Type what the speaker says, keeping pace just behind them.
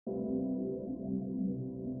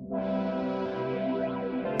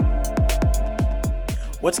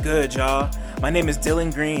What's good, y'all? My name is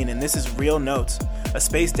Dylan Green, and this is Real Notes, a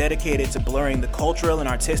space dedicated to blurring the cultural and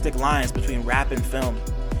artistic lines between rap and film.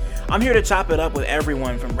 I'm here to chop it up with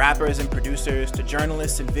everyone from rappers and producers to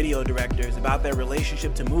journalists and video directors about their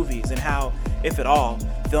relationship to movies and how, if at all,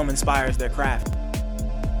 film inspires their craft.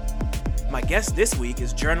 My guest this week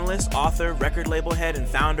is journalist, author, record label head, and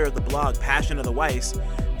founder of the blog Passion of the Weiss,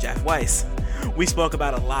 Jeff Weiss. We spoke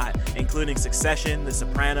about a lot, including Succession, The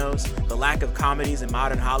Sopranos, the lack of comedies in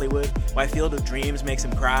modern Hollywood, why Field of Dreams makes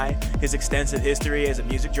him cry, his extensive history as a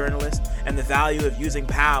music journalist, and the value of using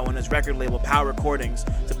POW and his record label POW Recordings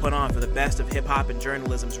to put on for the best of hip-hop and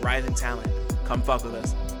journalism's rising talent. Come fuck with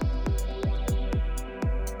us.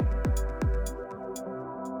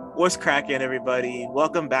 What's cracking, everybody?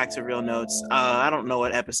 Welcome back to Real Notes. I don't know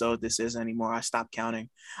what episode this is anymore. I stopped counting.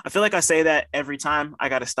 I feel like I say that every time. I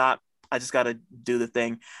gotta stop. I just got to do the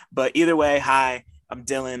thing. But either way, hi, I'm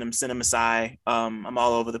Dylan. I'm Cinema Psy. I'm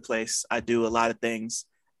all over the place. I do a lot of things,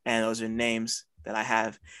 and those are names that I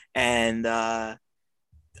have. And I'm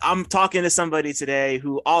talking to somebody today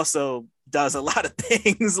who also does a lot of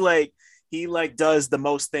things. He does the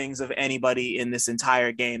most things of anybody in this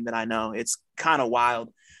entire game that I know. It's kind of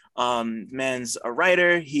wild. Man's a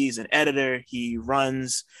writer, he's an editor, he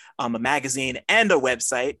runs a magazine and a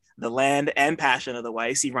website, The Land and Passion of the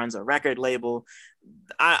Weiss. He runs a record label.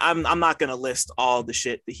 I'm not gonna list all the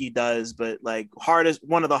shit that he does, but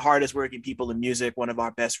one of the hardest working people in music, one of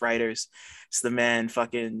our best writers. It's the man,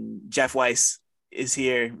 fucking Jeff Weiss is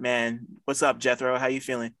here, man. What's up, Jethro? How you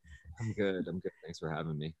feeling? I'm good. Thanks for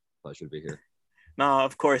having me. Pleasure to be here. No,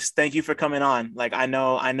 of course. Thank you for coming on. I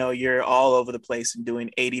know you're all over the place and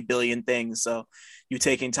doing 80 billion things. So you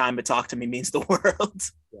taking time to talk to me means the world.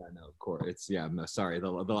 Yeah, no, of course. I'm sorry.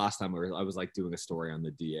 The last time I was doing a story on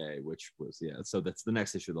the DA, which was, so that's the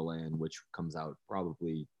next issue of The Land, which comes out it'll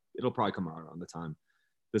probably come out on the time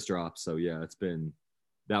this drops. So yeah, it's been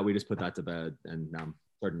that we just put that to bed, and now I'm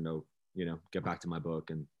starting to, get back to my book.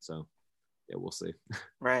 And so, yeah, we'll see.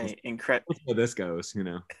 Right. Incredible. How this goes,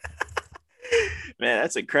 Man,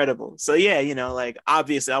 that's incredible. So yeah,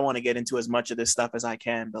 obviously I want to get into as much of this stuff as I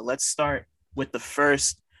can, but let's start with the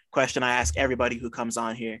first question I ask everybody who comes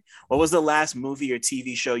on here. What was the last movie or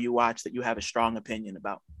TV show you watched that you have a strong opinion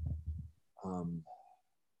about? I'm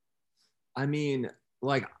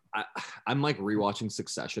rewatching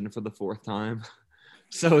Succession for the fourth time.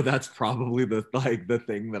 So that's probably the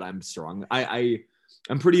thing that I'm strong.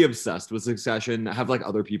 I'm pretty obsessed with Succession. I have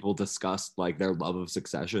other people discuss their love of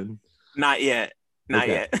Succession. Not yet.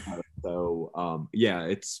 So,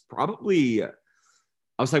 it's probably, I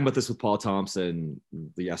was talking about this with Paul Thompson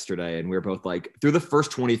yesterday, and we were both through the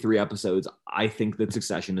first 23 episodes, I think that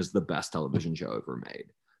Succession is the best television show ever made.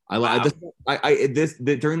 Wow.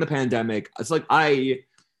 During the pandemic, it's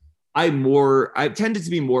I tended to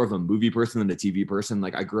be more of a movie person than a TV person.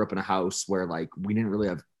 I grew up in a house where we didn't really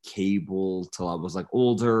have cable till I was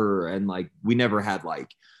older, and we never had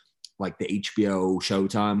the HBO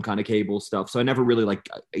Showtime kind of cable stuff. So I never really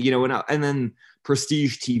and then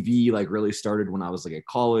prestige TV really started when I was at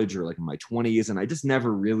college or in my 20s. And I just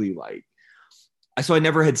never really so I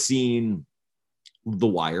never had seen The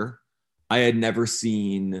Wire. I had never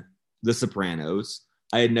seen The Sopranos.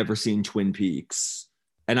 I had never seen Twin Peaks.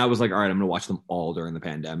 And I was all right, I'm going to watch them all during the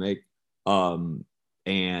pandemic. And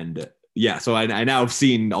yeah, so I now have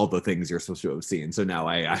seen all the things you're supposed to have seen. So now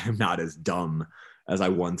I am not as dumb as I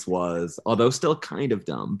once was, although still kind of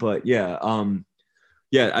dumb. But yeah, I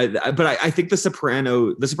think The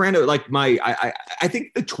Soprano, I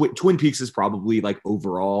think the Twin Peaks is probably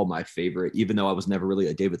overall my favorite, even though I was never really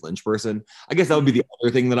a David Lynch person. I guess that would be the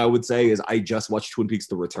other thing that I would say is I just watched Twin Peaks: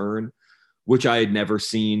 The Return, which I had never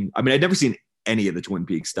seen. I mean, I'd never seen any of the Twin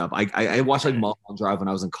Peaks stuff. I watched Mulholland Drive when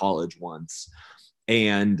I was in college once,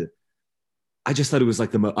 and I just thought it was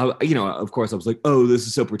the most, of course I was oh, this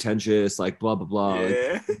is so pretentious, blah, blah, blah.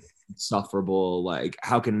 Yeah. Insufferable.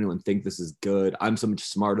 How can anyone think this is good? I'm so much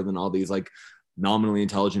smarter than all these nominally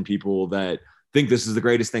intelligent people that think this is the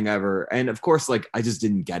greatest thing ever. And of course, I just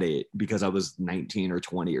didn't get it because I was 19 or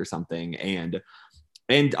 20 or something. And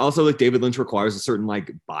also David Lynch requires a certain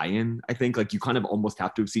buy-in. I think you kind of almost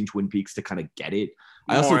have to have seen Twin Peaks to kind of get it.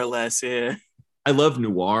 More or less, yeah. I love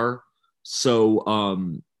noir.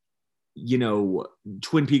 So,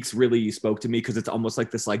 Twin Peaks really spoke to me because it's almost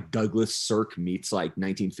this Douglas Sirk meets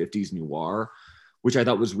 1950s noir, which I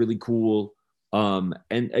thought was really cool. But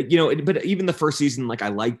even the first season, I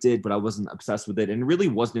liked it, but I wasn't obsessed with it. And it really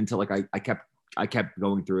wasn't until I kept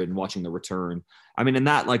going through it and watching The Return. I mean, and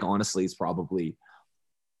that honestly is probably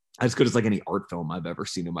as good as like any art film I've ever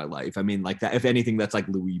seen in my life. I mean, like that, if anything, that's like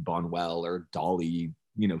Louis Bonwell or Dolly,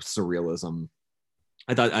 you know, surrealism.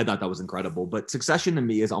 I thought that was incredible. But Succession to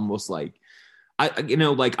me is almost like,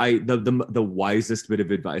 the wisest bit of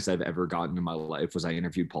advice I've ever gotten in my life was I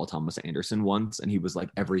interviewed Paul Thomas Anderson once, and he was like,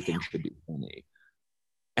 everything should be funny.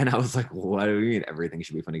 And I was like, what do you mean everything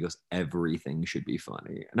should be funny? He goes, everything should be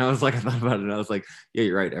funny. And I was like, I thought about it and I was like, yeah,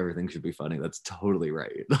 you're right. Everything should be funny. That's totally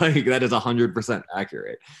right. Like that is 100%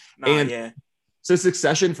 accurate. Yeah. So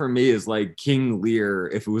Succession for me is like King Lear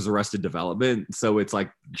if it was Arrested Development. So it's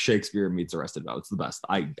like Shakespeare meets Arrested Development. It's the best.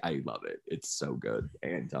 I love it. It's so good.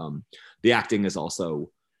 And the acting is also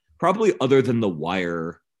probably, other than The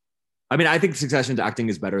Wire. I mean, I think Succession's acting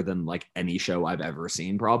is better than like any show I've ever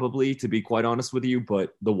seen, probably, to be quite honest with you.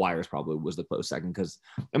 But The Wire's probably was the close second because,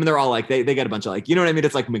 I mean, they're all like, they get a bunch of like, you know what I mean?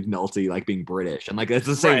 It's like McNulty, like being British. And like, it's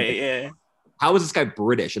the same. Right, yeah. How is this guy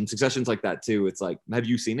British? And Succession's like that too. It's like, have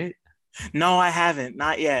you seen it? No, I haven't.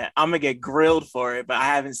 Not yet. I'm gonna get grilled for it, but I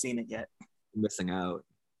haven't seen it yet. Missing out.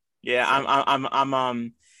 Yeah, I'm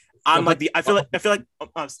like I feel like.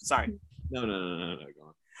 Oh, sorry. No. Go on.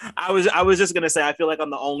 I was just gonna say I feel like I'm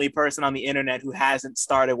the only person on the internet who hasn't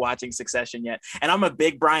started watching Succession yet, and I'm a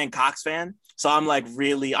big Brian Cox fan, so I'm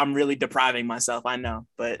really depriving myself. I know,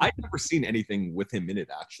 but I've never seen anything with him in it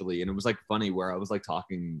actually, and it was like funny where I was like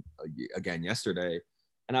talking again yesterday.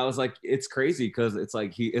 And I was like, it's crazy because it's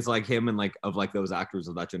like it's like him and like of like those actors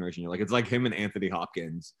of that generation. You're like, it's like him and Anthony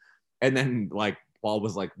Hopkins. And then like Paul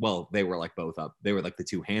was like, well, they were like both up. They were like the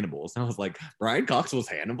two Hannibals. And I was like, Brian Cox was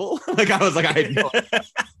Hannibal? Like I was like, I had no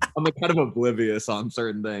I'm like kind of oblivious on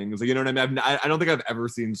certain things. Like, you know what I mean? I don't think I've ever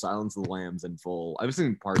seen Silence of the Lambs in full. I've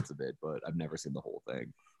seen parts of it, but I've never seen the whole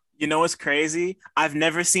thing. You know what's crazy? I've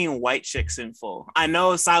never seen White Chicks in full. I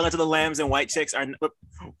know Silence of the Lambs and White Chicks are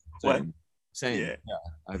what? Same. Yeah.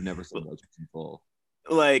 I've never seen White Chicks in full.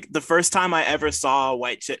 Like the first time I ever saw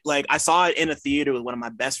White Chick, like I saw it in a theater with one of my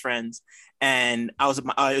best friends, and it was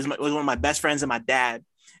one of my best friends and my dad,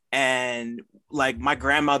 and like my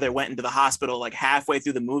grandmother went into the hospital like halfway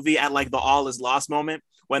through the movie at like the all is lost moment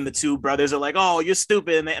when the two brothers are like, oh, you're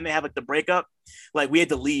stupid, and they have like the breakup. Like we had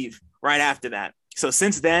to leave right after that. So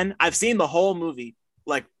since then, I've seen the whole movie,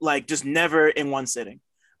 like just never in one sitting.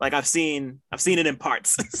 Like I've seen it in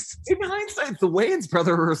parts. In hindsight, the Wayans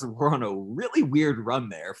brothers were on a really weird run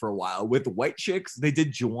there for a while with White Chicks. They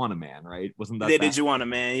did Juwanna Mann, right? Wasn't that they did Juwanna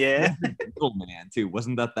Mann? Yeah. Little Man too.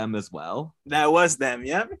 Wasn't that them as well? That was them.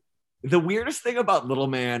 Yep. The weirdest thing about Little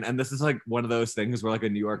Man, and this is like one of those things where like a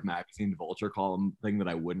New York Magazine Vulture column thing that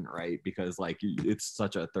I wouldn't write because like it's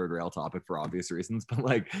such a third rail topic for obvious reasons. But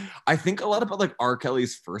like I think a lot about like R.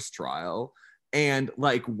 Kelly's first trial and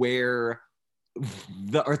like where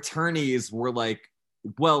the attorneys were like,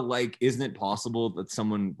 well, like, isn't it possible that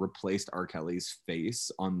someone replaced R. Kelly's face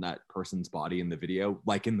on that person's body in the video,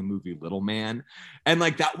 like in the movie Little Man? And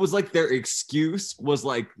like that was like their excuse was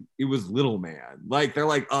like it was Little Man. Like they're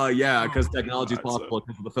like, oh yeah, because technology is possible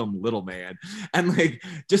because of the film Little Man. And like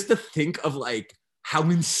just to think of like how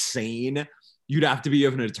insane you'd have to be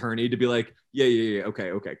of an attorney to be like, yeah,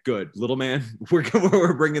 okay, good, Little Man,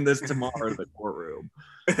 we're bringing this tomorrow to the courtroom.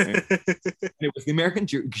 And it was the American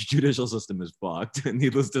judicial system is fucked, and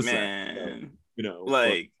needless to say, you know,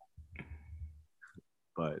 like,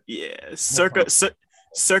 but yeah, circa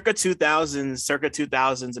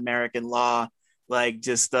 2000s American law, like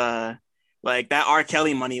just like that R.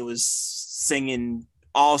 Kelly money was singing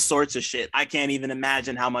all sorts of shit. I can't even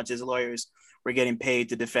imagine how much his lawyers were getting paid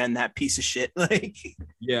to defend that piece of shit. Like,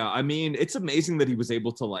 yeah, I mean, it's amazing that he was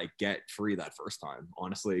able to like get free that first time,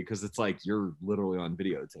 honestly, because it's like you're literally on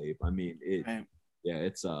videotape. I mean, yeah,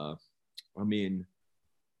 it's I mean,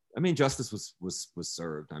 justice was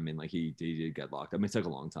served. I mean, like he did get locked. I mean, it took a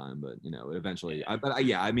long time, but you know, eventually.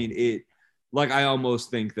 I mean, it. Like I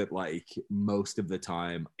almost think that like most of the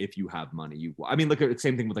time, if you have money, I mean, look at the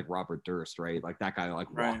same thing with like Robert Durst, right? Like that guy, like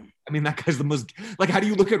right. I mean, that guy's the most like. How do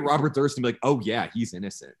you look at Robert Durst and be like, oh yeah, he's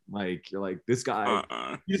innocent? Like you're like this guy.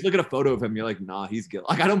 You just look at a photo of him, you're like, nah, he's guilty.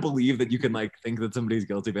 Like I don't believe that you can like think that somebody's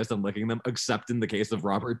guilty based on looking at them, except in the case of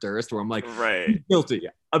Robert Durst, where I'm like, right, he's guilty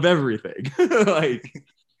of everything. Like.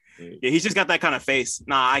 Yeah, he's just got that kind of face.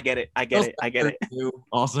 Nah, I get it.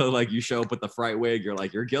 Also, like you show up with the fright wig, you're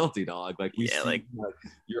like, you're guilty, dog. Like like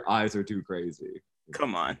your eyes are too crazy.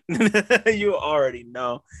 Come on. You already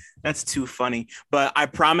know. That's too funny. But I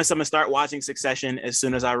promise I'm gonna start watching Succession as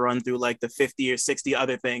soon as I run through like the 50 or 60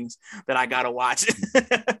 other things that I gotta watch.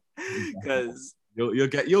 Because you'll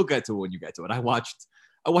get to it when you get to it.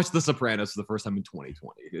 I watched The Sopranos for the first time in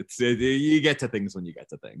 2020. You get to things when you get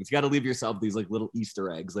to things. You got to leave yourself these like little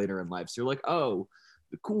Easter eggs later in life. So you're like, oh,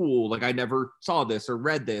 cool. Like I never saw this or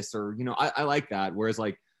read this, or, you know, I like that. Whereas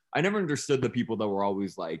like, I never understood the people that were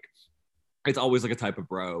always like, it's always like a type of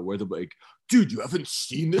bro where they're like, dude, you haven't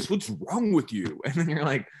seen this? What's wrong with you? And then you're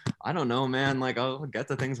like, I don't know, man. Like, I'll get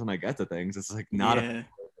to things when I get to things. It's like not a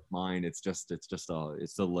mine. It's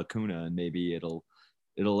a lacuna, and maybe it'll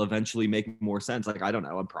eventually make more sense. Like, I don't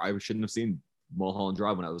know. I probably shouldn't have seen Mulholland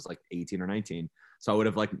Drive when I was like 18 or 19. So I would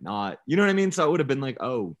have like not, you know what I mean? So I would have been like,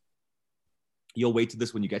 oh, you'll wait to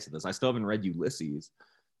this when you get to this. I still haven't read Ulysses.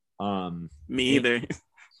 Me either.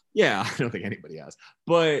 Yeah, I don't think anybody has,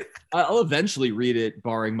 but I'll eventually read it,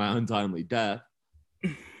 barring my untimely death.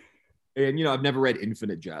 And, you know, I've never read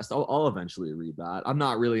Infinite Jest. I'll eventually read that. I'm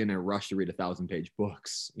not really in a rush to read 1,000-page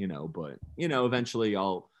books, you know, but, you know, eventually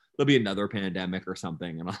there'll be another pandemic or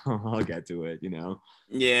something, and I'll get to it, you know?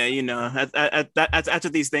 Yeah, you know, that's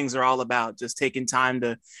what these things are all about. Just taking time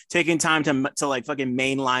to like fucking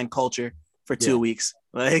mainline culture for 2 weeks.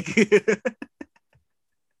 Like,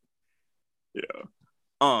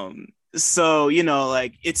 yeah. So, you know,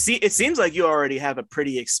 like it seems like you already have a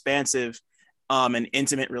pretty expansive and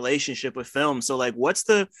intimate relationship with film. So like what's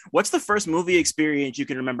the first movie experience you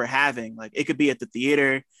can remember having? Like it could be at the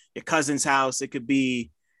theater, your cousin's house, it could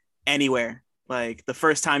be anywhere. Like the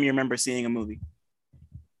first time you remember seeing a movie.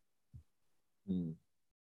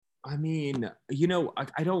 I mean, you know,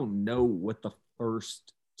 I don't know what the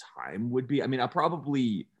first time would be. I mean,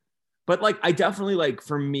 but like I definitely, like,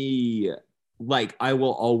 for me, like I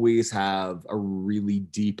will always have a really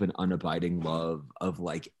deep and unabiding love of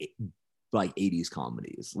like 80s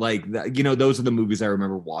comedies. Like, you know, those are the movies I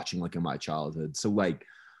remember watching like in my childhood. So like,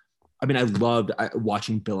 I mean, I loved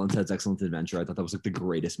watching Bill and Ted's Excellent Adventure. I thought that was like the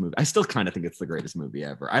greatest movie. I still kind of think it's the greatest movie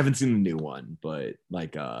ever. I haven't seen the new one, but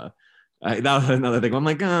like, that was another thing. I'm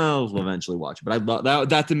like, oh, I'll eventually watch it. But I love that.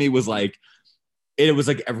 That to me was like, it was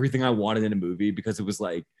like everything I wanted in a movie, because it was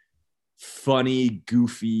like funny,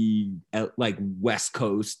 goofy, like West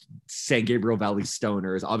Coast San Gabriel Valley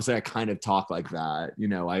stoners. Obviously, I kind of talk like that, you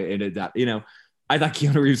know. I thought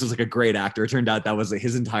Keanu Reeves was like a great actor. It turned out that was like,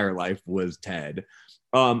 his entire life was Ted.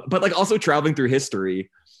 But like also traveling through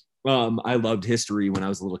history. I loved history when I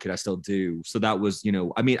was a little kid. I still do. So that was, you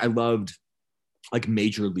know, I mean, I loved like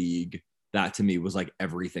Major League. That to me was like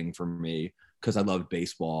everything for me, because I loved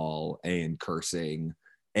baseball and cursing.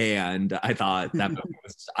 And I thought that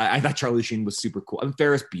I thought Charlie Sheen was super cool. And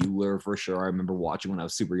Ferris Bueller for sure. I remember watching when I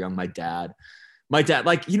was super young. My dad,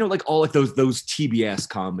 like, you know, like all like those TBS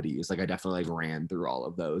comedies. Like I definitely like ran through all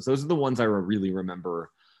of those. Those are the ones I really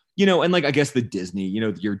remember, you know. And like I guess the Disney, you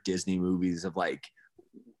know, your Disney movies of like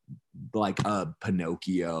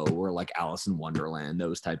Pinocchio or like Alice in Wonderland,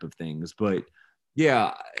 those type of things. But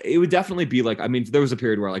yeah, it would definitely be like, I mean, there was a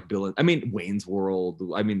period where like Wayne's World.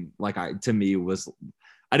 I mean, like to me was,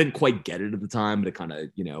 I didn't quite get it at the time, but it kind of,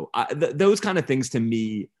 you know, those kind of things to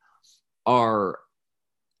me are,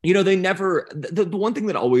 you know, they never, the one thing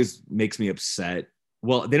that always makes me upset,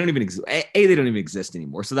 well, they don't even exist. They don't even exist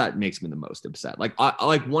anymore. So that makes me the most upset. Like,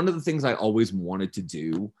 like one of the things I always wanted to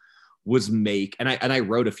do was make, and I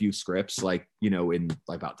wrote a few scripts, like, you know, in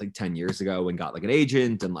like about like 10 years ago, and got like an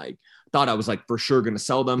agent, and like thought I was like for sure going to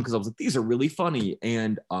sell them, because I was like, these are really funny.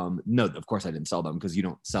 And no, of course I didn't sell them, because you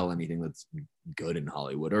don't sell anything that's good in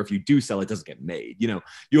Hollywood, or if you do sell, it doesn't get made. You know,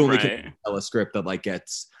 you only can sell a script that like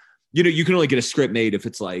gets, you know, you can only get a script made if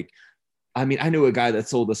it's like, I mean, I knew a guy that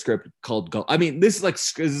sold a script called, this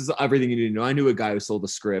is everything you need to know. I knew a guy who sold a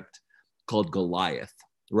script called Goliath,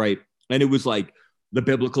 right? And it was like the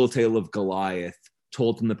biblical tale of Goliath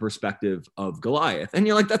told from the perspective of Goliath. And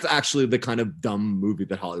you're like, that's actually the kind of dumb movie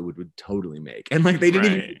that Hollywood would totally make. And like, they didn't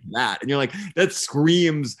even do that. And you're like, that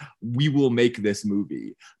screams, we will make this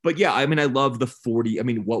movie. But yeah, I mean, I love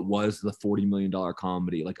what was the $40 million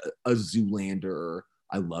comedy, like a Zoolander.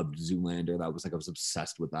 I loved Zoolander. That was like, I was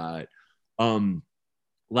obsessed with that.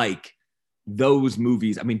 Like those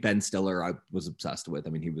movies, I mean, Ben Stiller, I was obsessed with.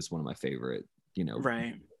 I mean, he was one of my favorite, you know,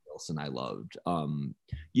 Wilson I loved.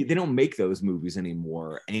 They don't make those movies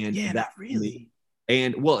anymore, and that really.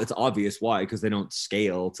 And well, it's obvious why, because they don't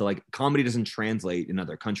scale to, like, comedy doesn't translate in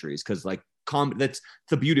other countries, because like that's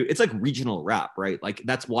the beauty. It's like regional rap, right? Like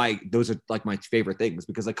that's why those are like my favorite things,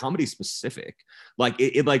 because like comedy is specific. Like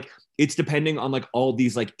it's depending on like all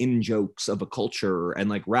these like in jokes of a culture, and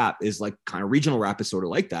like rap is like kind of regional rap is sort of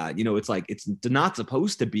like that. You know, it's like it's not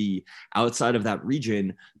supposed to be outside of that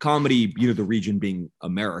region. Comedy, you know, the region being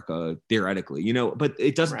America theoretically, you know, but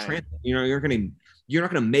it doesn't translate. You know, you're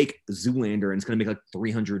not gonna make Zoolander and it's gonna make like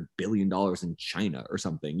 $300 billion in China or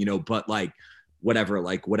something, you know, but like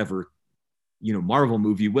whatever, you know, Marvel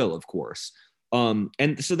movie will, of course.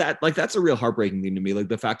 And so that like that's a real heartbreaking thing to me. Like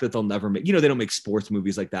the fact that they'll never make, you know, they don't make sports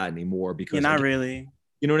movies like that anymore Yeah, because not like, really.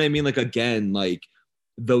 you know what I mean? Like again, like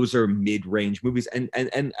those are mid-range movies, and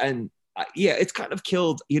yeah, it's kind of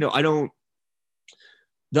killed. You know, I don't.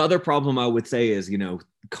 The other problem I would say is, you know,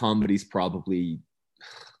 comedies probably.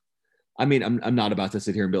 I mean, I'm not about to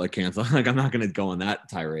sit here and be like cancel. Like I'm not going to go on that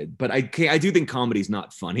tirade, but I do think comedy's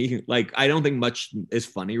not funny. Like I don't think much is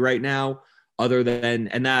funny right now, other than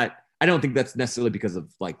and that I don't think that's necessarily because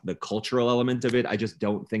of like the cultural element of it. I just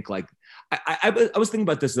don't think like I was thinking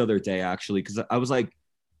about this the other day actually because I was like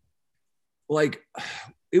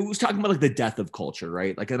it was talking about like the death of culture,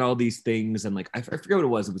 right? Like and all these things and like I forget what it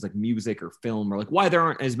was. It was like music or film or like why there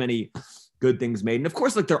aren't as many good things made. And of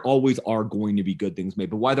course, like there always are going to be good things made,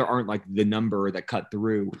 but why there aren't like the number that cut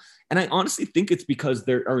through. And I honestly think it's because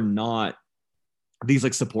there are not these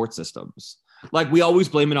like support systems. Like we always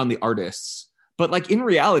blame it on the artists. But like in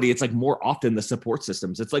reality, it's like more often the support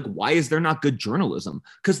systems. It's like, why is there not good journalism?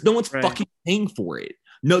 Because no one's fucking paying for it.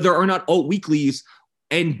 No, there are not alt weeklies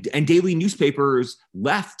and daily newspapers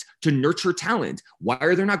left to nurture talent. Why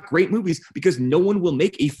are there not great movies? Because no one will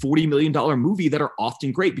make a $40 million movie that are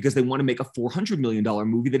often great because they want to make a $400 million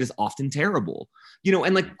movie that is often terrible. You know,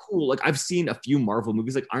 and like, cool, like I've seen a few Marvel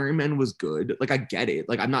movies, like Iron Man was good. Like I get it.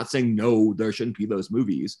 Like I'm not saying no, there shouldn't be those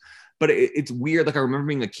movies. But it's weird. Like I remember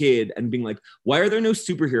being a kid and being like, why are there no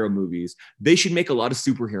superhero movies? They should make a lot of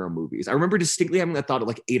superhero movies. I remember distinctly having that thought at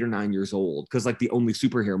like 8 or 9 years old because like the only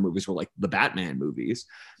superhero movies were like the Batman movies.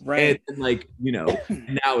 Right. And like, you know,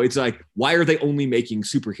 now it's like, why are they only making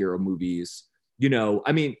superhero movies? You know,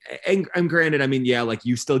 I mean, and granted, I mean, yeah, like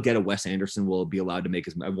you still get a Wes Anderson will be allowed to make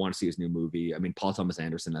his, I want to see his new movie. I mean, Paul Thomas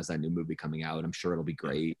Anderson has that new movie coming out. I'm sure it'll be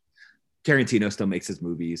great. Tarantino still makes his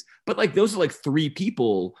movies, but like those are like 3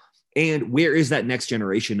 people. And where is that next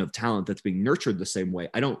generation of talent that's being nurtured the same way?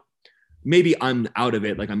 I don't, maybe I'm out of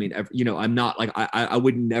it. Like, I mean, you know, I'm not like, I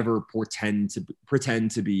would never pretend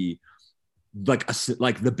to be like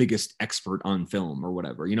like the biggest expert on film or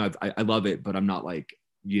whatever, you know, I love it, but I'm not like,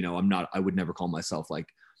 you know, I would never call myself like,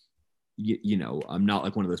 you know, I'm not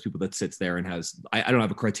like one of those people that sits there and has, I don't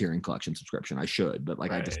have a Criterion Collection subscription. I should, but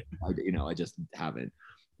like, right. I just haven't,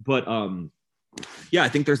 but, yeah, I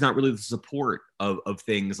think there's not really the support of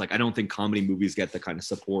things. Like, I don't think comedy movies get the kind of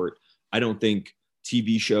support. I don't think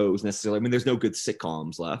TV shows necessarily. I mean, there's no good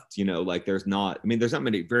sitcoms left, you know, like there's not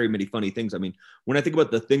very many funny things. I mean, when I think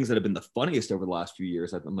about the things that have been the funniest over the last few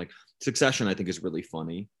years, I'm like Succession, I think is really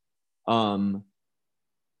funny. Nathan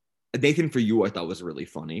For You, I thought was really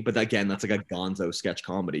funny, but again, that's like a gonzo sketch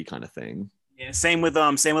comedy kind of thing. Yeah. Same with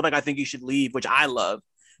like, I Think You Should Leave, which I love.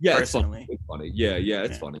 Yeah, personally. It's funny. Yeah,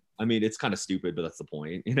 it's funny. I mean, it's kind of stupid, but that's the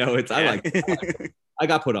point. You know, it's I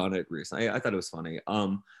got put on it recently. I thought it was funny.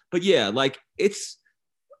 But yeah, like it's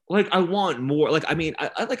like I want more. Like I mean, I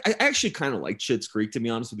actually kind of like Schitt's Creek, to be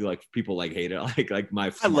honest with you. Like people like hate it. Like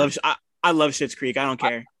my I love Schitt's Creek. I don't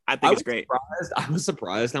care. I think it's great. I was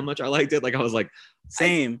surprised how much I liked it. Like I was like,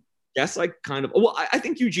 same. Yes, like kind of. Well, I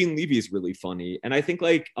think Eugene Levy is really funny, and I think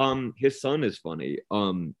like his son is funny.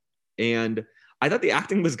 And I thought the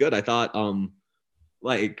acting was good. I thought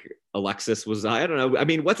like Alexis was, I don't know. I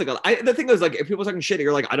mean, what's it called? The thing is like, if people are talking shit,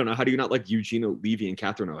 you're like, I don't know. How do you not like Eugene Levy and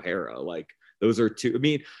Catherine O'Hara? Like those are 2. I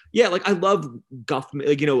mean, yeah, like I love Guffman,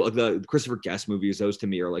 like, you know, the Christopher Guest movies. Those to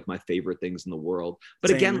me are like my favorite things in the world. But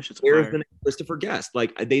again, there's the Christopher Guest.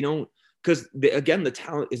 Like they don't, because again, the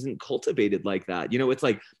talent isn't cultivated like that. You know, it's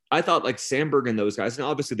like, I thought like Sandberg and those guys, and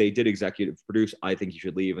obviously they did executive produce I Think You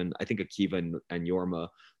Should Leave. And I think Akiva and Yorma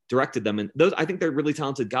directed them, and those, I think they're really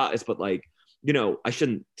talented guys. But like, you know, I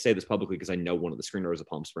shouldn't say this publicly because I know one of the screenwriters of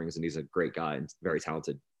Palm Springs and he's a great guy and very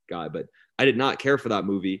talented guy, but I did not care for that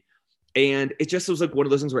movie. And it just was like one of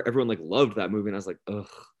those things where everyone like loved that movie, and I was like, ugh.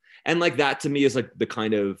 And like that to me is like the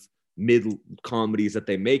kind of mid comedies that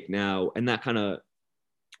they make now, and that kind of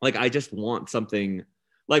like, I just want something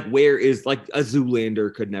like, where is like a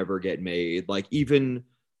Zoolander could never get made, like even,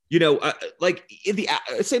 you know, like in the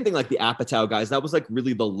same thing, like the Apatow guys, that was like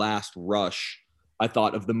really the last rush, I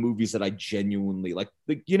thought, of the movies that I genuinely like,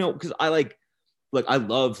 you know, because I I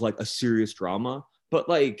love like a serious drama, but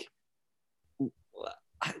like,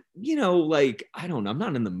 you know, like, I don't know, I'm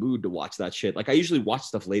not in the mood to watch that shit. Like I usually watch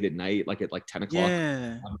stuff late at night, like at like 10 o'clock,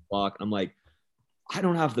 11 o'clock. I'm like, I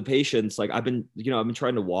don't have the patience. Like I've been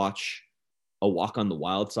trying to watch A Walk on the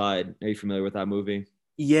Wild Side. Are you familiar with that movie?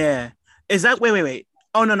 Yeah. Is that, wait.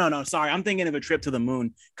 Oh, no. Sorry. I'm thinking of A Trip to the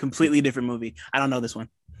Moon. Completely different movie. I don't know this one.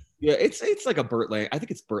 Yeah, it's like a I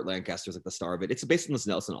think it's Burt Lancaster's like the star of it. It's based on this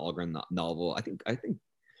Nelson Algren novel. I think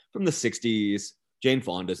from the 60s. Jane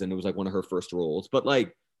Fonda's in it. Was like one of her first roles. But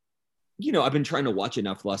like, I've been trying to watch it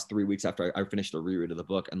now for the last 3 weeks after I finished a reread of the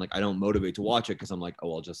book, and like I don't motivate to watch it because I'm like,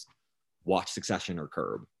 oh, I'll just watch Succession or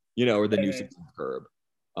Curb, or the new season of Curb.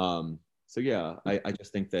 So yeah, I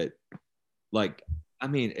just think that, like, I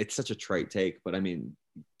mean, it's such a trite take, but I mean,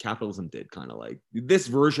 capitalism did kind of like this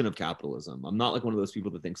version of capitalism. I'm not like one of those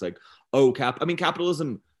people that thinks like, oh,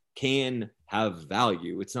 capitalism can have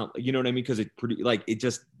value. It's not, you know what I mean? Because it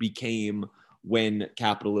just became when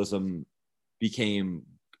capitalism became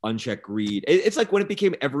unchecked greed. It's like when it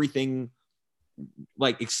became everything,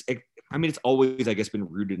 like, I mean, it's always, I guess, been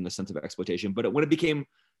rooted in the sense of exploitation, but when it became,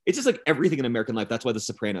 it's just like everything in American life. That's why The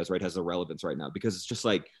Sopranos, right, has a relevance right now, because it's just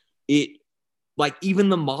like like even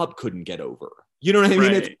the mob couldn't get over. You know what I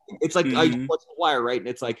mean? Right. It's like I watched The Wire, right? And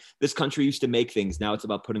it's like this country used to make things. Now it's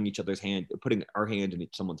about putting our hand in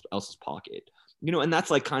someone else's pocket. And that's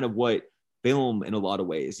like kind of what film in a lot of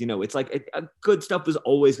ways. It's like good stuff is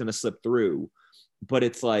always going to slip through, but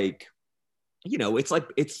it's like,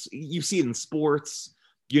 it's you see it in sports,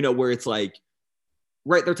 where it's like,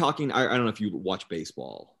 right? They're talking. I don't know if you watch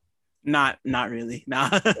baseball. Not really. Nah.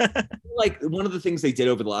 Like one of the things they did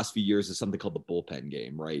over the last few years is something called the bullpen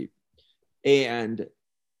game, right? And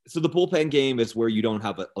so the bullpen game is where you don't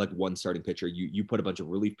have one starting pitcher. You put a bunch of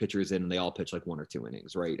relief pitchers in, and they all pitch like 1 or 2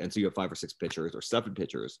 innings, right? And so you have 5 or 6 pitchers or 7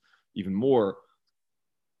 pitchers, even more,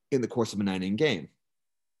 in the course of a 9-inning game.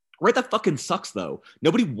 Right? That fucking sucks, though.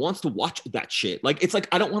 Nobody wants to watch that shit. Like, it's like,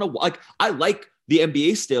 I don't want to, like, I like the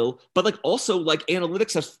NBA still, but like also like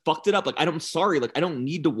analytics has fucked it up. Like, I'm sorry. Like, I don't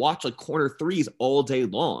need to watch like corner threes all day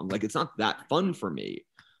long. Like, it's not that fun for me.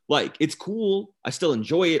 Like, it's cool. I still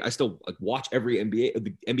enjoy it. I still like watch the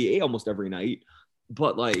NBA almost every night.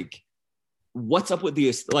 But like, what's up with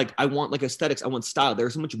like, I want like aesthetics. I want style.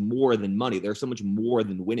 There's so much more than money. There's so much more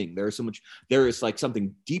than winning. There is like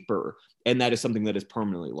something deeper. And that is something that is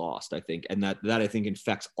permanently lost, I think. And that I think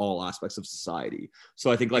infects all aspects of society.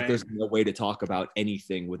 So I think like there's no way to talk about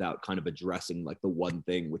anything without kind of addressing like the one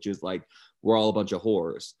thing, which is like, we're all a bunch of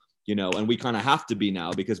whores, and we kind of have to be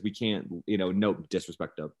now because we can't, no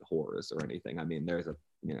disrespect to whores or anything. I mean, there's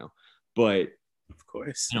but of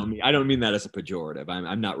course, I don't mean that as a pejorative.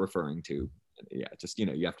 I'm not referring to, just,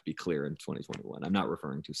 you have to be clear in 2021. I'm not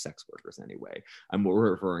referring to sex workers anyway. I'm more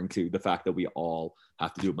referring to the fact that we all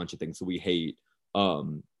have to do a bunch of things that we hate,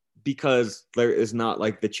 because there is not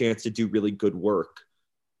like the chance to do really good work.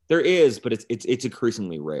 There is, but it's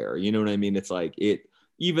increasingly rare. You know what I mean? It's like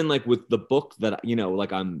even like with the book that,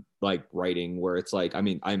 like I'm like writing, where it's like, I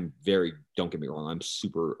mean, don't get me wrong, I'm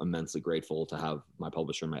super immensely grateful to have my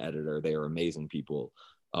publisher and my editor. They are amazing people,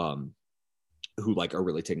 who like are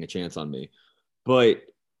really taking a chance on me. But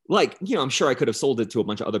like, I'm sure I could have sold it to a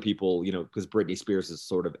bunch of other people, because Britney Spears is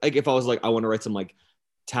sort of like, if I was like, I want to write some like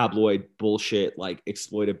tabloid bullshit, like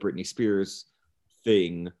exploitive Britney Spears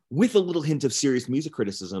thing with a little hint of serious music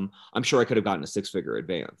criticism, I'm sure I could have gotten a 6-figure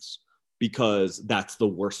advance, because that's the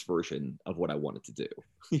worst version of what I wanted to do,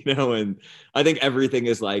 and I think everything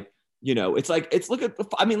is like,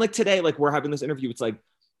 I mean, like today, like we're having this interview, it's like,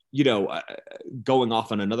 going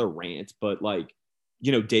off on another rant, but like,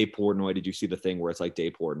 Dave Portnoy, did you see the thing where it's like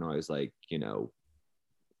Dave Portnoy is like,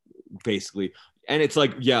 basically, and it's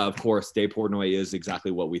like, yeah, of course, Dave Portnoy is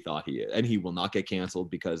exactly what we thought he is, and he will not get canceled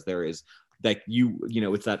because there is like,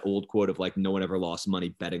 it's that old quote of like, no one ever lost money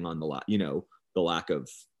betting on the lack of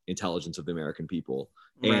intelligence of the American people.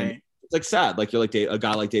 And right. It's like sad, like you're like a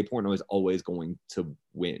guy like Dave Portnoy is always going to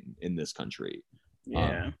win in this country.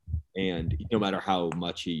 Yeah. And no matter how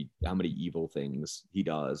many evil things he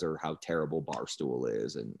does or how terrible Barstool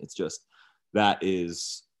is. And it's just, that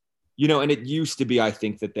is, and it used to be, I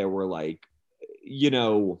think that there were like,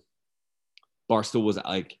 Barstool was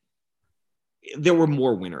like, there were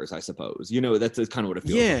more winners, I suppose. That's kind of what it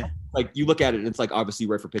feels like. You look at it and it's like, obviously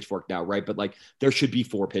you write for Pitchfork now, right? But like, there should be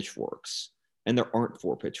 4 pitchforks. And there aren't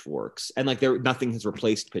 4 pitchforks, and like nothing has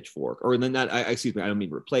replaced Pitchfork, or then that excuse me, I don't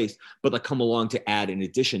mean replaced, but like come along to add in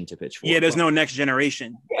addition to Pitchfork. Yeah, there's no next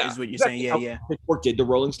generation. Is what you're saying. Yeah. Pitchfork did the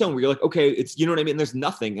Rolling Stone, where you're like, okay, it's what I mean. There's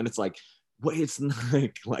nothing, and it's like, what? It's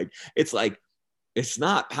like it's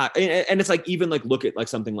not, and it's like, even like look at like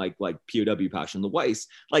something like POW, Passion of the Weiss,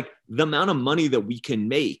 like the amount of money that we can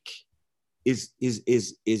make is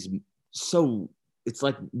so, it's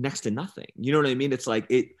like next to nothing. You know what I mean? It's like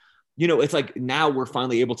it's like now we're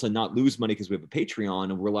finally able to not lose money because we have a Patreon,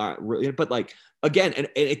 and but like, again, and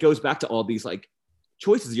it goes back to all these like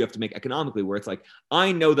choices you have to make economically, where it's like,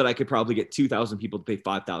 I know that I could probably get 2,000 people to pay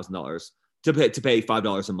 $5,000 to pay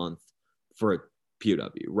 $5 a month for a POW,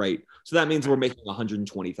 right? So that means we're making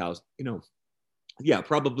 120,000,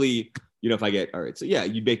 probably, if I get, all right, so yeah,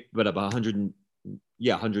 you make, but about $120,000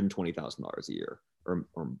 a year or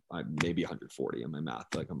maybe 140 in my math.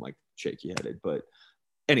 Like I'm like shaky headed, but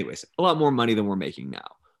anyways, a lot more money than we're making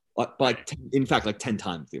now. Like in fact, like 10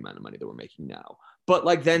 times the amount of money that we're making now. But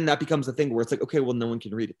like then that becomes a thing where it's like, okay, well, no one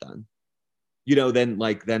can read it then. You know, then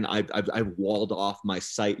I've walled off my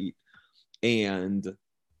site, and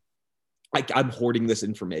I'm hoarding this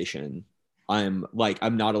information. I'm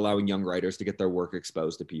not allowing young writers to get their work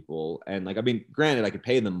exposed to people. And like, I mean, granted, I could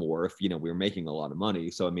pay them more if, you know, we were making a lot of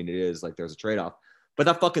money. So, I mean, it is like, there's a trade-off, but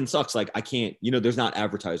that fucking sucks. Like, I can't, you know, there's not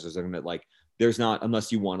advertisers that are gonna like, there's not,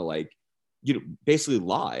 unless you want to like, you know, basically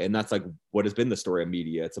lie. And that's like what has been the story of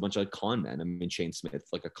media. It's a bunch of like con men. I mean, Shane Smith,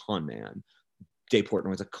 like a con man. Dave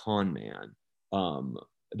Portnoy's a con man.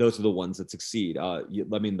 Those are the ones that succeed. I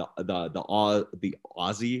mean, the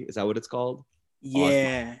Aussie, is that what it's called?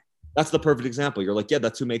 Yeah. Aussie. That's the perfect example. You're like, yeah,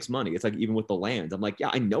 that's who makes money. It's like, even with the land, I'm like, yeah,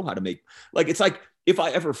 I know how to make, like, it's like, if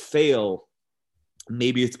I ever fail,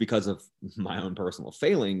 maybe it's because of my own personal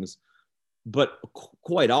failings, but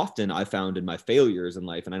quite often I found in my failures in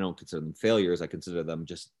life, and I don't consider them failures, I consider them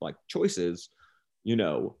just like choices, you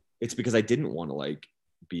know, it's because I didn't want to like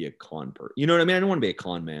be a con person. You know what I mean? I don't want to be a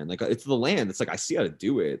con man. Like, it's the land. It's like, I see how to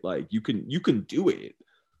do it. Like, you can do it.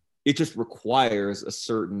 It just requires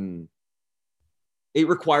it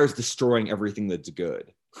requires destroying everything that's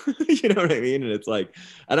good. You know what I mean? And it's like,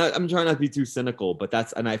 and I'm trying not to be too cynical, but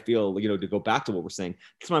and I feel, you know, to go back to what we're saying,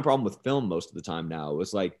 that's my problem with film most of the time now.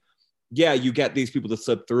 It's like, yeah, you get these people to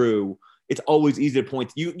slip through. It's always easy to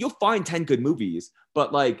point. You'll find 10 good movies,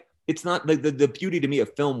 but like, it's not like the beauty to me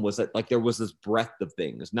of film was that like there was this breadth of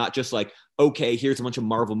things, not just like, okay, here's a bunch of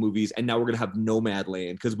Marvel movies and now we're going to have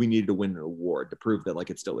Nomadland because we needed to win an award to prove that like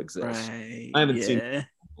it still exists. Right. I haven't seen it.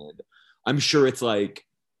 I'm sure it's like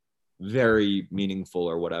very meaningful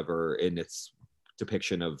or whatever in its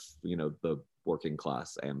depiction of, you know, the working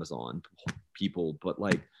class Amazon people, but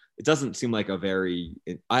like, it doesn't seem like a very,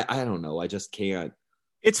 I don't know. I just can't.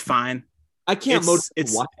 It's fine. I can't motivate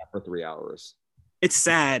to watch that for 3 hours. It's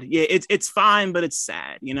sad. Yeah, it's fine, but it's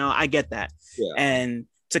sad. You know, I get that. Yeah. And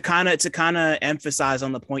to kind of emphasize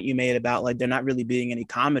on the point you made about like there not really being any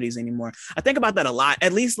comedies anymore. I think about that a lot.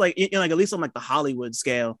 At least like, you know, like at least on like the Hollywood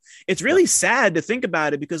scale. It's really sad to think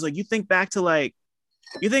about it because like you think back to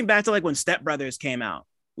when Step Brothers came out.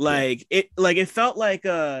 Like it felt like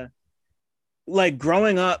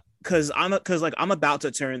growing up, because I'm about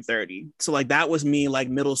to turn 30. So like that was me like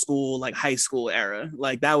middle school, like high school era.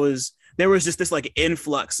 Like there was just this like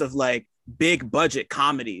influx of like big budget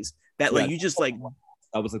comedies that like you just like,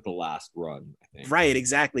 that was like the last run, I think. Right,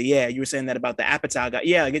 exactly. Yeah, you were saying that about the Apatow guy.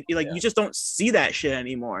 Yeah, you just don't see that shit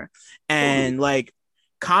anymore. And like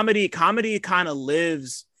comedy kind of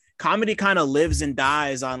lives and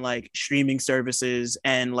dies on like streaming services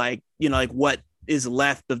and like, you know, like what is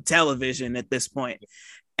left of television at this point.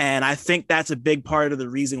 And I think that's a big part of the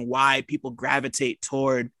reason why people gravitate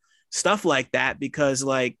toward stuff like that, because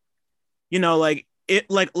like, you know, like it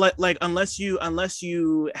like unless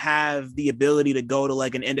you have the ability to go to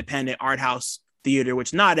like an independent art house theater,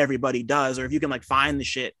 which not everybody does, or if you can like find the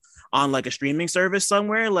shit on like a streaming service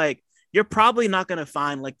somewhere, like you're probably not going to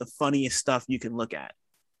find like the funniest stuff you can look at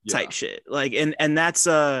type shit. Like, and that's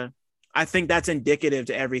I think that's indicative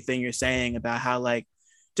to everything you're saying about how like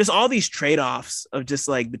just all these trade-offs of just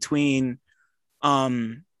like between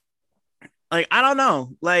like I don't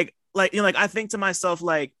know, like you know, like I think to myself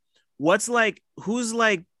like who's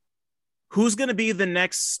gonna be the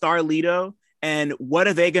next Starlito, and what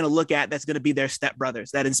are they gonna look at that's gonna be their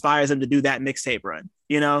stepbrothers that inspires them to do that mixtape run,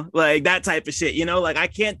 you know, like that type of shit, you know, like I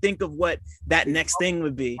can't think of what that next thing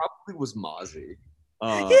would be. Probably was Mozzie.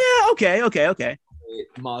 Yeah, okay.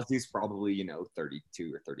 Mozzie's probably, you know,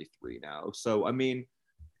 32 or 33 now, so I mean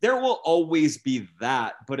there will always be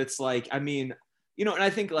that, but it's like, I mean, you know, and I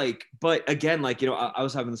think like, but again, like, you know, I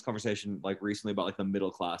was having this conversation like recently about like the middle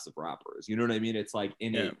class of rappers, you know what I mean? It's like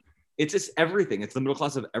it's just everything. It's the middle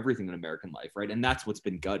class of everything in American life, right? And that's what's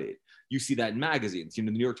been gutted. You see that in magazines, you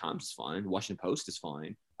know, the New York Times is fine. Washington Post is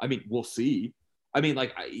fine. I mean, we'll see. I mean,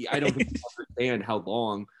 like, I don't think people understand how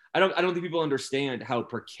long, I don't think people understand how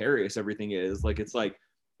precarious everything is. Like, it's like,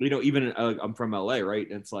 you know, even I'm from LA, right?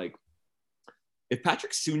 And it's like, if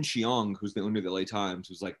Patrick Soon-Shiong, who's the owner of the LA Times,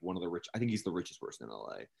 who's like one of the rich, I think he's the richest person in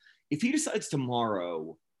LA. If he decides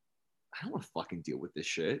tomorrow, I don't want to fucking deal with this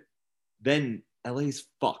shit, then LA's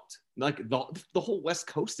fucked. Like the whole West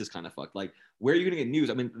Coast is kind of fucked. Like, where are you gonna get news?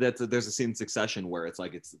 I mean, there's a scene in Succession where it's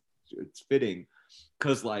like it's fitting,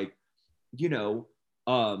 because like, you know,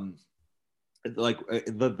 like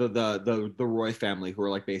the Roy family, who are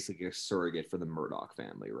like basically a surrogate for the Murdoch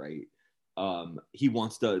family, right? He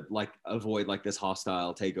wants to like avoid like this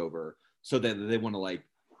hostile takeover, so that they want to like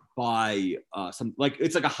by some like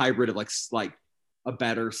it's like a hybrid of like a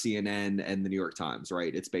better CNN and the New York Times,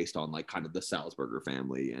 right? It's based on like kind of the Salzberger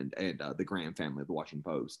family and the Graham family of the Washington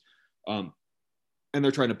Post, and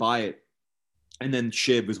they're trying to buy it. And then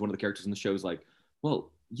Shiv, who's one of the characters in the show, is like,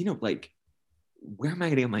 well, like, where am I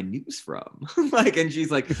getting my news from? Like, and she's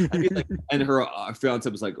like, I mean, like, and her fiance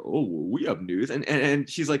was like, oh, we have news, and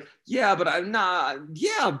she's like, yeah, but I'm not,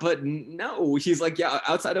 yeah, but no. She's like, yeah,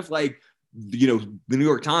 outside of like, the New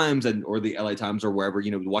York Times or the LA Times or wherever,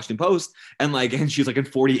 the Washington Post, and like, and she's like, and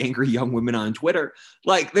 40 angry young women on Twitter,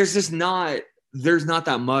 like, there's not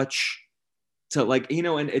that much to like,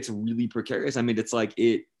 and it's really precarious. I mean, it's like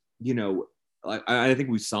like I think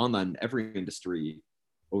we saw that in every industry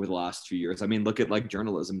over the last 2 years. I mean, look at like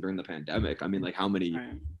journalism during the pandemic. I mean, like how many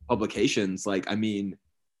publications, like, I mean,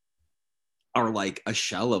 are like a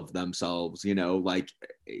shell of themselves, like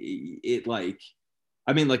it like,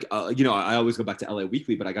 I mean, like, I always go back to LA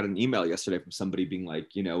Weekly, but I got an email yesterday from somebody being like,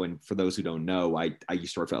 and for those who don't know, I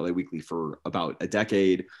used to work for LA Weekly for about a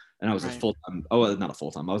decade, and I was a full-time, not a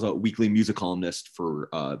full-time, I was a weekly music columnist for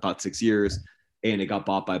about 6 years, and it got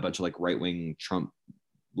bought by a bunch of like right-wing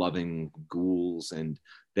Trump-loving ghouls, and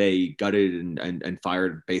they gutted and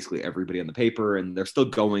fired basically everybody on the paper, and they're still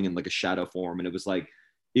going in like a shadow form, and it was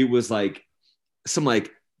like some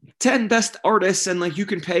like 10 best artists, and like you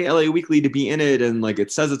can pay LA Weekly to be in it, and like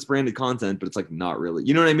it says it's branded content, but it's like not really,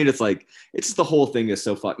 you know what I mean? It's like, it's just the whole thing is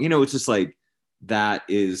so fun, it's just like, that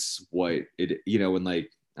is what it, and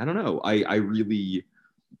like, I don't know, I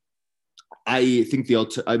think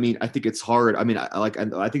I think it's hard. I mean,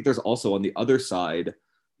 I think there's also on the other side,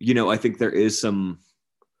 I think there is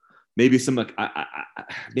maybe like,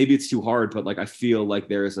 maybe it's too hard, but like, I feel like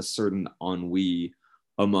there is a certain ennui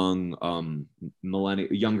among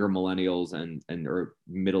younger millennials and or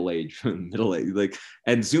middle-aged like,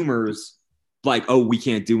 and Zoomers, like, oh, we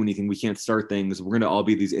can't do anything, we can't start things, we're gonna all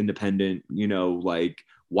be these independent, like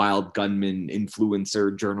wild gunman,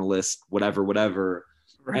 influencer, journalist, whatever.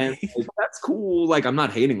 Right. And like, that's cool. Like, I'm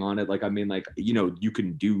not hating on it. Like, I mean, like, you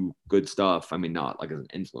can do good stuff. I mean, not like as an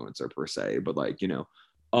influencer per se, but like, I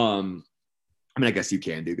mean, I guess you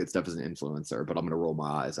can do good stuff as an influencer, but I'm gonna roll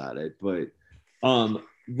my eyes at it. But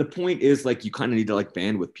the point is, like, you kind of need to like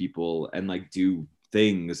band with people and like do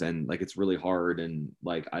things, and like it's really hard, and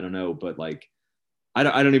like, I don't know, but like I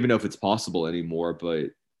don't even know if it's possible anymore,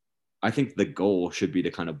 but I think the goal should be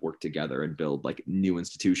to kind of work together and build like new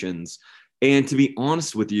institutions. And to be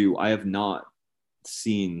honest with you, I have not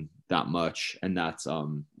seen that much, and that's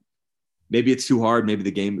maybe it's too hard, maybe the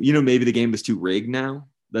game, maybe the game is too rigged now.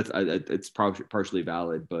 That's it's probably partially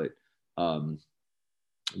valid, but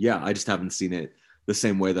yeah, I just haven't seen it the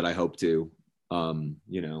same way that I hope to.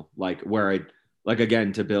 Like where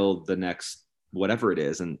again, to build the next whatever it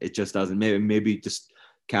is, and it just doesn't. Maybe just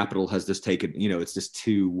capital has just taken. It's just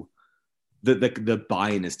too the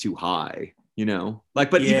buy-in is too high.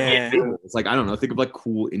 Like, but yeah, even it's like, I don't know, think of like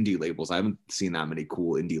cool indie labels. I haven't seen that many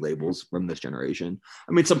cool indie labels from this generation.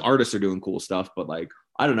 I mean, some artists are doing cool stuff, but like,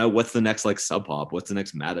 I don't know, what's the next like Sub Pop? What's the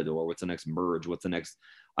next Matador? What's the next Merge? What's the next?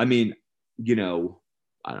 I mean, I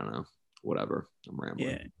don't know. Whatever. I'm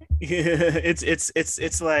rambling. Yeah.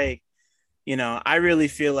 It's like, I really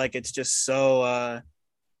feel like it's just so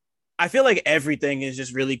I feel like everything is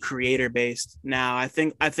just really creator based now. I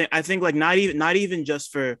think like not even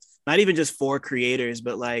just for creators,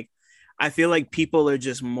 but like I feel like people are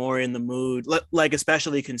just more in the mood, like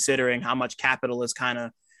especially considering how much capital has kind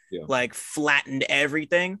of like flattened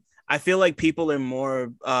everything. I feel like people are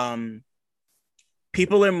more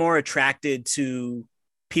attracted to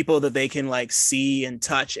people that they can like see and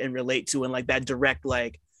touch and relate to, and like that direct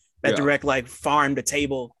farm to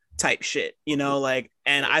table type shit, like,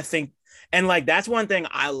 and I think, and like, that's one thing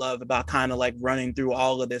I love about kind of like running through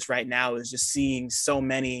all of this right now is just seeing so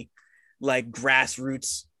many like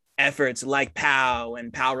grassroots efforts like POW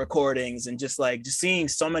and POW recordings, and just seeing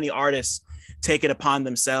so many artists take it upon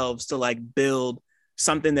themselves to like build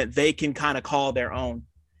something that they can kind of call their own.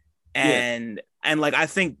 And like, I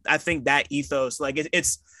think that ethos, like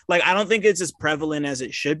it's like, I don't think it's as prevalent as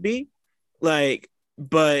it should be, like,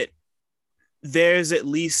 but there's at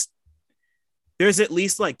least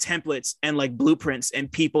like templates and like blueprints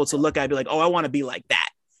and people to look at and be like, oh, I want to be like that.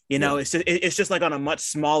 It's just like on a much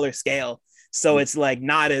smaller scale. So it's like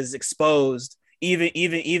not as exposed, even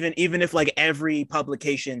if like every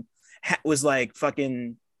publication was like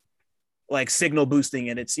fucking like signal boosting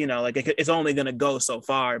it. It's, like it's only going to go so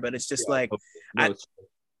far, but it's just like, I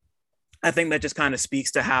think that just kind of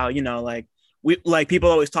speaks to how, like we, like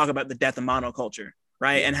people always talk about the death of monoculture,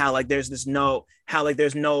 right? Yeah. And how like there's no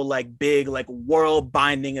like big like world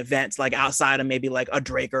binding events like outside of maybe like a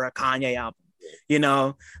Drake or a Kanye album, you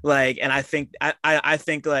know, like. And I think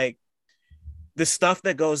like the stuff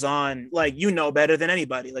that goes on, like, you know better than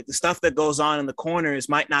anybody, like the stuff that goes on in the corners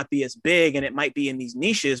might not be as big and it might be in these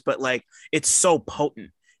niches, but like it's so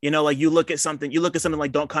potent, you know. Like you look at something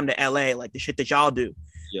like Don't Come to LA, like the shit that y'all do,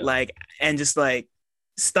 Yeah. like, and just like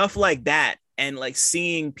stuff like that, and like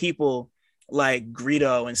seeing people like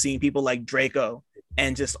Greedo and seeing people like Draco,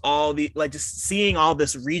 and just all the like just seeing all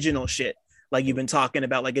this regional shit like you've been talking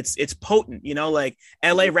about, like it's potent, you know. Like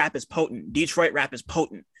LA rap is potent, Detroit rap is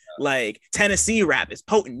potent, like Tennessee rap is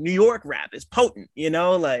potent, New York rap is potent, you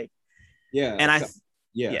know, like. Yeah. And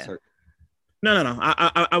yeah. Sorry. No.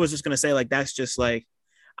 I was just gonna say, like, that's just like,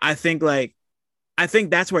 I think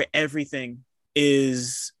that's where everything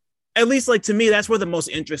is, at least like to me, that's where the most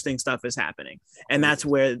interesting stuff is happening. And that's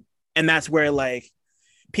where like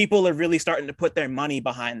people are really starting to put their money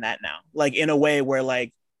behind that now, like in a way where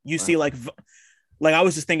like you see like I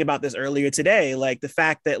was just thinking about this earlier today, like the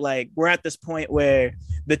fact that like we're at this point where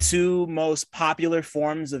the two most popular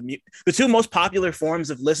forms of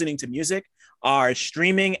listening to music are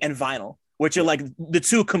streaming and vinyl, which are like the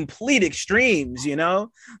two complete extremes, you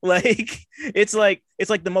know. Like it's like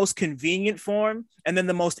the most convenient form and then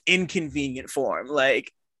the most inconvenient form.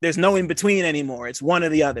 Like there's no in between anymore. It's one or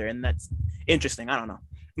the other, and that's interesting. I don't know.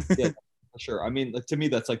 Yeah, for sure. I mean, like to me,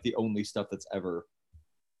 that's like the only stuff that's ever.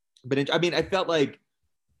 But I mean, I felt like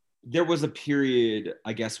there was a period,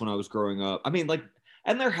 I guess, when I was growing up. I mean, like,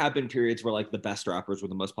 and there have been periods where like the best rappers were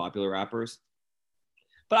the most popular rappers.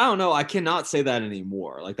 But I don't know. I cannot say that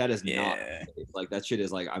anymore. Like that is not like that shit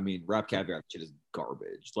is like. I mean, Rap Caviar shit is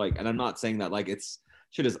garbage. Like, and I'm not saying that like it's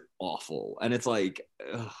shit is awful. And it's like,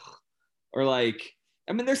 ugh. Or like,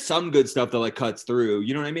 I mean, there's some good stuff that like cuts through.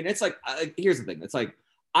 You know what I mean? It's like, here's the thing. It's like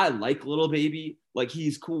I like Lil Baby. Like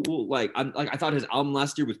he's cool. Like I thought his album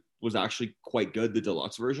last year was actually quite good, the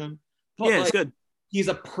deluxe version. But yeah, it's like, good. He's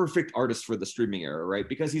a perfect artist for the streaming era, right?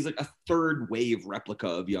 Because he's like a third wave replica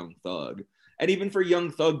of Young Thug. And even for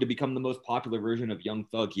Young Thug to become the most popular version of Young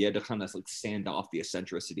Thug, he had to kind of like sand off the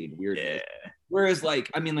eccentricity and weirdness. Yeah. Whereas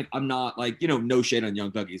like, I mean, like I'm not like, you know, no shade on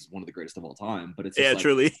Young Thug. He's one of the greatest of all time. But it's just, like,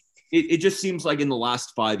 truly. It just seems like in the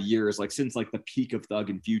last 5 years, like since like the peak of Thug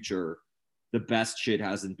and Future, the best shit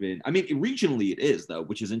hasn't been. I mean, regionally it is though,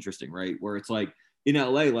 which is interesting, right? Where it's like in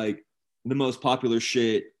LA, like the most popular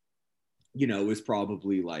shit, you know, is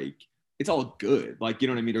probably like it's all good. Like, you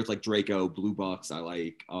know what I mean? There's like Draco, Blue Bucks. I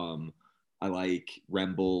like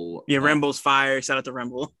Remble. Yeah, Remble's fire. Shout out to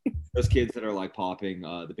Remble. Those kids that are like popping,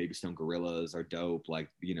 the Baby Stone Gorillas are dope. Like,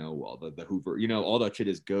 you know, all the Hoover, you know, all that shit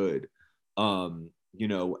is good. You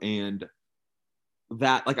know, and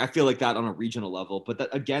that like I feel like that on a regional level, but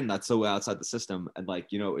that again, that's so outside the system. And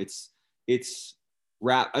like, you know, it's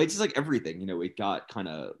rap, it's just like everything, you know, it got kind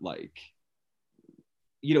of like,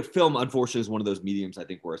 you know, film unfortunately is one of those mediums I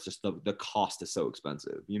think where it's just the cost is so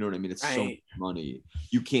expensive. You know what I mean? It's so much money.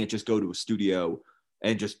 You can't just go to a studio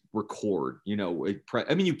and just record, you know.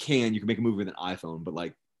 I mean, you can make a movie with an iPhone, but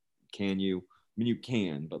like, can you? I mean, you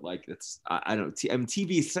can, but like, it's I don't. I mean,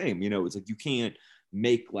 TV is the same. You know, it's like you can't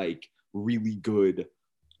make like really good,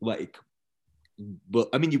 like, but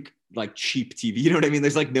I mean, you like cheap TV. You know what I mean?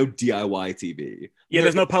 There's like no DIY TV. Yeah,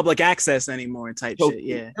 there's no public access anymore type shit.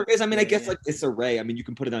 Yeah, there is. I mean, I guess like it's array. I mean, you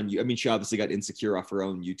can put it on you. I mean, she obviously got Insecure off her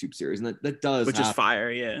own YouTube series, and that does, which is fire.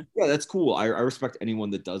 Yeah, that's cool. I respect anyone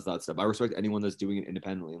that does that stuff. I respect anyone that's doing it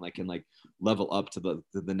independently and like can like level up to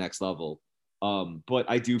the next level. But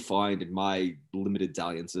I do find in my limited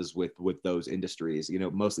dalliances with those industries, you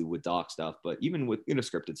know, mostly with doc stuff, but even with, you know,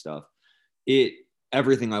 scripted stuff,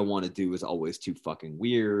 everything I want to do is always too fucking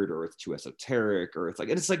weird, or it's too esoteric, or it's like,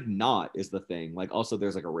 and it's like not is the thing. Like also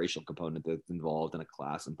there's like a racial component that's involved and a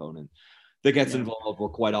class component that gets involved, where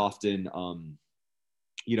quite often,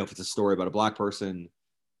 you know, if it's a story about a Black person,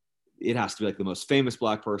 it has to be like the most famous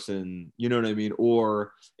Black person, you know what I mean?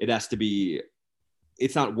 Or it has to be,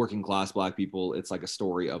 it's not working class Black people. It's like a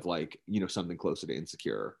story of like, you know, something closer to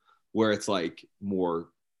Insecure, where it's like more,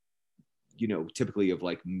 you know, typically of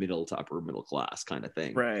like middle to upper middle class kind of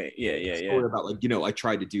thing. Right. Yeah. About like, you know, I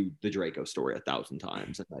tried to do the Draco story 1,000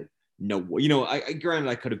 times, and like, no, you know, I granted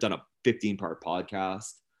I could have done a 15-part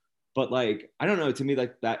podcast, but like, I don't know, to me,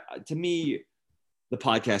 like that, to me, the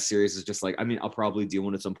podcast series is just like, I mean, I'll probably do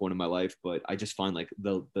one at some point in my life, but I just find like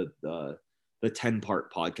the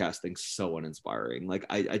 10-part podcast thing so uninspiring. Like,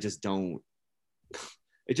 I just don't,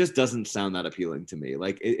 it just doesn't sound that appealing to me.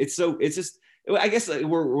 Like it's just, I guess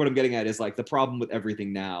what I'm getting at is like the problem with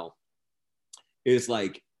everything now is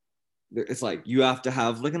like it's like you have to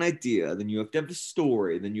have like an idea, then you have to have a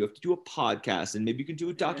story, then you have to do a podcast, and maybe you can do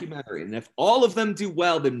a documentary. And if all of them do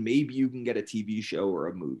well, then maybe you can get a TV show or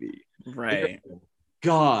a movie. Right.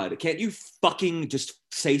 God, can't you fucking just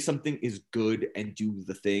say something is good and do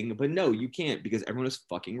the thing? But no, you can't, because everyone is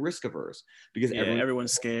fucking risk averse. Because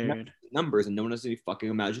everyone's scared. Numbers, and no one has any fucking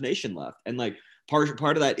imagination left. And like part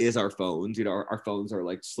of that is our phones. You know, our phones are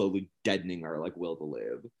like slowly deadening our like will to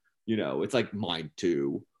live. You know, it's like mine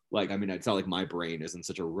too. Like, I mean, it's not like my brain is in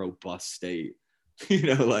such a robust state.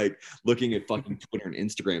 You know, like looking at fucking Twitter and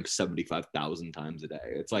Instagram 75,000 times a day.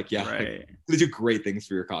 It's like, yeah, right. like, they do great things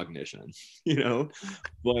for your cognition, you know?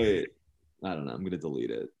 But I don't know. I'm gonna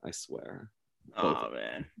delete it. I swear. Oh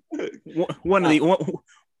man. One of the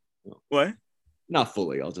what? Not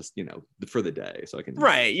fully. I'll just, you know, for the day, so I can.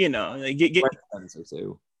 Right. You know, like get or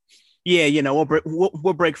two. Yeah, you know,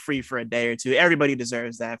 we'll break free for a day or two. Everybody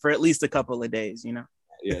deserves that for at least a couple of days. You know.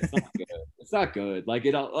 Yeah, it's not good. It's not good. Like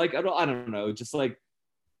I don't know. Just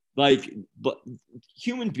but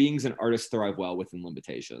human beings and artists thrive well within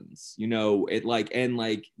limitations. You know, it like and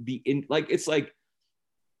like it's like.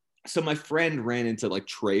 So my friend ran into like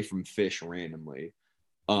Trey from Fish randomly,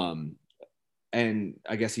 and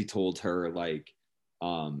I guess he told her like,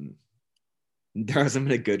 there hasn't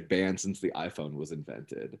been a good band since the iPhone was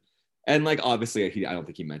invented, and like obviously I don't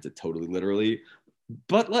think he meant it totally literally.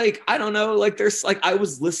 But like, I don't know, like there's like, I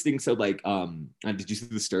was listening. So like, did you see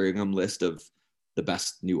the Stereogum list of the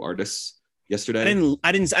best new artists yesterday?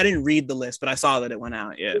 I didn't read the list, but I saw that it went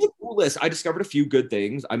out. Yeah. It was a cool list. I discovered a few good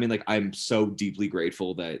things. I mean, like, I'm so deeply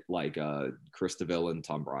grateful that like Chris DeVille and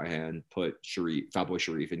Tom Bryhan put Fatboy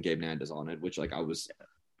Sharif and Gabe Nandas on it, which like I was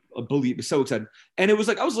so excited. And it was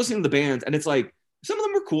like, I was listening to the bands and it's like, some of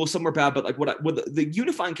them were cool, some were bad, but like what the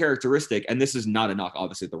unifying characteristic, and this is not a knock,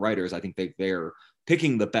 obviously, the writers, I think they're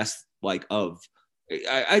picking the best like of.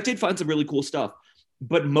 I did find some really cool stuff,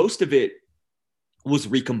 but most of it was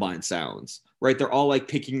recombined sounds, right? They're all like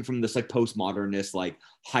picking from this like postmodernist like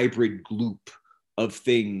hybrid gloop of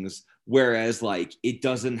things, whereas like it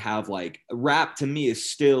doesn't have like rap to me is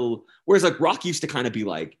still, whereas like rock used to kind of be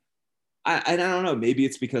like. I don't know, maybe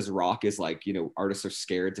it's because rock is like, you know, artists are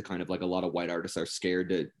scared to kind of like a lot of white artists are scared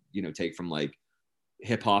to, you know, take from like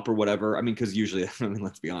hip hop or whatever. I mean, because usually, I mean,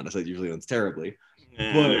 let's be honest, it usually ends terribly.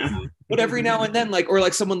 But every now and then, like, or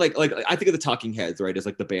like someone like I think of the Talking Heads, right, as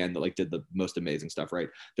like the band that like did the most amazing stuff, right?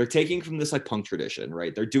 They're taking from this like punk tradition,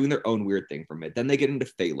 right? They're doing their own weird thing from it. Then they get into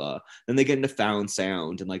Fela, then they get into Found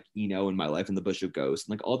Sound and like Eno and My Life in the Bush of Ghosts,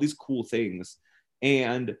 and like all these cool things.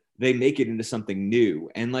 And they make it into something new.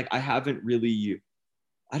 And like, I haven't really,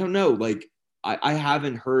 I don't know, like I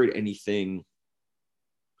haven't heard anything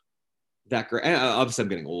that great. And obviously I'm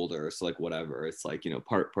getting older, so like whatever. It's like, you know,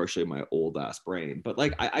 partially my old ass brain. But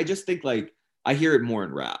like, I just think like I hear it more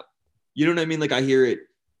in rap. You know what I mean? Like I hear it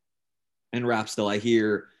in rap still. Have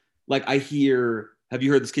you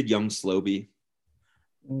heard this kid Young Slowby?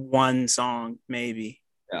 One song, maybe.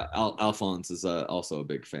 Yeah, Alphonse is also a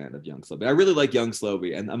big fan of Young Slowby. I really like Young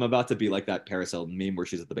Slowby, and I'm about to be like that Paris Hilton meme where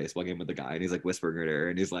she's at the baseball game with the guy, and he's like whispering at her,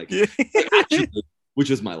 and he's like, actually, which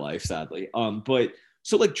is my life, sadly. But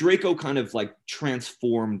so like Draco kind of like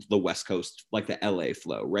transformed the West Coast, like the LA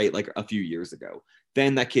flow, right? Like a few years ago.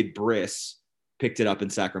 Then that kid Briss picked it up in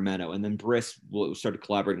Sacramento, and then Briss started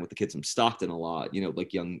collaborating with the kids from Stockton a lot, you know,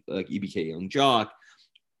 like EBK Young Jock.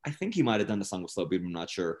 I think he might have done a song with Slow Beat, I'm not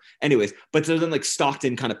sure. Anyways, but so then like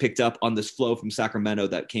Stockton kind of picked up on this flow from Sacramento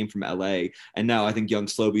that came from LA. And now I think Young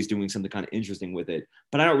Slowby's doing something kind of interesting with it.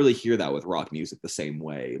 But I don't really hear that with rock music the same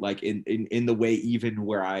way. Like in the way even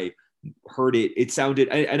where I heard it, it sounded,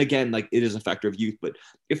 and again, like it is a factor of youth, but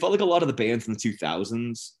it felt like a lot of the bands in the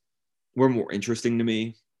 2000s were more interesting to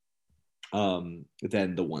me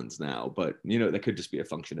than the ones now. But, you know, that could just be a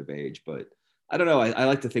function of age. But I don't know. I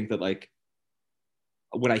like to think that like,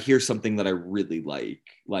 when I hear something that I really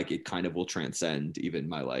like it kind of will transcend even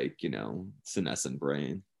my like, you know, senescent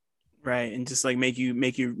brain. Right. And just like make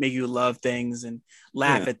you love things and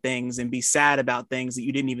laugh at things and be sad about things that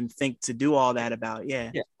you didn't even think to do all that about.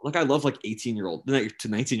 Yeah. Yeah. Like I love like 18-year-old to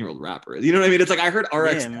 19-year-old rappers. You know what I mean? It's like I heard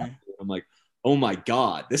RX. Yeah, I'm like, oh my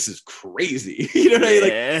God, this is crazy. You know what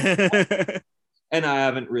I mean? Like, and I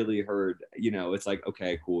haven't really heard, you know, it's like,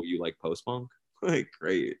 okay, cool. You like post-punk? Like,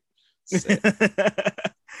 great.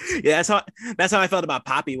 Yeah, that's how I felt about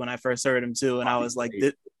Poppy when I first heard him too, and I was like,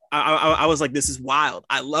 I was like, this is wild.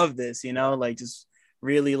 I love this, you know, like just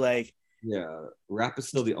really like. Yeah, rap is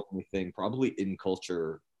still the only thing probably in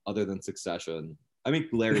culture other than Succession. I mean,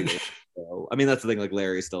 Larry. I mean, that's the thing. Like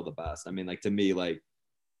Larry is still the best. I mean, like to me, like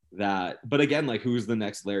that. But again, like who's the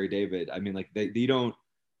next Larry David? I mean, like they don't.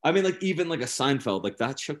 I mean, like even like a Seinfeld, like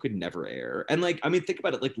that show could never air. And like, I mean, think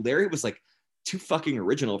about it. Like Larry was like too fucking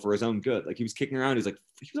original for his own good. Like he was kicking around. He was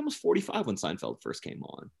almost 45 when Seinfeld first came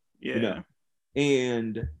on. You know, Yeah.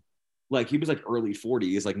 and like he was like early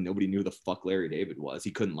 40s. Like nobody knew who the fuck Larry David was.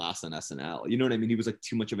 He couldn't last on SNL. You know what I mean? He was like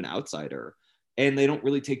too much of an outsider. And they don't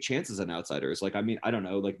really take chances on outsiders. Like, I mean, I don't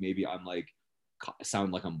know. Like maybe I'm like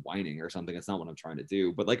sound like I'm whining or something. It's not what I'm trying to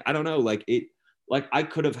do. But like, I don't know. Like it. Like I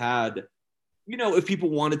could have had, you know, if people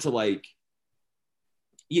wanted to like,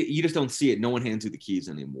 you just don't see it. No one hands you the keys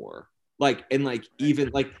anymore. Like, and like,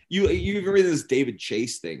 even like you even read this David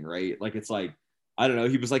Chase thing, right? Like, it's like, I don't know,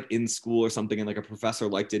 he was like in school or something and like a professor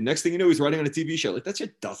liked it. Next thing you know, he's writing on a TV show. Like, that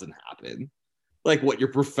shit doesn't happen. Like, what,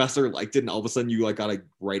 your professor liked it and all of a sudden you like got a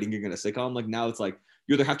writing gig in a sitcom? Like, now it's like,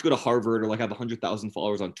 you either have to go to Harvard or like have 100,000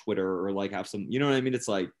 followers on Twitter or like have some, you know what I mean? It's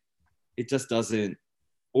like, it just doesn't,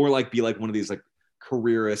 or like be like one of these like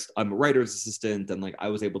careerist, I'm a writer's assistant and like I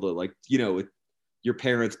was able to like, you know, your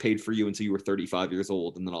parents paid for you until you were 35 years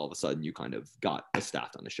old and then all of a sudden you kind of got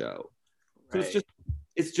staffed on the show. So Right.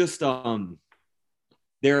 it's just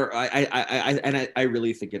there I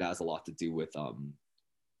really think it has a lot to do with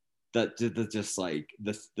the just like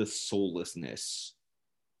the soullessness,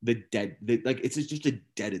 the dead, like it's just a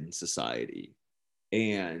deadened society.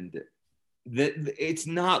 And that it's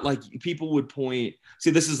not like people would point, see,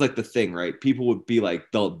 this is like the thing, right? People would be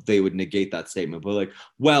like, they would negate that statement, but like,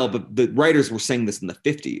 well, but the writers were saying this in the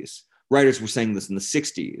 50s, writers were saying this in the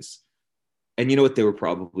 60s, and you know what, they were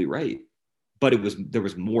probably right, but there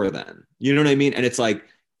was more then, you know what I mean? And it's like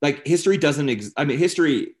history doesn't I mean,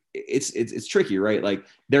 history, it's tricky, right? Like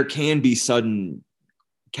there can be sudden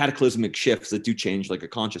cataclysmic shifts that do change like a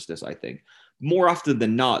consciousness. I think more often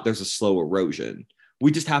than not there's a slow erosion.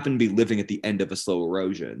 We just happen to be living at the end of a slow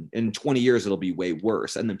erosion. In 20 years it'll be way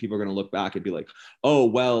worse, and then people are going to look back and be like, oh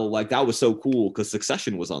well, like that was so cool because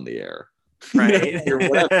Succession was on the air. Right. Or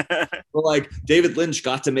whatever. Or like David Lynch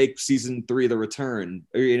got to make season 3 of The Return,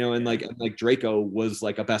 or, you know, and like Draco was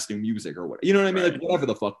like a best new music or what, you know what I mean? Right. Like whatever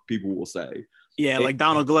the fuck people will say. Yeah, like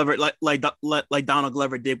Donald Glover, like Donald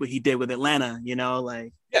Glover did what he did with Atlanta, you know,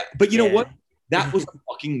 like. Yeah, but you know what? That was a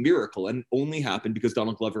fucking miracle, and only happened because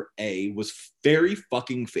Donald Glover, A, was very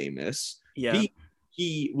fucking famous. Yeah. B,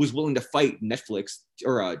 he was willing to fight Netflix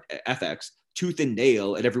or FX tooth and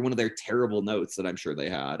nail at every one of their terrible notes that I'm sure they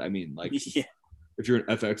had. I mean, like, yeah. If you're an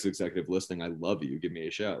FX executive listening, I love you. Give me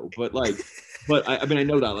a show. But like, I mean, I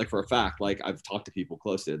know that like for a fact. Like, I've talked to people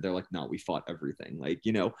close to it. They're like, no, we fought everything. Like,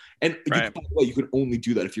 you know, and right. You can only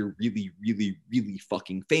do that if you're really, really, really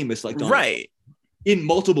fucking famous. Like, Donald right. In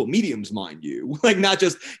multiple mediums, mind you. Like, not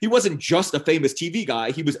just, he wasn't just a famous TV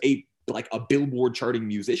guy. He was a Billboard charting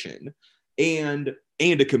musician and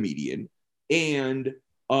a comedian. And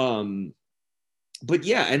but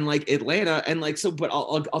yeah, and like Atlanta, and like, so, but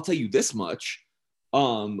I'll tell you this much.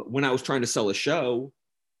 When I was trying to sell a show,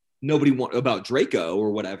 nobody wanted about Draco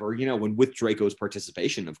or whatever, you know, when with Draco's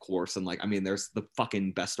participation, of course. And like, I mean, there's the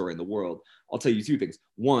fucking best story in the world. I'll tell you two things.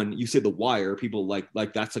 One, you say The Wire, people like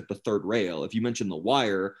that's like the third rail. If you mention The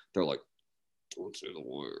Wire, they're like, don't say The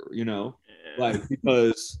Wire, you know, like,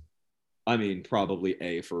 because I mean, probably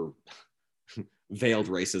A, for veiled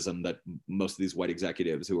racism that most of these white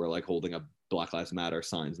executives who are like holding up Black Lives Matter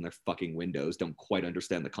signs in their fucking windows don't quite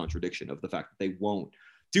understand the contradiction of the fact that they won't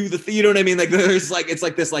do you know what I mean? Like, there's like, it's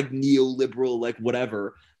like this like neoliberal, like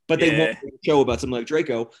whatever, but they won't show about something like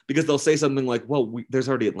Draco because they'll say something like, well, there's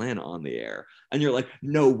already Atlanta on the air. And you're like,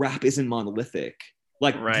 no, rap isn't monolithic.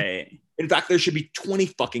 Like, right. In fact, there should be 20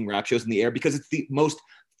 fucking rap shows in the air because it's the most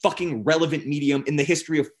fucking relevant medium in the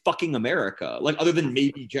history of fucking America, like other than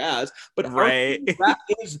maybe jazz, but right. Rap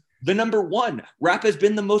is the number one. Rap has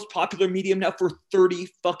been the most popular medium now for 30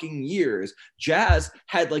 fucking years. Jazz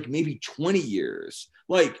had like maybe 20 years.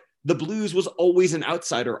 Like, the blues was always an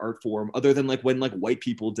outsider art form, other than like when like white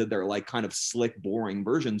people did their like kind of slick, boring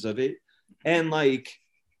versions of it. And like,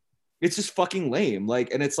 it's just fucking lame.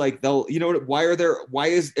 Like, and it's like, they'll, you know,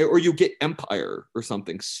 or you get Empire or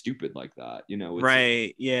something stupid like that, you know? It's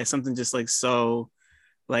right. Yeah. Something just like so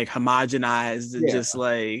like homogenized and just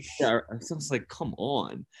like, yeah, it's just like, come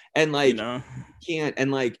on. And like, you know, can't,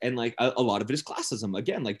 and like a lot of it is classism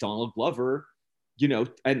again, like Donald Glover, you know,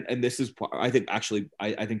 and this is, I think actually,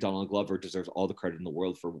 I think Donald Glover deserves all the credit in the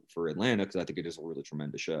world for Atlanta, because I think it is a really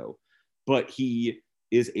tremendous show, but he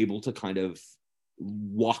is able to kind of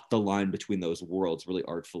walk the line between those worlds really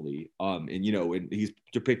artfully. And you know, and he's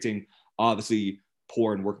depicting obviously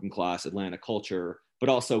poor and working class Atlanta culture, but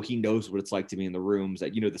also he knows what it's like to be in the rooms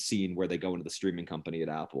at, you know, the scene where they go into the streaming company at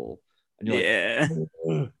Apple, and you're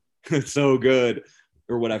like, it's so good,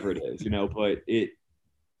 or whatever it is, you know. But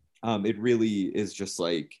It really is just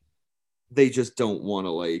like they just don't want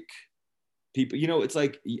to like people. You know, it's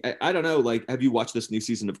like I don't know. Like, have you watched this new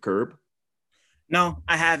season of Curb? No,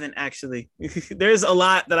 I haven't actually. There's a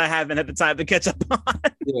lot that I haven't had the time to catch up on.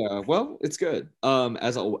 Yeah, well, it's good.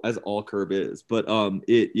 As all Curb is, but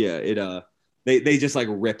they just like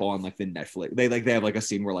rip on like the Netflix. They have like a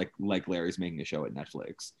scene where like Larry's making a show at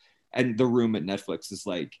Netflix, and the room at Netflix is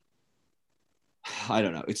like, I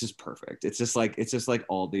don't know, it's just perfect. It's just like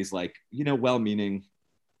all these like, you know, well-meaning,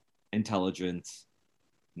 intelligent,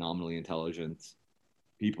 nominally intelligent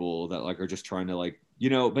people that like are just trying to like, you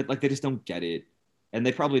know, but like they just don't get it, and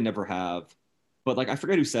they probably never have. But like I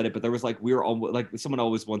forget who said it, but there was like we were all like someone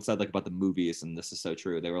always once said like about the movies, and this is so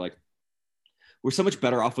true. They were like, we're so much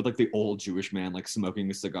better off with like the old Jewish man like smoking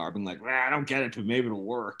a cigar, being like, I don't get it, but maybe it'll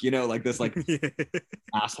work, you know, like this like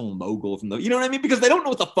asshole mogul from the, you know what I mean? Because they don't know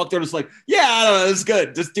what the fuck. They're just like, yeah, I don't know, it's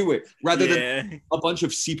good, just do it, rather than a bunch of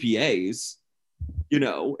CPAs. You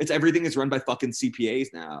know, it's everything is run by fucking CPAs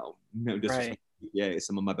now. You know, just Right. CPAs.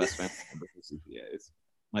 Some of my best family members are CPAs.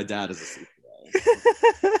 My dad is a CPA.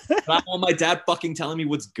 I want my dad fucking telling me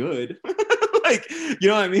what's good. Like, you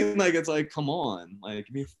know what I mean? Like, it's like, come on, like,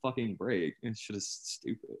 give me a fucking break. This shit is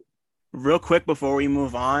stupid. Real quick before we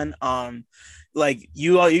move on, like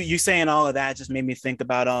you saying all of that just made me think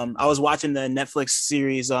about I was watching the Netflix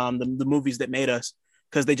series the movies that made us,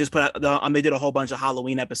 because they just put out they did a whole bunch of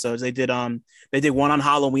Halloween episodes. They did one on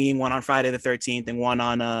Halloween, one on Friday the 13th, and one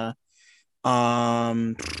on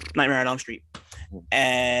Nightmare on Elm Street.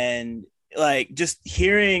 And like just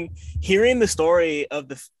hearing the story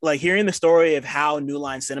of how New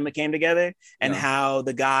Line Cinema came together, and how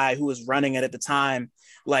the guy who was running it at the time,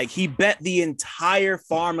 like he bet the entire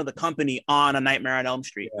farm of the company on A Nightmare on Elm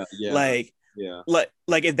Street. Like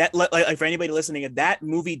if that like for anybody listening, if that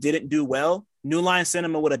movie didn't do well, New Line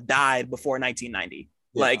Cinema would have died before 1990.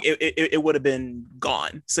 Like it would have been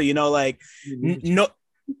gone. So, you know, like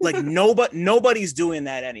nobody's doing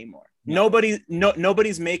that anymore.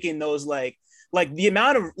 Nobody's making those like the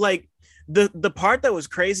amount of like the part that was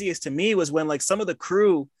craziest to me was when like some of the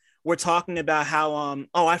crew were talking about how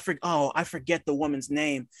I forget the woman's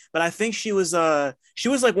name, but I think she was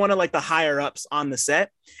like one of like the higher ups on the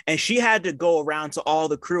set, and she had to go around to all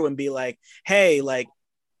the crew and be like, hey, like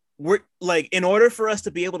we're like, in order for us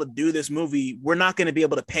to be able to do this movie, we're not going to be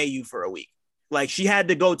able to pay you for a week. Like she had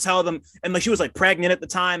to go tell them, and like she was like pregnant at the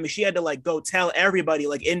time, and she had to like go tell everybody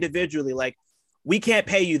like individually, like, we can't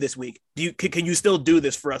pay you this week. Can you still do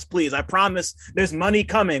this for us, please? I promise there's money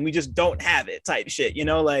coming. We just don't have it, type shit, you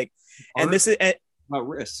know, like, and this is about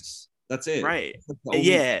risks. That's it. Right.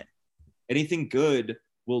 Yeah. Anything good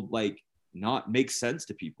will like not make sense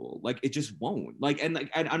to people. Like it just won't. Like, and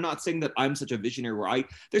I'm not saying that I'm such a visionary where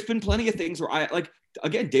there's been plenty of things where I like,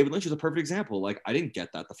 again, David Lynch is a perfect example. Like I didn't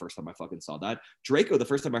get that the first time I fucking saw that. Draco, the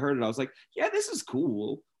first time I heard it, I was like, yeah, this is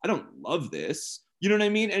cool. I don't love this. You know what I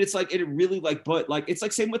mean? And it's like, it really like, but like, it's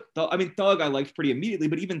like same with Thug I liked pretty immediately,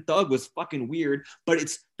 but even Thug was fucking weird. But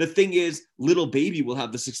it's, the thing is, Little Baby will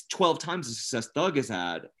have the 12 times the success Thug has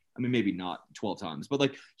had. I mean, maybe not 12 times, but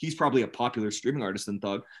like he's probably a popular streaming artist than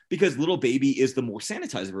Thug, because Little Baby is the more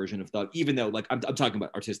sanitized version of Thug, even though like I'm talking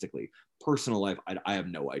about artistically. Personal life, I have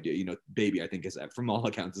no idea. You know, Baby, I think is, from all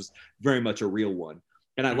accounts, is very much a real one.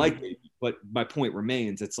 And I like Baby, but my point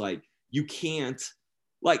remains, it's like, you can't,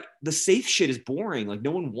 like, the safe shit is boring. Like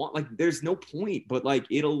no one like, there's no point, but like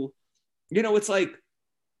it'll, you know, it's like,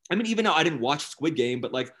 I mean, even though I didn't watch Squid Game,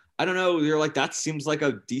 but like, I don't know, you're like, that seems like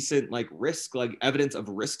a decent like risk, like evidence of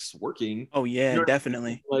risks working. Oh yeah, you know,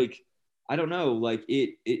 definitely. Like, I don't know, like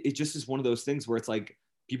it just is one of those things where it's like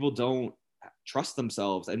people don't trust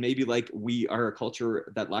themselves, and maybe like we are a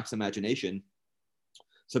culture that lacks imagination,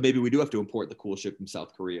 so maybe we do have to import the cool shit from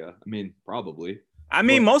South Korea. I mean, probably. I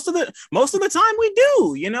mean, most of the time we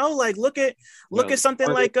do, you know, like look at something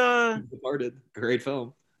like Departed, great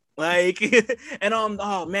film. Like, and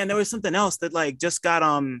oh man, there was something else that like just got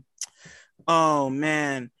oh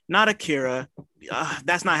man, not Akira.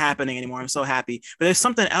 That's not happening anymore. I'm so happy. But there's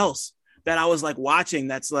something else that I was like watching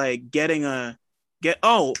that's like it's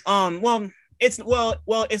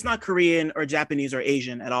not Korean or Japanese or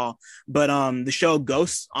Asian at all, but the show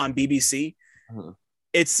Ghosts on BBC. Uh-huh.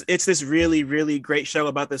 It's this really, really great show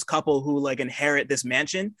about this couple who like inherit this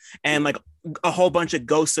mansion, and like a whole bunch of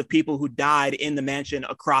ghosts of people who died in the mansion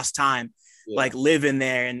across time, like live in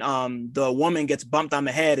there. And the woman gets bumped on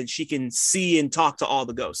the head and she can see and talk to all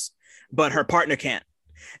the ghosts, but her partner can't.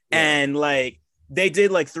 And like they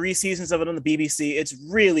did like 3 seasons of it on the BBC. It's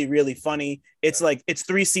really, really funny. It's like, it's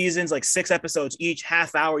 3 seasons, like 6 episodes each,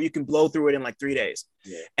 half hour. You can blow through it in like 3 days.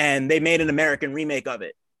 And they made an American remake of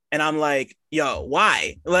it. and I'm like, yo,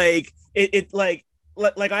 why? Like like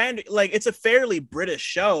it's a fairly British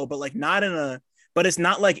show, but like not in a but it's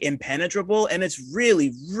not like impenetrable, and it's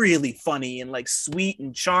really really funny and like sweet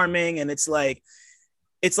and charming, and it's like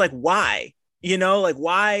why, you know, like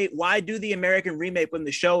why do the American remake when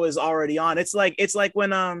the show is already on? It's like when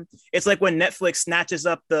Netflix snatches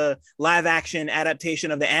up the live action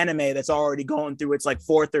adaptation of the anime that's already going through its like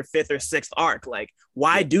fourth or fifth or sixth arc. Like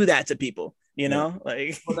why do that to people, you know?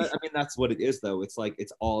 Like well, I mean that's what it is though. It's like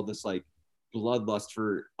it's all this like bloodlust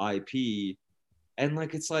for IP, and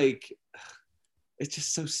like it's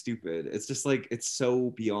just so stupid. It's just like it's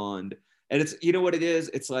so beyond, and it's, you know what it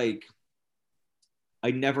is, it's like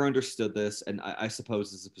I never understood this, and I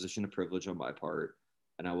suppose it's a position of privilege on my part,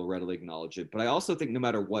 and I will readily acknowledge it. But I also think no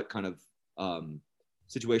matter what kind of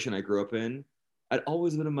situation I grew up in, I'd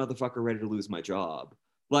always been a motherfucker ready to lose my job.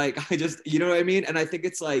 Like I just, you know what I mean? And I think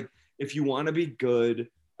it's like if you want to be good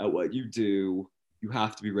at what you do, you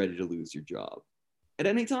have to be ready to lose your job at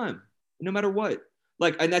any time, no matter what.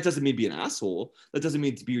 Like, and that doesn't mean be an asshole. That doesn't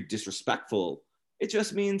mean to be disrespectful. It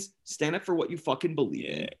just means stand up for what you fucking believe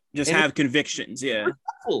in. Just have convictions. Yeah.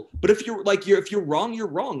 But if you're like, if you're wrong, you're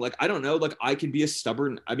wrong. Like, I don't know. Like, I can be a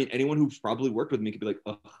stubborn. I mean, anyone who's probably worked with me could be like,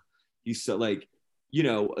 oh, he's so like, you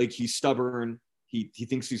know, like he's stubborn. He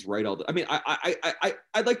thinks he's right all the. I mean,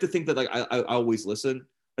 I'd like to think that like I always listen.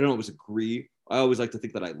 I don't always agree. I always like to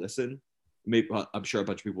think that I listen. Maybe I'm sure a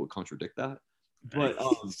bunch of people would contradict that, but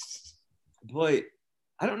but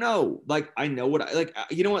I don't know. Like, I know what I like.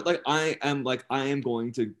 You know what? Like, I am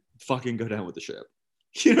going to fucking go down with the ship.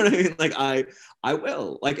 You know what I mean? Like, I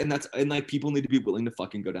will. Like, and like people need to be willing to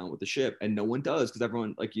fucking go down with the ship, and no one does because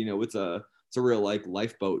everyone, like, you know, it's a real like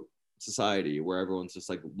lifeboat society where everyone's just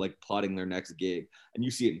like plotting their next gig, and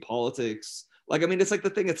you see it in politics. Like, I mean, it's like the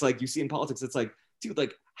thing. It's like you see in politics. It's like, dude,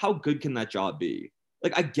 like, how good can that job be?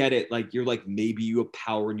 Like, I get it. Like, you're like maybe you have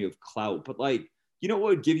power and you have clout, but like, you know what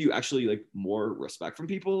would give you actually like more respect from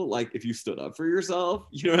people? Like if you stood up for yourself,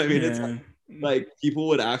 you know what I mean? Yeah. It's like people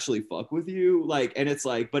would actually fuck with you. Like, and it's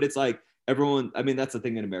like, but it's like everyone, I mean, that's the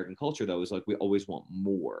thing in American culture though, is like, we always want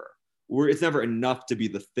more. It's never enough to be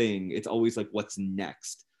the thing. It's always like, what's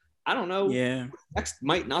next? I don't know. Yeah. Next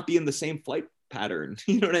might not be in the same flight pattern.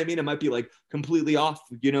 You know what I mean? It might be like completely off,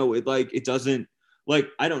 you know, it like, it doesn't like,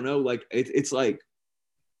 I don't know. Like it's like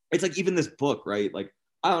even this book, right? Like,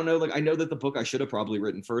 I don't know. Like, I know that the book I should have probably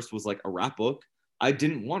written first was like a rap book. I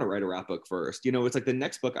didn't want to write a rap book first. You know, it's like the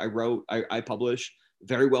next book I wrote, I publish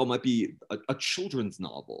very well might be a children's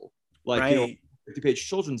novel, like, right. You know, 50-page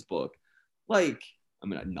children's book. Like, I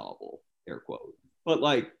mean, a novel, air quote, but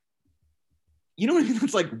like, you know what I mean?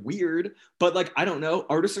 It's like weird, but like, I don't know.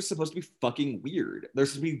 Artists are supposed to be fucking weird. They're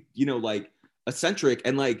supposed to be, you know, like eccentric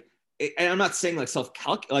and like, and I'm not saying like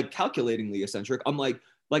calculatingly eccentric. I'm like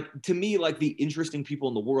to me, like the interesting people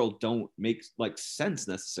in the world don't make like sense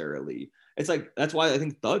necessarily. It's like, that's why I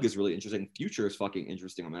think Thug is really interesting. Future is fucking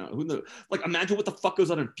interesting. I mean, who knows? Like, imagine what the fuck goes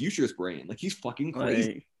on in Future's brain. Like, he's fucking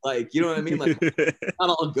crazy. Like, you know what I mean? Like, not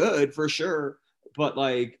all good for sure. But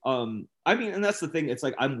like, I mean, and that's the thing. It's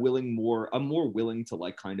like, I'm more willing to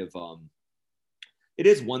like kind of, it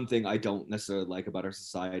is one thing I don't necessarily like about our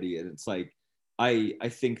society. And it's like, I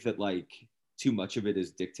think that like too much of it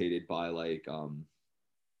is dictated by like,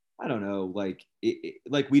 I don't know, like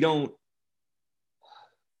like we don't.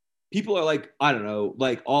 People are like, I don't know,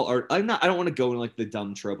 like all art. I don't want to go in like the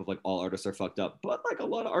dumb trope of like all artists are fucked up, but like a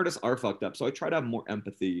lot of artists are fucked up. So I try to have more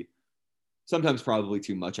empathy. Sometimes probably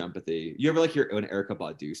too much empathy. You ever like hear when Erykah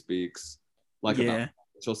Badu speaks, like about,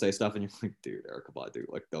 she'll say stuff and you're like, dude, Erykah Badu,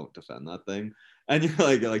 like don't defend that thing, and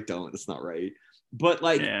you're like don't, it's not right. But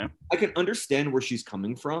like, I can understand where she's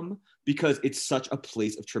coming from because it's such a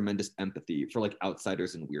place of tremendous empathy for like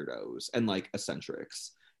outsiders and weirdos and like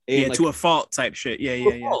eccentrics. And, like, to a fault type shit. Yeah.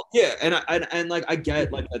 And like, I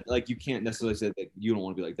get like you can't necessarily say that you don't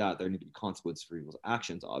want to be like that. There need to be consequences for people's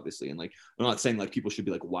actions, obviously. And like, I'm not saying like people should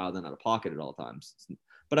be like wild and out of pocket at all times,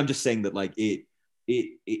 but I'm just saying that like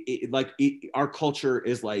our culture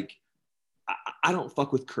is like, I don't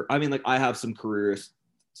fuck with. I mean, like I have some careerist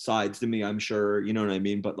sides to me, I'm sure, you know what I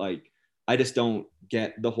mean, but like I just don't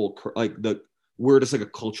get the whole we're just like a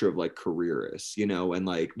culture of like careerists, you know, and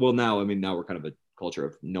like, well, now we're kind of a culture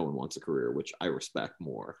of no one wants a career, which I respect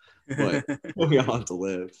more, but we all have to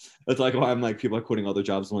live. That's like why I'm like, people are quitting other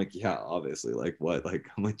jobs. I'm like, yeah, obviously, like what, like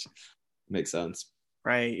how much makes sense,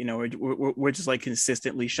 right? You know, we're just like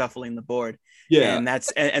consistently shuffling the board, yeah, and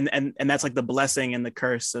that's and that's like the blessing and the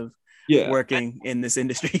curse of Yeah. working in this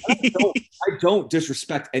industry. I don't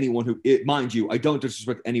disrespect anyone mind you, I don't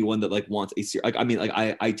disrespect anyone that like wants like, I mean, like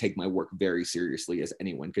I take my work very seriously, as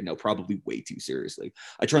anyone could know, probably way too seriously.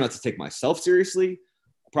 I try not to take myself seriously.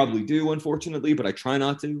 I probably do, unfortunately, but I try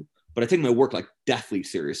not to. But I take my work like deathly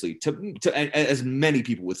seriously, to as many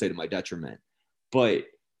people would say, to my detriment. But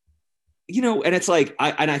and it's like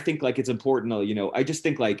I think like it's important to, I just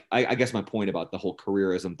think like I guess my point about the whole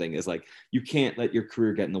careerism thing is like you can't let your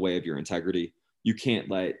career get in the way of your integrity. You can't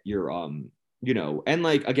let your and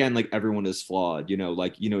like again, like everyone is flawed,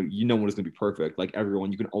 like no one is gonna be perfect. Like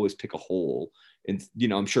everyone, you can always pick a hole. And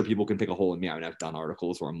I'm sure people can pick a hole in me. I mean, I've done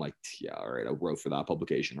articles where I'm like, yeah, all right, I wrote for that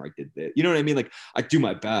publication, or I did this. You know what I mean? Like I do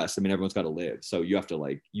my best. I mean, everyone's got to live. So you have to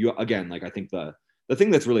like again, like I think the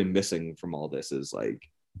thing that's really missing from all this is like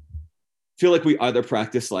feel like we either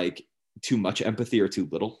practice like too much empathy or too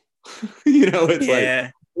little. It's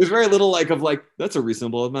like there's very little like of like that's a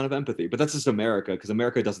reasonable amount of empathy, but that's just America, because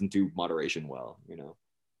America doesn't do moderation well.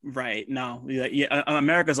 Right. No. Yeah.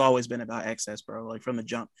 America's always been about excess, bro. Like from the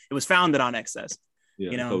jump, it was founded on excess.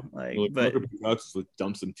 Yeah. But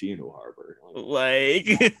dump some tea into Harvard. Like,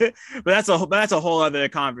 but that's a whole other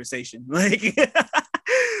conversation. Like, get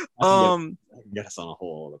us on a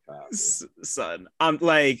whole other path. Son, I'm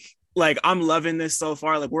like I'm loving this so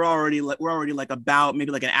far. Like we're already like about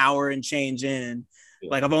maybe like an hour and change in. Yeah.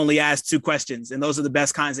 Like I've only asked 2 questions, and those are the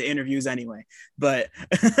best kinds of interviews anyway. But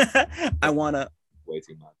I wanna way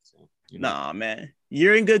too much. So, Nah, man,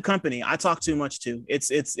 you're in good company. I talk too much too.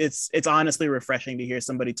 It's honestly refreshing to hear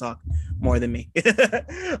somebody talk more than me.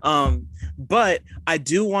 But I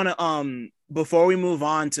do want to before we move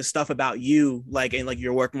on to stuff about you, like and like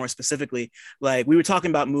your work more specifically, like we were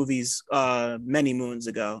talking about movies many moons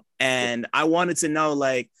ago, and I wanted to know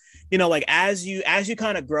like like as you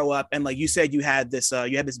kind of grow up, and like you said you had this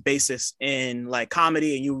basis in like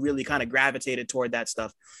comedy, and you really kind of gravitated toward that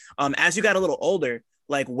stuff. As you got a little older,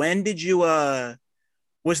 like when did you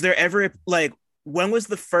was there ever like when was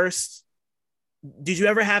the first did you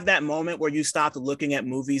ever have that moment where you stopped looking at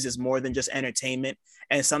movies as more than just entertainment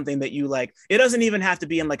and something that you like? It doesn't even have to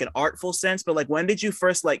be in like an artful sense, but like when did you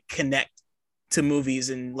first like connect to movies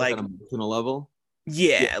and like on an emotional level?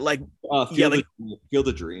 Yeah, like Field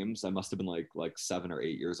of Dreams. I must have been like 7 or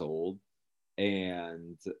 8 years old,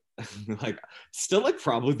 and like still like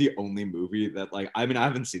probably the only movie that like I mean I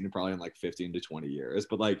haven't seen it probably in like 15 to 20 years,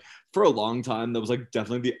 but like for a long time that was like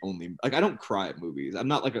definitely the only, like I don't cry at movies. I'm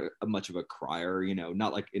not like a much of a crier,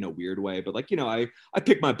 not like in a weird way, but like I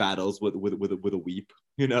pick my battles with a weep.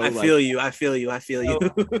 I feel you. Like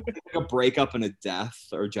a breakup and a death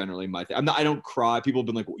are generally my thing. I don't cry. People have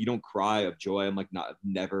been like, well, you don't cry of joy. I'm like, I've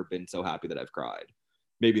never been so happy that I've cried.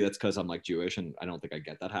 Maybe that's because I'm like Jewish and I don't think I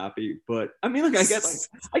get that happy. But I mean, like I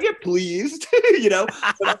get pleased, but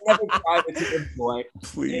I never cry with joy.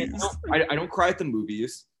 Please. I don't cry at the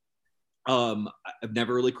movies. I've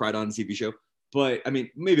never really cried on a TV show, but I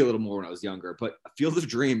mean, maybe a little more when I was younger. But Field of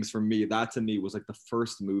Dreams for me, that to me was like the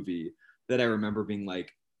first movie that I remember being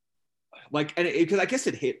like, and because I guess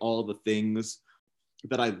it hit all the things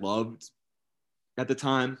that I loved at the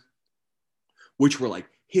time, which were like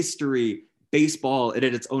history, baseball. It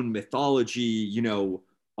had its own mythology, just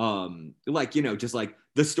like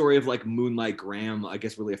the story of like Moonlight Graham, I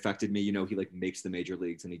guess really affected me. He like makes the major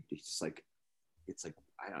leagues, and he's just like, it's like,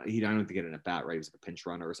 I don't think get in a bat, right? He was like a pinch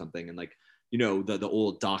runner or something. And like, the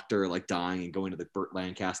old doctor like dying and going to the Burt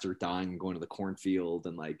Lancaster dying and going to the cornfield,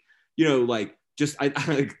 and like, just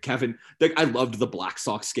Kevin, like I loved the Black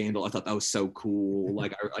Sox scandal. I thought that was so cool.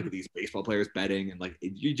 Like I like these baseball players betting, and like,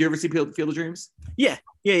 did you ever see Field of Dreams? Yeah.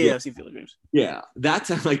 I've seen Field of Dreams. Yeah,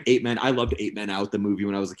 that's like 8 Men. I loved 8 Men Out, the movie,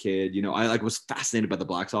 when I was a kid. I like was fascinated by the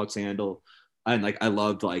Black Sox scandal, and like I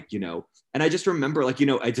loved like and I just remember like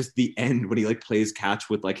I just the end when he like plays catch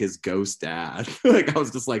with like his ghost dad. Like I was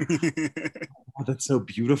just like, oh, that's so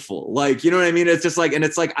beautiful. Like what I mean? It's just like, and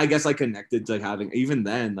it's like I guess I connected to having even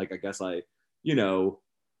then like I guess I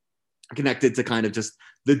connected to kind of just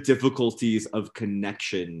the difficulties of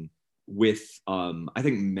connection with I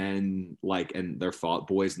think men like and their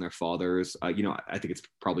boys and their fathers. I think it's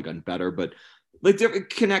probably gotten better, but like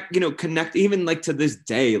connect even like to this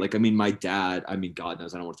day. Like I mean, my dad, I mean, God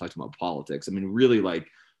knows I don't want to talk about politics. I mean, really, like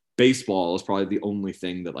baseball is probably the only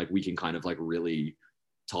thing that like we can kind of like really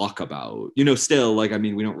talk about. Still like I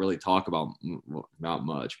mean, we don't really talk about not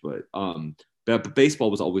much, but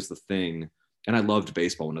baseball was always the thing. And I loved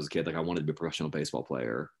baseball when I was a kid. Like I wanted to be a professional baseball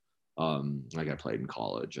player. Like I played in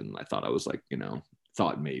college, and I thought I was like,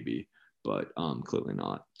 thought maybe, but clearly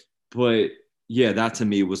not. But yeah, that to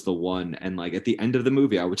me was the one. And like at the end of the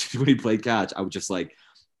movie, I would when he played catch, I would just like,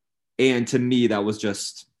 and to me that was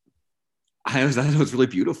just I thought it was really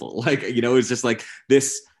beautiful. Like, you know, it's just like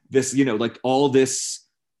this, you know, like all this,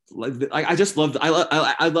 like I just loved,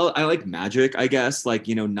 I like magic, I guess, like,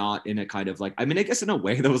 you know, not in a kind of like, I mean, I guess in a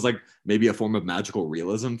way that was like maybe a form of magical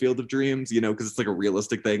realism, Field of Dreams, you know, because it's like a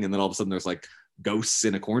realistic thing. And then all of a sudden there's like ghosts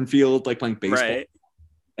in a cornfield, like playing baseball. Right.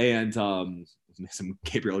 And some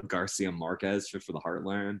Gabriel Garcia Marquez for the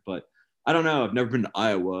Heartland. But I don't know. I've never been to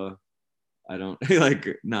Iowa. I don't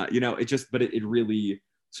like not, you know, it just, but it really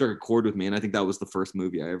sort of chord with me. And I think that was the first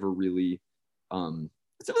movie I ever really,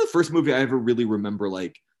 it's the first movie I ever really remember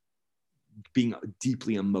like being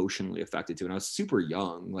deeply emotionally affected to. And I was super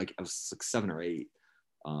young, like I was like 7 or 8.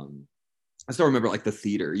 I still remember like the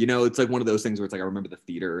theater, you know, it's like one of those things where it's like, I remember the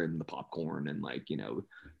theater and the popcorn and like, you know,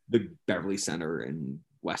 the Beverly Center in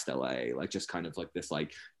West LA, like just kind of like this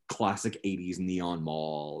like classic 80s neon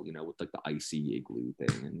mall, you know, with like the icy igloo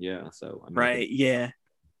thing. And yeah, so I mean, Right. Yeah.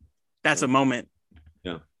 That's a moment.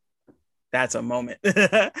 Yeah. That's a moment.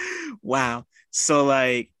 Wow. So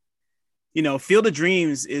like, you know, Field of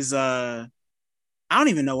Dreams is I don't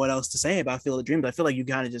even know what else to say about Field of Dreams. I feel like you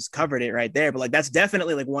kind of just covered it right there. But like that's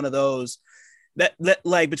definitely like one of those that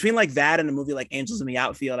like between like that and a movie like Angels in the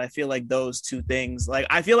Outfield, I feel like those two things. Like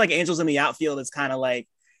I feel like Angels in the Outfield is kind of like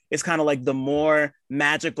it's kind of like the more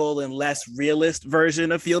magical and less realist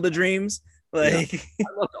version of Field of Dreams. Like I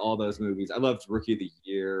loved all those movies. I loved Rookie of the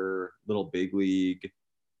Year, Little Big League.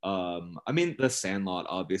 I mean, The Sandlot,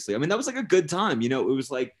 obviously. I mean, that was like a good time. You know, it was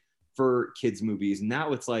like for kids' movies.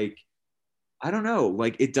 Now it's like, I don't know,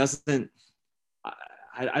 like it doesn't.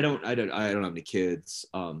 I don't have any kids.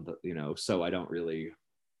 But, you know, so I can't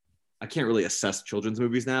really assess children's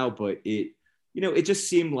movies now. But it, you know, it just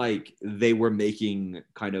seemed like they were making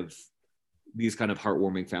kind of these kind of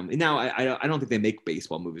heartwarming family. Now, I don't think they make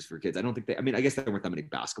baseball movies for kids. I don't think they. I mean, I guess there weren't that many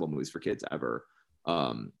basketball movies for kids ever.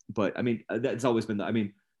 But I mean, that's always been the. I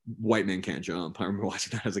mean, White Man Can't Jump. I remember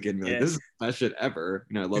watching that as a kid and being like, this is the best shit ever.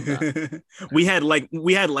 You know, I love that. we had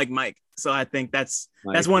like Mike. So I think that's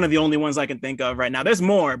one of the only ones I can think of right now. There's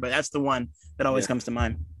more, but that's the one that always comes to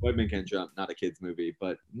mind. White Man Can't Jump, not a kid's movie,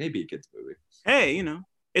 but maybe a kid's movie. Hey, you know,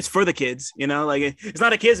 it's for the kids, you know, like it's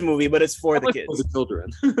not a kid's movie, but it's for the kids. For the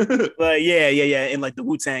children. But yeah, in like the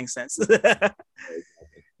Wu-Tang sense.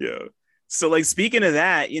 Yeah. So like speaking of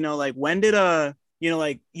that, you know, like when did you know,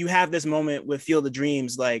 like you have this moment with Field of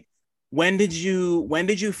Dreams, like when did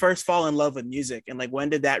you first fall in love with music, and like when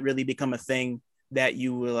did that really become a thing that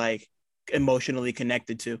you were like emotionally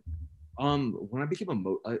connected to? When I became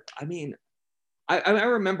I mean, I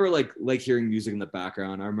remember like hearing music in the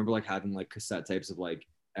background. I remember like having like cassette tapes of like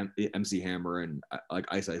MC Hammer and like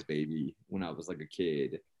Ice Ice Baby when I was like a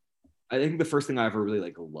kid. I think the first thing I ever really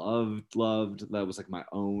like loved that was like my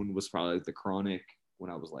own was probably like The Chronic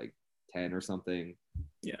when I was like 10 or something.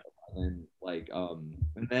 Yeah. And like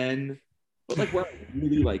and then but like where I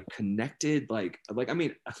really like connected like I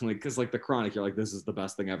mean like because like The Chronic you're like this is the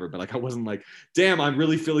best thing ever, but like I wasn't like damn I'm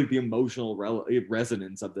really feeling the emotional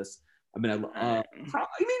resonance of this. I mean I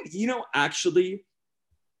mean you know actually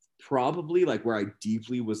probably like where I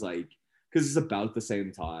deeply was like because it's about the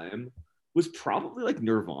same time was probably like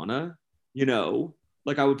Nirvana, you know,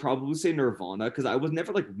 like I would probably say Nirvana because I was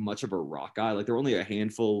never like much of a rock guy. Like there were only a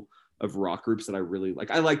handful of rock groups that I really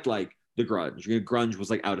like. I liked like the grunge. Grunge was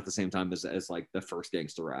like out at the same time as like the first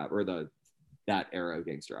gangster rap or that era of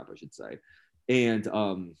gangster rap, I should say. And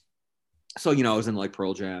so you know I was into like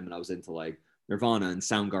Pearl Jam and I was into like Nirvana and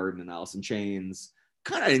Soundgarden and Alice in Chains.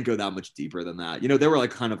 Kind of didn't go that much deeper than that. You know, there were like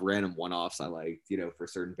kind of random one-offs I liked, you know, for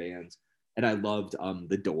certain bands. And I loved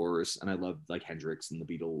the Doors and I loved like Hendrix and the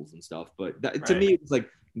Beatles and stuff. But to me, it was like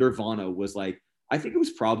Nirvana was like, I think it was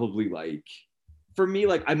probably like, for me,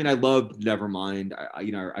 like, I mean, I loved Nevermind.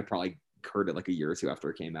 You know, I probably heard it like a year or two after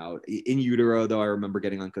it came out. In Utero, though, I remember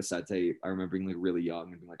getting on cassette tape. I remember being like really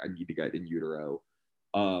young and being like, I need to get In Utero.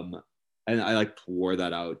 And I like wore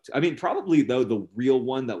that out. I mean, probably though, the real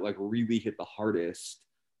one that like really hit the hardest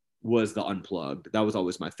was the Unplugged. That was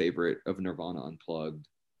always my favorite of Nirvana Unplugged.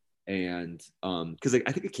 And because like,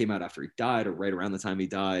 I think it came out after he died or right around the time he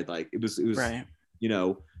died. Like it was right. You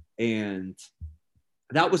know, and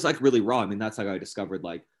that was like really raw. I mean, that's how I discovered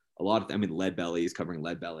like a lot of, I mean, Lead Belly is covering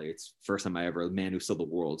Lead Belly. It's first time I ever, Man Who Sold the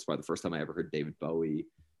World. It's probably the first time I ever heard David Bowie.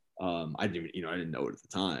 I didn't even, you know, I didn't know it at the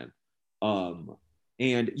time.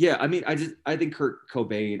 And yeah, I mean, I think Kurt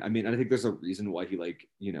Cobain, I mean, I think there's a reason why he like,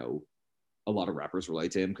 you know, a lot of rappers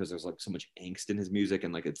relate to him because there's like so much angst in his music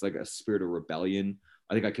and like it's like a spirit of rebellion.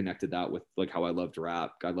 I think I connected that with like how I loved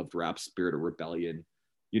rap. I loved rap, spirit of rebellion.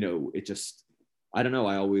 You know, it just, I don't know.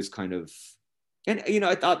 I always kind of, and you know,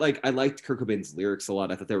 I thought like I liked Kurt Cobain's lyrics a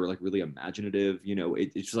lot. I thought they were like really imaginative. You know,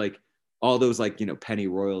 it's like all those like, you know, Penny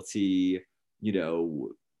Royalty, you know,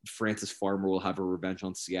 Frances Farmer Will Have Her Revenge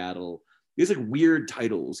on Seattle. These like weird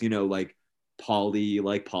titles, you know, like Polly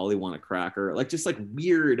Want a Cracker, like just like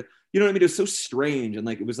weird, you know what I mean? It was so strange, and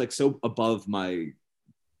like it was like so above my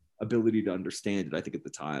ability to understand it, I think, at the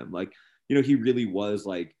time. Like, you know, he really was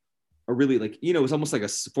like a really like, you know, it was almost like a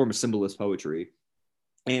form of symbolist poetry.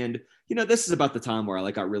 And, you know, this is about the time where I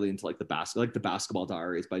like got really into like the Basketball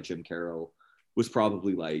Diaries by Jim Carroll was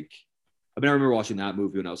probably like, I mean, I remember watching that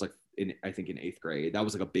movie when I was like I think in 8th grade. That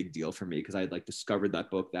was like a big deal for me because I had like discovered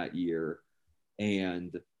that book that year.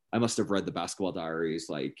 And I must have read the Basketball Diaries.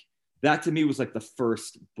 Like that to me was like the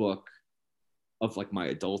first book of like my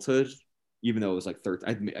adulthood, even though it was like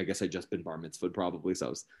 13. I guess I'd just been bar mitzvahed probably. So I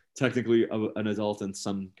was technically an adult in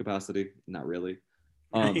some capacity. Not really.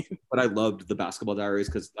 But I loved the Basketball Diaries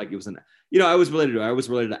because like it was you know, I was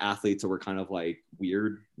related to athletes who were kind of like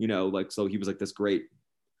weird, you know, like, so he was like this great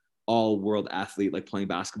all-world athlete, like playing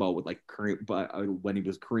basketball with like Kareem, but when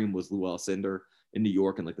Kareem was Lou Alcindor in New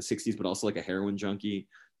York in like the 60s, but also like a heroin junkie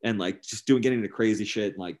and like just getting into crazy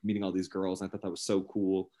shit and like meeting all these girls. And I thought that was so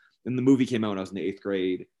cool. And the movie came out when I was in the 8th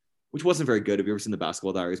grade, which wasn't very good. Have you ever seen the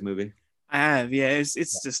Basketball Diaries movie? I have, yeah. It's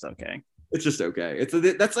just okay. It's just okay.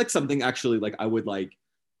 That's like something actually like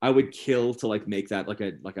I would kill to like make that like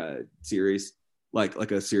a series,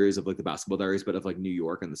 like a series of like the Basketball Diaries, but of like New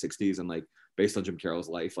York in the 60s and like based on Jim Carroll's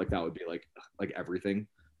life. Like that would be like everything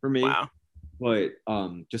for me. Wow. But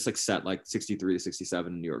just like set like 63 to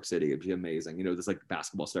 67 in New York City, it'd be amazing. You know, this like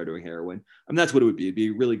basketball star doing heroin. I mean, that's what it would be. It'd be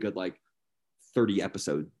a really good like 30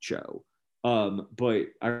 episode show. But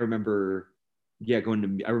I remember, yeah,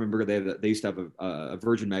 I remember they used to have a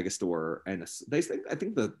Virgin Megastore, and I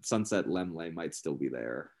think the Sunset Lemley might still be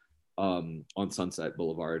there, on Sunset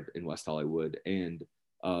Boulevard in West Hollywood. And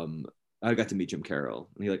I got to meet Jim Carroll,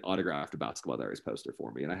 and he like autographed a Basketball Diaries poster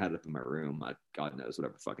for me, and I had it up in my room. God knows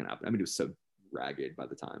whatever fucking happened. I mean, it was so ragged by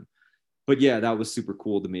the time, but yeah, that was super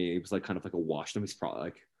cool to me. It was like kind of like a washed. I mean, he's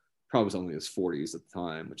probably was only in his 40s at the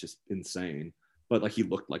time, which is insane. But like he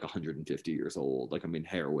looked like 150 years old. Like, I mean,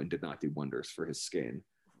 heroin did not do wonders for his skin.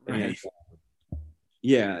 Right. And,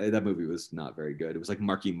 yeah, that movie was not very good. It was like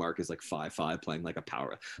Marky Mark is like 5'5" playing like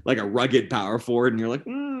a rugged power forward, and you're like, I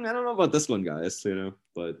don't know about this one, guys, you know.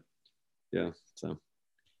 But yeah, so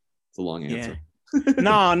it's a long answer. Yeah.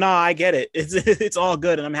 No, I get it. It's all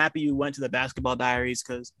good, and I'm happy you went to the Basketball Diaries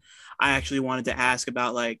because I actually wanted to ask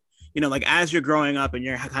about like, you know, like as you're growing up and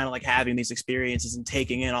you're kind of like having these experiences and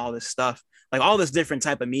taking in all this stuff, like all this different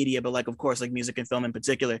type of media, but like of course like music and film in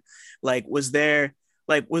particular, like was there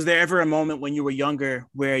ever a moment when you were younger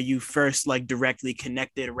where you first like directly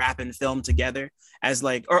connected rap and film together as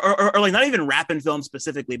like or like not even rap and film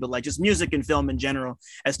specifically, but like just music and film in general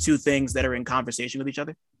as two things that are in conversation with each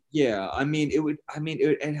other? Yeah, I mean,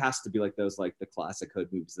 it has to be like those like the classic hood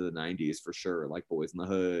movies of the 90s for sure, like Boys in the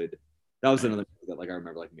Hood. That was another movie that like I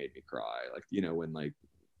remember like made me cry, like, you know, when like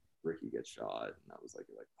Ricky gets shot, and that was like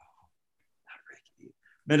oh, not Ricky.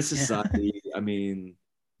 Menace to Society. I mean,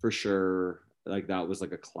 for sure, like that was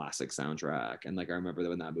like a classic soundtrack. And like I remember that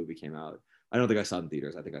when that movie came out, I don't think I saw it in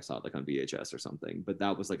theaters. I think I saw it like on VHS or something, but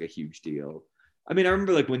that was like a huge deal. I mean, I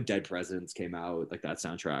remember like when Dead Presidents came out, like that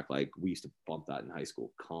soundtrack, like we used to bump that in high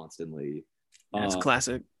school constantly. That's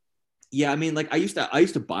classic. Yeah, I mean, like I used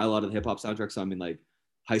to buy a lot of the hip hop soundtracks. So I mean, like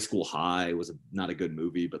High School High was not a good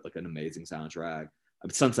movie, but like an amazing soundtrack. I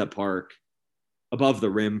mean, Sunset Park, Above the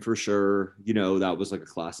Rim for sure. You know, that was like a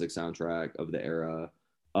classic soundtrack of the era.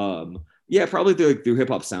 Yeah, probably through hip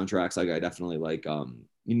hop soundtracks. Like I definitely like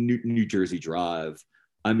New Jersey Drive.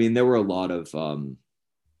 I mean, there were a lot of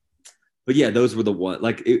but yeah, those were the one.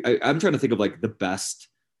 Like I'm trying to think of like the best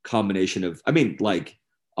combination of. I mean, like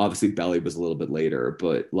obviously Belly was a little bit later,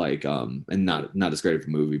 but like and not as great of a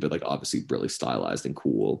movie, but like obviously really stylized and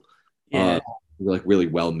cool. Yeah. Like really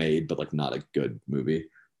well made, but like not a good movie.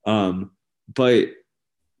 But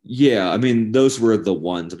yeah, I mean, those were the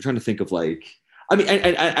ones. I'm trying to think of like. I mean,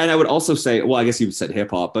 and I would also say, well, I guess you said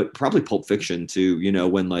hip hop, but probably Pulp Fiction too. You know,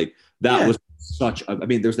 when like that was such. I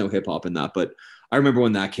mean, there's no hip hop in that, but I remember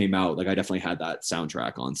when that came out. Like, I definitely had that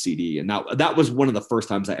soundtrack on CD, and that was one of the first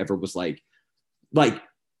times I ever was like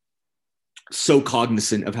so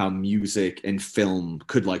cognizant of how music and film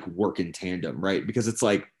could like work in tandem, right? Because it's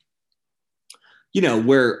like, you know,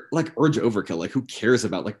 where like Urge Overkill, like who cares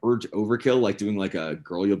about like Urge Overkill, like doing like a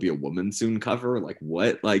Girl You'll Be a Woman Soon cover, like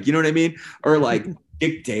what, like, you know what I mean? Or like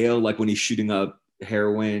Dick Dale, like when he's shooting up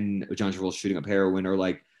heroin, John Travolta's shooting up heroin, or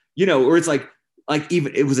like, you know, or it's like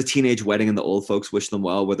even It Was a Teenage Wedding and the Old Folks Wish Them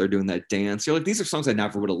Well, where they're doing that dance. You're like, these are songs I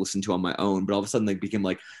never would have listened to on my own, but all of a sudden they became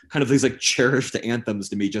like kind of these like cherished anthems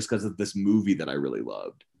to me just because of this movie that I really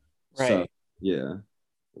loved. Right. So yeah,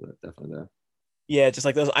 definitely there. Yeah, just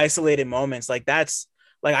like those isolated moments. Like that's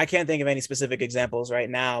like I can't think of any specific examples right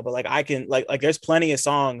now, but like I can like there's plenty of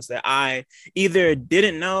songs that I either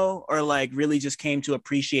didn't know or like really just came to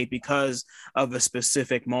appreciate because of a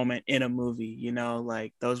specific moment in a movie, you know,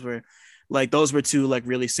 like those were two like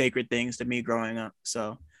really sacred things to me growing up.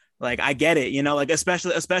 So like I get it, you know, like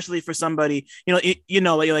especially for somebody, you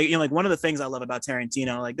know, like one of the things I love about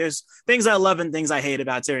Tarantino, like there's things I love and things I hate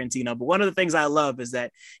about Tarantino, but one of the things I love is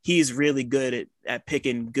that he's really good at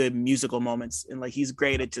picking good musical moments, and like he's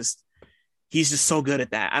just so good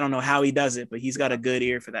at that. I don't know how he does it, but he's got a good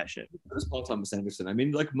ear for that shit. There's Paul Thomas Anderson. I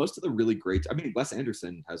mean, like most of the really great. I mean, Wes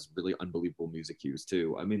Anderson has really unbelievable music cues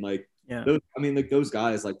too. I mean, like Yeah. those. I mean, like those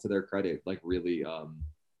guys, like to their credit, like really,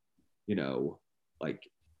 you know, like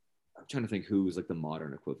I'm trying to think who's like the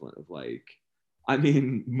modern equivalent of like. I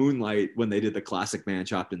mean, Moonlight when they did the classic Man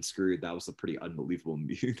Chopped and Screwed, that was a pretty unbelievable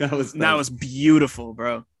music. That was beautiful,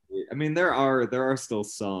 bro. I mean, there are still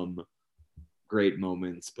some great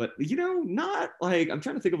moments, but you know, not like I'm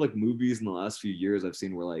trying to think of like movies in the last few years I've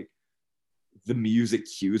seen where like the music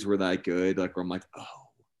cues were that good, like where I'm like, oh,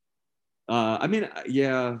 I mean,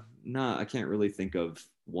 yeah, nah, I can't really think of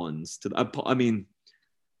ones to. I mean,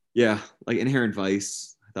 yeah, like Inherent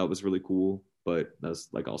Vice, I thought was really cool, but that was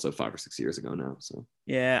like also 5 or 6 years ago now. So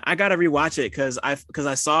Yeah, I gotta rewatch it because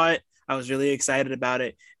I saw it. I was really excited about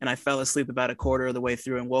it, and I fell asleep about a quarter of the way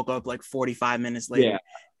through and woke up like 45 minutes later. yeah,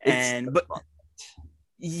 it's And but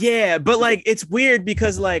yeah, but like it's weird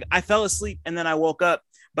because like I fell asleep and then I woke up,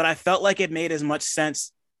 but I felt like it made as much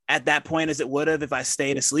sense at that point as it would have if I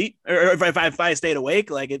stayed asleep or if I stayed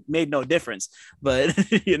awake. Like it made no difference. But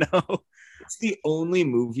you know, it's the only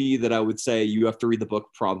movie that I would say you have to read the book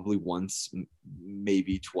probably once,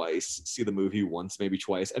 maybe twice, see the movie once, maybe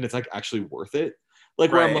twice, and it's like actually worth it.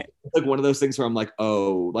 Like where I'm right, like one of those things where I'm like,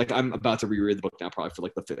 oh, like I'm about to reread the book now, probably for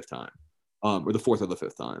like the fifth time, or the fourth or the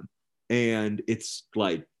fifth time, and it's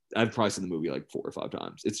like I've probably seen the movie like 4 or 5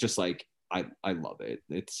 times. It's just like I love it.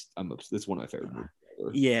 It's one of my favorite movies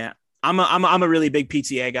ever. yeah. I'm a really big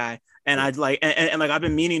PTA guy, and I'd like and like I've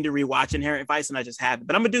been meaning to rewatch Inherent Vice, and I just haven't.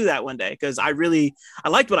 But I'm gonna do that one day because I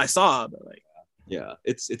liked what I saw. But like, Yeah,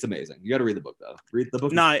 it's amazing. You got to read the book though. Read the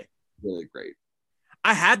book is no, really great.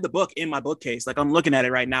 I had the book in my bookcase. Like I'm looking at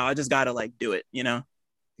it right now. I just gotta like do it. You know,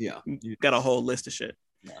 Yeah, got a whole list of shit.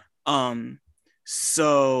 yeah. Um,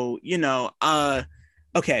 so you know,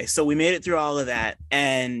 okay, so we made it through all of that,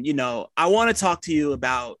 and you know, I want to talk to you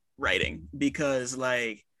about writing because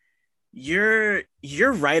like your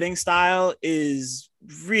writing style is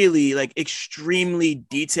really like extremely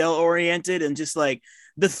detail oriented and just like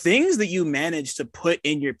the things that you manage to put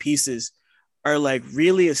in your pieces are like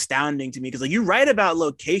really astounding to me because like you write about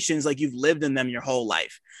locations like you've lived in them your whole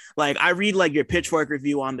life. Like I read like your Pitchfork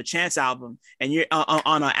review on the Chance album and you're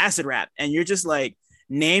on Acid Rap and you're just like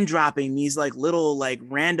name dropping these like little like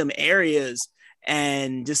random areas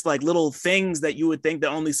and just like little things that you would think that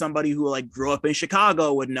only somebody who like grew up in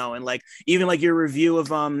Chicago would know. And like even like your review of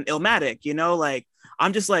Illmatic, you know, like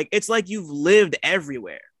I'm just like it's like you've lived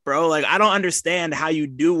everywhere, bro. Like I don't understand how you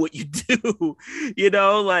do what you do, you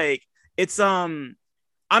know, like it's I'm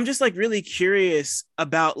just like really curious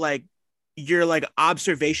about like your like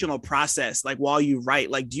observational process like while you write.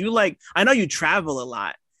 Like do you like I know you travel a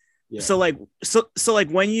lot. Yeah. So like so like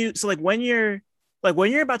when you're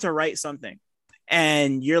about to write something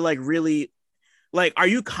and you're like really like are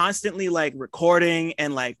you constantly like recording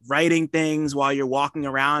and like writing things while you're walking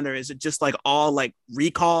around or is it just like all like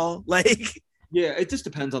recall like Yeah, it just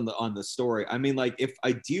depends on the story. I mean, like if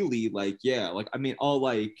ideally, like yeah, like I mean, all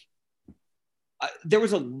like there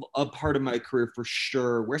was a part of my career for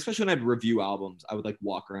sure where, especially when I'd review albums, I would like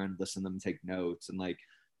walk around, listen to them, take notes, and like.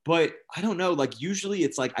 But I don't know. Like usually,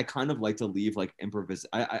 it's like I kind of like to leave like improvise.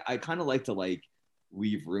 I kind of like to like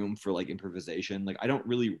leave room for like improvisation. Like I don't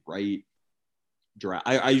really write draft.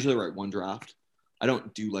 I usually write one draft. I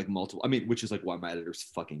don't do like multiple. I mean, which is like why my editors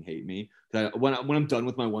fucking hate me. When I'm done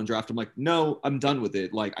with my one draft, I'm like, no, I'm done with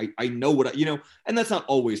it. Like I know what you know, and that's not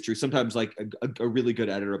always true. Sometimes like a really good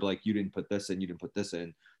editor will be like, you didn't put this in, you didn't put this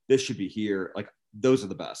in. This should be here. Like those are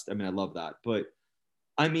the best. I mean, I love that. But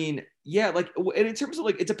I mean, yeah, like, and in terms of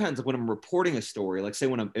like, it depends. Like when I'm reporting a story, like say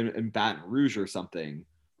when I'm in Baton Rouge or something,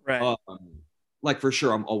 right um, like for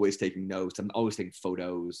sure, I'm always taking notes. I'm always taking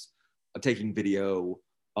photos. I'm taking video.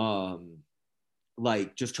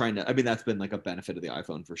 Like just trying to. I mean, that's been like a benefit of the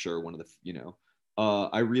iPhone for sure. One of the,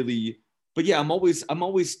 I really, but yeah, I'm always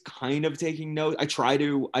kind of taking notes. I try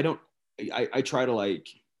to. I don't. I try to like.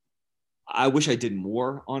 I wish I did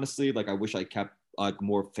more, honestly. Like I wish I kept like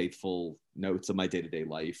more faithful notes of my day-to-day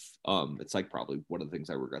life. It's like probably one of the things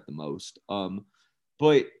I regret the most.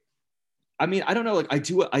 But I mean, I don't know. Like I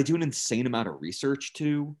do an insane amount of research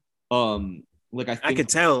too. Like I I think, could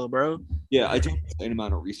tell, bro. yeah, I do an insane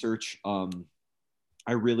amount of research.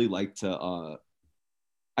 I really like to.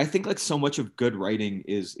 I think like so much of good writing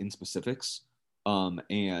is in specifics.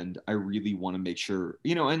 And I really want to make sure,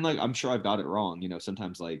 and like I'm sure I've got it wrong.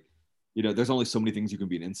 Sometimes like, there's only so many things you can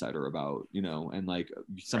be an insider about. And like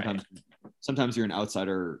sometimes you're an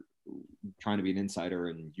outsider trying to be an insider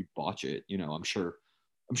and you botch it. I'm sure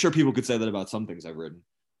people could say that about some things I've written,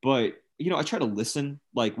 but I try to listen.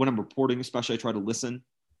 Like when I'm reporting, especially, I try to listen.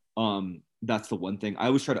 That's the one thing. I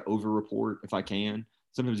always try to over-report if I can.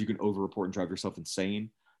 Sometimes you can over-report and drive yourself insane.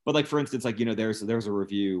 But like for instance, like there's a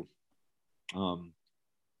review.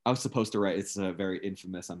 I was supposed to write. It's a very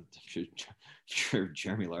infamous. I'm sure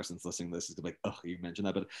Jeremy Larson's listening to this is like, oh, you mentioned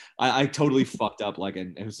that, but I totally fucked up. Like,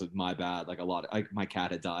 and it was my bad. Like a lot. My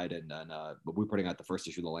cat had died, and we were putting out the first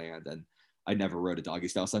issue of The Land, and I never wrote a Doggy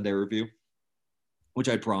Style Sunday review, which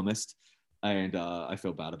I promised, and I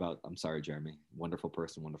feel bad about. I'm sorry, Jeremy. Wonderful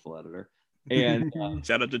person, wonderful editor, and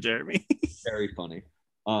shout out to Jeremy. very funny,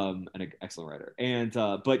 and an excellent writer. And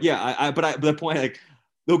but yeah, but the point, like,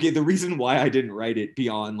 okay, the reason why I didn't write it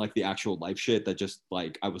beyond like the actual life shit that just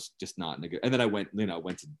like I was just not in a good, and then I went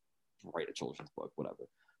to write a children's book, whatever.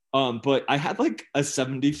 But I had like a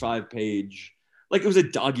 75-page, like it was a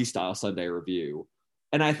Doggy Style Sunday review,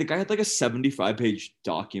 and I think I had like a 75-page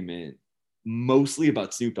document, mostly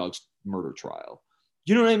about Snoop Dogg's murder trial.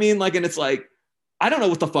 You know what I mean? Like, and it's like, I don't know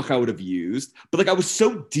what the fuck I would have used, but like I was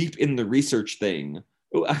so deep in the research thing.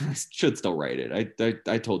 I should still write it.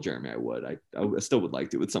 I told Jeremy I would. I still would like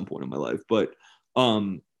to at some point in my life, but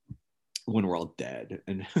when we're all dead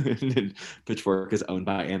and, and Pitchfork is owned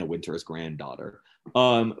by Anna Wintour's granddaughter.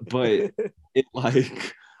 But it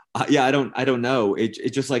like, yeah, I don't know.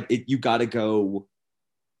 It just like you got to go.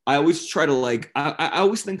 I always try to like. I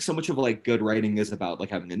always think so much of like good writing is about like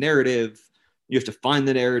having a narrative. You have to find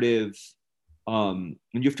the narrative, and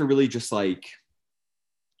you have to really just like.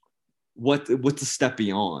 What's a step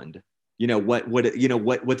beyond,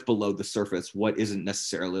 what's below the surface, what isn't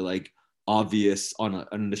necessarily like obvious on an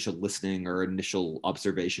initial listening or initial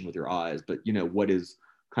observation with your eyes, but what is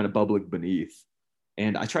kind of bubbling beneath.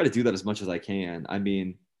 And I try to do that as much as I can. I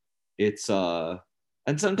mean, it's and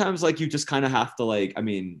sometimes like you just kind of have to like, I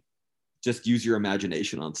mean, just use your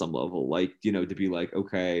imagination on some level, like to be like,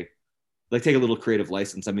 okay, like take a little creative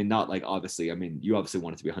license. I mean, not like obviously, I mean, you obviously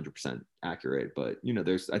want it to be 100% accurate, but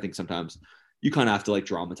there's, I think sometimes you kind of have to like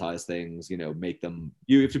dramatize things, make them,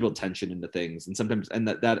 you have to build tension into things. And sometimes, and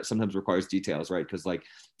that sometimes requires details, right? Because like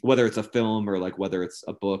whether it's a film or like whether it's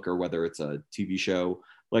a book or whether it's a TV show,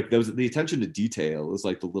 like the attention to detail is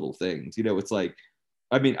like the little things, it's like,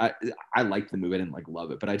 I mean, I like the movie. I didn't like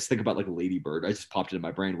love it, but I just think about like Lady Bird. I just popped it in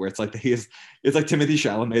my brain where it's like it's like Timothy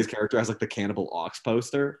Chalamet's character has like the Cannibal Ox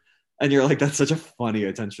poster. And you're like, that's such a funny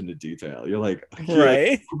attention to detail. You're like,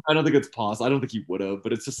 right. I don't think it's possible. I don't think he would have,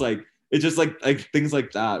 but it's just like things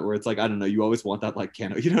like that where it's like, I don't know, you always want that like you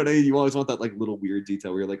know what I mean? You always want that like little weird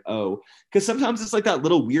detail where you're like, oh, because sometimes it's like that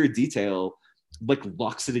little weird detail like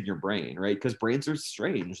locks it in your brain, right? Because brains are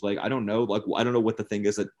strange. Like I don't know what the thing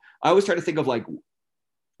is that I always try to think of like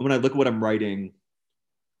when I look at what I'm writing,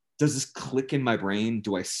 does this click in my brain?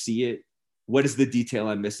 Do I see it? What is the detail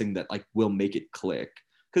I'm missing that like will make it click?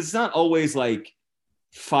 Because it's not always like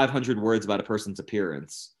 500 words about a person's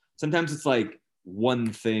appearance. Sometimes it's like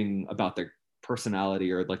one thing about their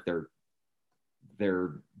personality or like their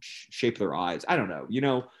shape of their eyes. I don't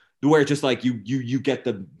know, where it's just like you get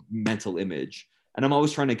the mental image. And I'm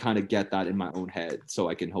always trying to kind of get that in my own head so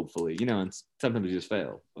I can hopefully, and sometimes you just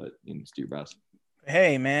fail, but just do your best.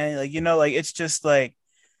 Hey man, like like it's just like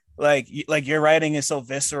your writing is so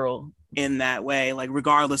visceral in that way, like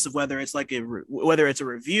regardless of whether it's like whether it's a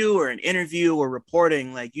review or an interview or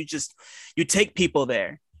reporting, like you take people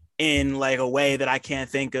there in like a way that I can't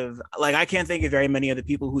think of very many other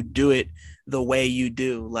people who do it the way you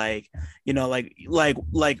do. Like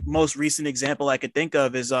like most recent example I could think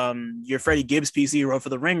of is your Freddie Gibbs piece you wrote for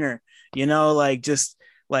The Ringer, like just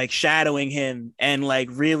like shadowing him and like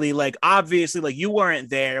really like obviously like you weren't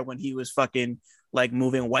there when he was fucking like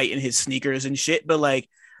moving white in his sneakers and shit, but like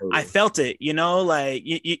I felt it, like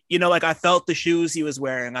like I felt the shoes he was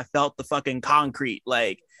wearing, I felt the fucking concrete,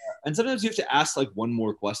 like. And sometimes you have to ask like one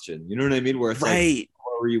more question, you know what I mean, where it's right. Like,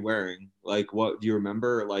 what were you wearing, like what do you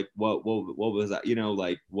remember, like what was that,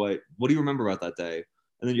 like what do you remember about that day?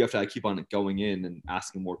 And then you have to keep on going in and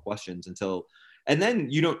asking more questions until, and then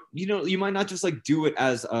you might not just like do it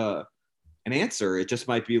as an answer. It just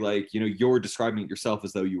might be like, you're describing it yourself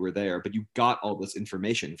as though you were there, but you got all this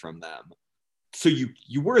information from them. so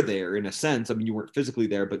you were there in a sense. I mean, you weren't physically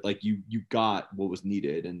there, but like you got what was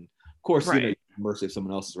needed. And of course, Right. you know, mercy of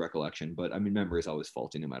someone else's recollection, but I mean, memory is always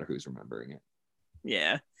faulty no matter who's remembering it.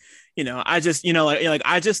 Yeah. I just, like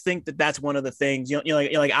I just think that that's one of the things,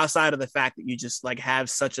 like outside of the fact that you just like have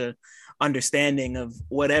such a understanding of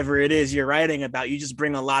whatever it is you're writing about, you just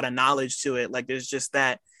bring a lot of knowledge to it. Like there's just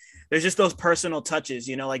those personal touches,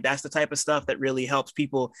 like that's the type of stuff that really helps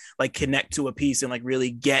people like connect to a piece and like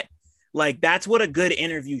really get, like that's what a good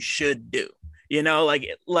interview should do. Like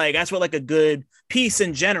that's what like a good piece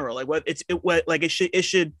in general, like it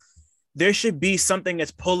should there should be something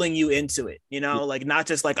that's pulling you into it, like not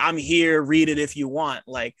just like I'm here, read it if you want.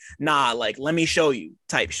 Like, nah, like let me show you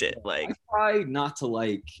type shit. Like I try not to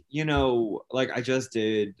like, like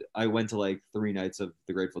I went to like 3 nights of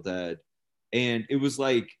the Grateful Dead, and it was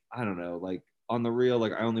like, I don't know, like on the real,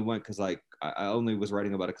 like I only went because like I only was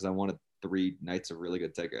writing about it because I wanted 3 nights of really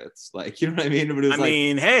good tickets. Like, you know what I mean? But it was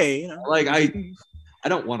hey, like I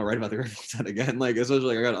don't want to write about the Grateful Dead again. Like,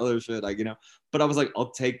 especially like I got other shit, like, but I was like, I'll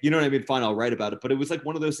take, you know what I mean? Fine, I'll write about it. But it was like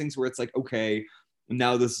one of those things where it's like, okay,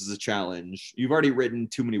 now this is a challenge. You've already written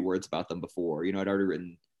too many words about them before. I'd already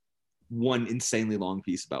written one insanely long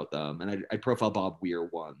piece about them. And I profiled Bob Weir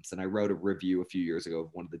once, and I wrote a review a few years ago of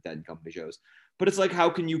one of the Dead Company shows. But it's like, how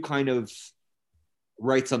can you kind of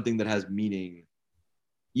write something that has meaning,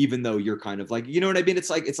 even though you're kind of like, you know what I mean? It's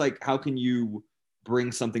like, how can you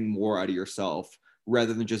bring something more out of yourself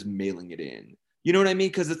rather than just mailing it in? You know what I mean?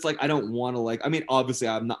 Because it's like, I don't want to like, I mean, obviously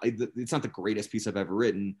it's not the greatest piece I've ever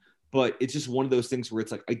written, but it's just one of those things where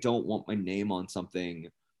it's like, I don't want my name on something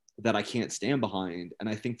that I can't stand behind. And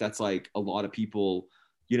I think that's like a lot of people,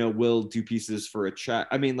 will do pieces for a check.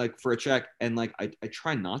 I mean, like for a check. And like, I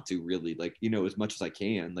try not to really like, as much as I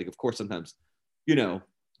can. Like, of course, sometimes,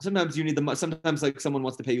 sometimes you need the, sometimes like someone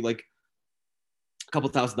wants to pay you like a couple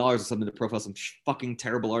 $1,000s or something to profile some fucking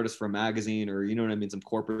terrible artist for a magazine, or you know what I mean, some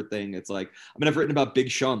corporate thing. It's like, I mean, I've written about Big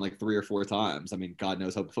Sean like 3 or 4 times. I mean, God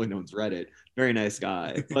knows, hopefully no one's read it. Very nice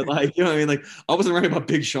guy, but like, you know what I mean? Like, I wasn't writing about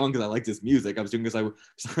Big Sean because I liked his music. I was doing because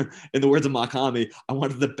in the words of Makami, I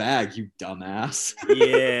wanted the bag, you dumbass.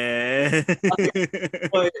 Yeah.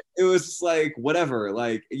 But it was just like whatever.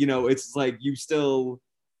 Like, it's like you still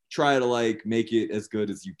try to like make it as good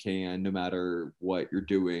as you can, no matter what you're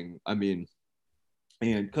doing. I mean.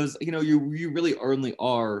 And because you really only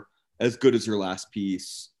are as good as your last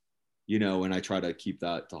piece, and I try to keep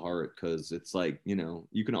that to heart, because it's like,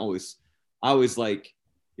 you can always, I always like,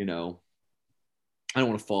 I don't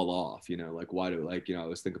want to fall off, like why do, like, I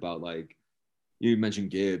always think about, like, you mentioned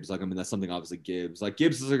Gibbs, like, I mean, that's something, obviously Gibbs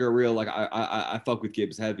is like a real, like, I fuck with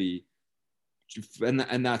Gibbs heavy,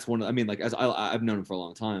 and that's one of, I mean, like, as I've known him for a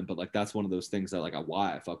long time, but like that's one of those things that like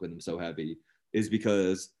why I fuck with him so heavy is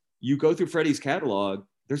because you go through Freddie's catalog,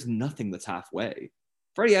 there's nothing that's halfway.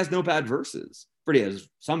 Freddie has no bad verses. Freddie has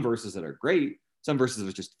some verses that are great, some verses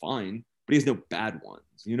are just fine, but he has no bad ones.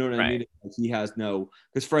 You know what I mean? He has no,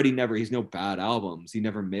 because Freddie never, he's no bad albums. He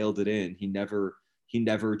never mailed it in. He never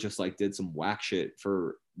just like did some whack shit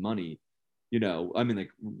for money. I mean,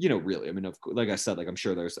 like, really, I mean, like I said, like, I'm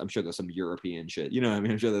sure there's some European shit, I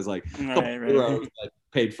mean, I'm sure there's like a couple euros that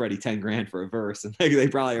paid Freddie 10 grand for a verse, and like, they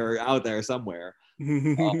probably are out there somewhere.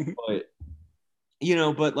 But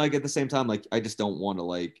but like at the same time, like, I just don't want to,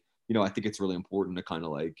 like, I think it's really important to kind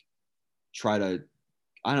of like try to,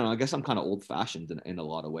 I don't know, I guess I'm kind of old fashioned in a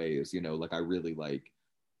lot of ways, like I really like,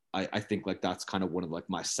 I think like that's kind of one of like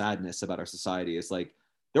my sadness about our society is like,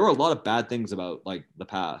 there were a lot of bad things about like the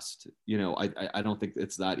past. I don't think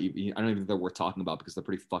it's that even, I don't even think they're worth talking about because they're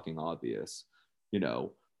pretty fucking obvious,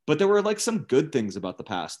 but there were like some good things about the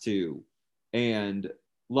past too. And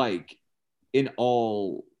like in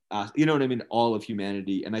all, you know what I mean? All of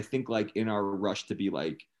humanity. And I think like in our rush to be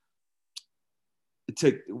like,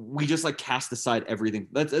 we just like cast aside everything.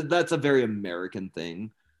 That's a very American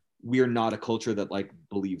thing. We are not a culture that like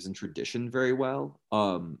believes in tradition very well.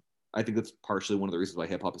 I think that's partially one of the reasons why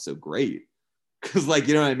hip hop is so great. Cause like,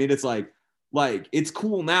 you know what I mean? It's like it's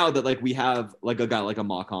cool now that like we have like a guy like a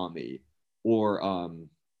Makami or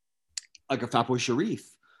like a Fatboy Sharif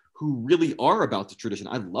who really are about the tradition.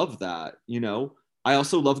 I love that, I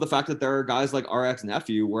also love the fact that there are guys like RX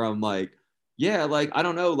Nephew where I'm like, yeah, like, I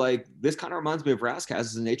don't know, like, this kind of reminds me of Razzcast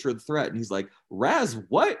as the nature of the threat. And he's like, Raz,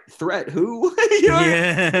 what? Threat who?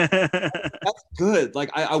 Yeah. That's good.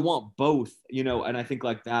 Like, I want both, and I think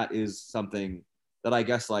like that is something that I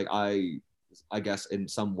guess like I guess in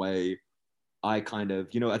some way I kind of,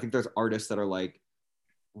 I think there's artists that are like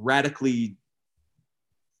radically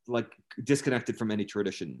like disconnected from any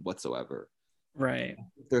tradition whatsoever. Right.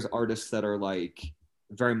 There's artists that are like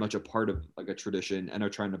very much a part of like a tradition and are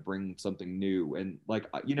trying to bring something new. And like,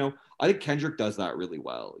 you know, I think Kendrick does that really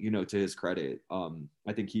well, you know, to his credit.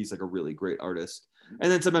 I think he's like a really great artist.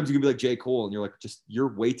 And then sometimes you can be like J. Cole and you're like, just,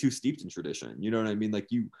 you're way too steeped in tradition. You know what I mean? Like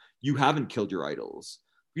you haven't killed your idols.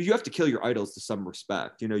 You have to kill your idols to some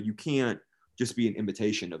respect. You know, you can't just be an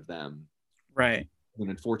imitation of them. Right. And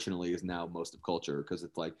unfortunately is now most of culture, because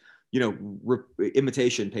it's like, you know,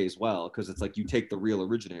 imitation pays well, because it's like you take the real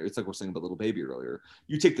originator. It's like we're saying about Little Baby earlier.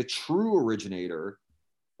 You take the true originator,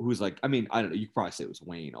 who's like, I mean, I don't know, you could probably say it was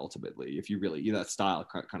Wayne ultimately, if you really, you know, that style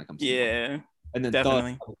kind of comes Yeah, and then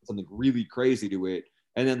definitely. Thug something really crazy to it,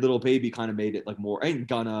 and then Little Baby kind of made it like more, and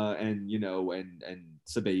Gunna, and you know, and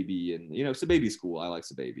Sababy, and you know, Sababy's cool. I like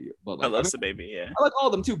Sababy, but I like love Baby. Yeah. I like all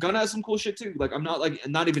of them too. Gunna has some cool shit too. Like I'm not like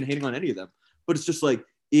not even hating on any of them, but it's just like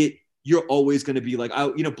it. You're always going to be like,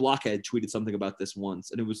 you know, Blockhead tweeted something about this once,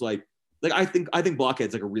 and it was like I think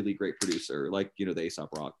Blockhead's like a really great producer, like, you know, the Aesop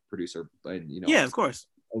Rock producer, and you know, Yeah, of course.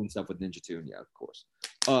 own stuff with Ninja Tune, yeah, of course.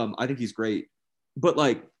 I think he's great, but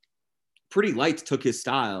like Pretty Lights took his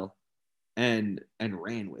style and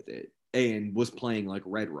ran with it and was playing like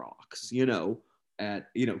Red Rocks, you know, at,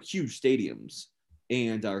 you know, huge stadiums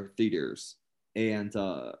and our theaters. And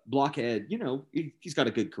Blockhead, you know, he's got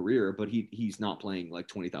a good career, but he's not playing like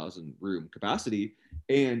 20,000 room capacity.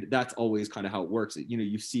 And that's always kind of how it works. You know,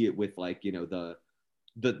 you see it with like, you know,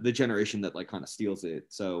 the generation that like kind of steals it.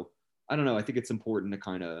 So I don't know. I think it's important to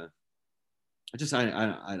kind of just I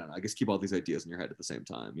don't know. I guess keep all these ideas in your head at the same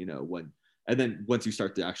time. You know, and then once you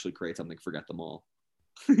start to actually create something, forget them all.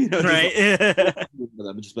 You know, right.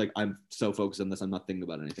 just like I'm so focused on this, I'm not thinking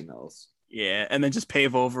about anything else. Yeah, and then just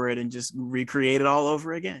pave over it and just recreate it all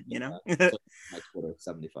over again. You know. So my Twitter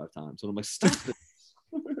 75 times, and I'm like, stop this.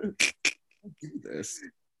 Do this.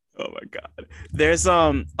 Oh my god.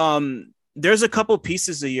 There's a couple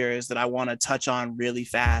pieces of yours that I want to touch on really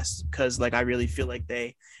fast, because like I really feel like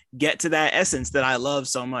they get to that essence that I love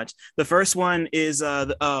so much. The first one is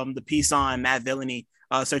the piece on Madvillainy,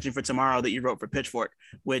 Searching for Tomorrow, that you wrote for Pitchfork,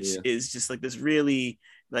 which is just like this really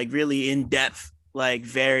in-depth, like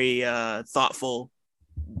very thoughtful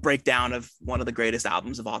breakdown of one of the greatest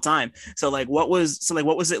albums of all time. So what was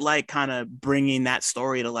it like kind of bringing that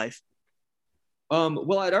story to life?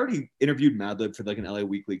 Well, I'd already interviewed Madlib for like an LA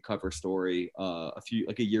Weekly cover story a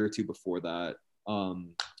year or two before that.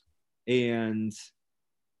 And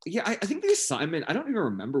yeah, I think the assignment, I don't even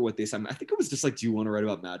remember what the assignment, I think it was just like, do you want to write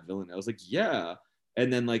about Madvillainy? I was like, yeah.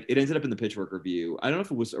 And then like it ended up in the Pitchfork Review. I don't know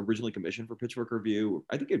if it was originally commissioned for Pitchfork Review.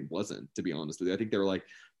 I think it wasn't, to be honest with you. I think they were like,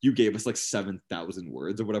 you gave us like 7,000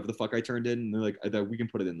 words or whatever the fuck I turned in. And they're like, we can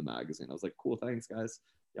put it in the magazine. I was like, cool, thanks guys.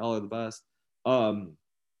 Y'all are the best.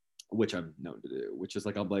 Which I'm known to do, which is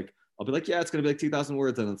like, I'll be like, yeah, it's going to be like 2,000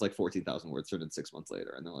 words. And it's like 14,000 words turned in 6 months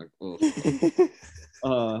later. And they're like,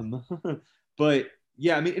 oh. But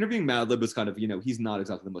yeah, I mean, interviewing Madlib was kind of, you know, he's not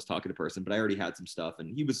exactly the most talkative person, but I already had some stuff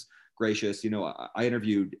and he was gracious. You know, I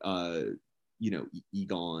interviewed, you know,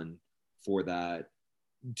 Egon for that.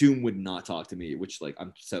 Doom would not talk to me, which like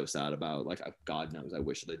I'm so sad about. Like, God knows, I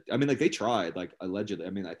wish I mean, like they tried, like allegedly.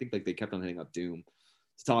 I mean, I think like they kept on hitting up Doom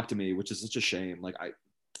to talk to me, which is such a shame. Like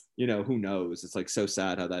you know, who knows? It's like so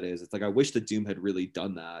sad how that is. It's like I wish that Doom had really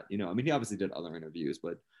done that. You know, I mean, he obviously did other interviews,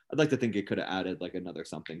 but I'd like to think it could have added like another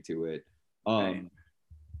something to it. Right.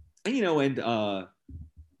 And you know, and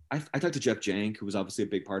I talked to Jeff Jank, who was obviously a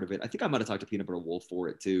big part of it. I think I might have talked to Peanut Butter Wolf for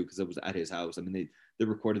it too, because it was at his house. I mean, they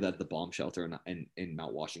recorded that at the bomb shelter in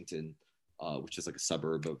Mount Washington, which is like a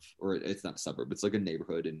suburb of, or it's not a suburb, it's like a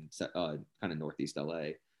neighborhood in kind of northeast LA.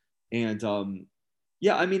 And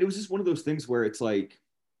yeah, I mean, it was just one of those things where it's like,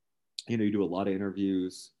 you know, you do a lot of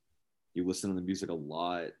interviews, you listen to the music a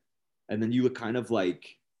lot, and then you kind of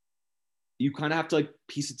have to like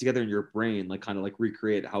piece it together in your brain, like kind of like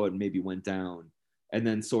recreate how it maybe went down. And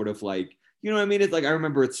then sort of like, you know what I mean? It's like, I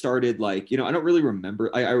remember it started like, you know, I don't really remember.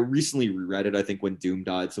 I recently reread it, I think when Doom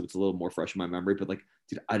died. So it's a little more fresh in my memory, but like,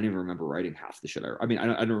 dude, I didn't even remember writing half the shit. I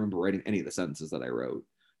don't remember writing any of the sentences that I wrote.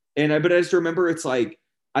 But I just remember it's like,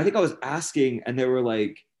 I think I was asking and they were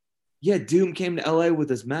like, yeah, Doom came to LA with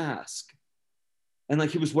his mask. And like,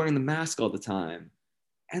 he was wearing the mask all the time.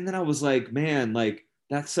 And then I was like, man, like,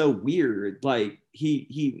 that's so weird. Like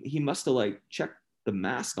he must have like checked the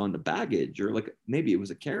mask on the baggage, or like maybe it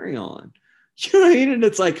was a carry-on. You know what I mean? And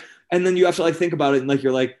it's like, and then you have to like think about it and like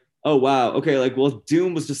you're like, oh wow, okay, like well,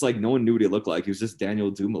 Doom was just like, no one knew what he looked like. He was just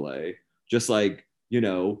Daniel Dumoulin, just like, you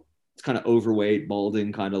know, it's kind of overweight,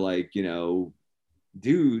 balding, kind of like, you know,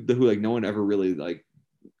 dude who like no one ever really like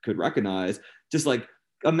could recognize. Just like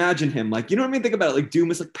imagine him like, you know what I mean? Think about it. Like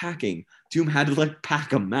Doom is like packing. Doom had to like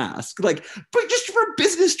pack a mask, like, but just for a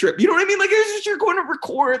business trip. You know what I mean? Like it's just you're going to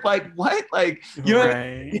record. Like what? Like you know what I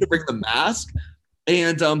mean? You need to bring the mask,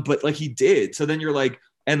 and but like he did. So then you're like,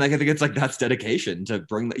 and like I think it's like that's dedication to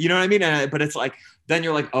bring the, you know what I mean? But it's like then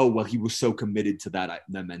you're like, oh well, he was so committed to that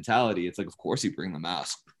mentality. It's like of course he bring the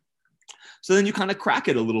mask. So then you kind of crack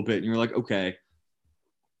it a little bit, and you're like, okay,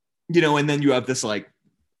 you know, and then you have this like.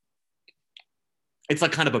 It's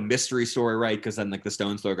like kind of a mystery story, right? Because then like the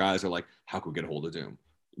Stones Throw guys are like, how can we get a hold of Doom?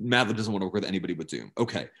 Madlib doesn't want to work with anybody but Doom.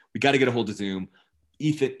 Okay, we got to get a hold of Doom.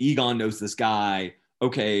 Egon knows this guy.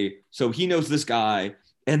 Okay, so he knows this guy,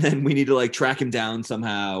 and then we need to like track him down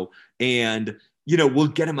somehow. And you know, we'll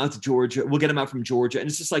get him out to Georgia. We'll get him out from Georgia, and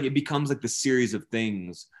it's just like it becomes like the series of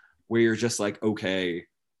things where you're just like, okay,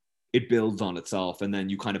 it builds on itself, and then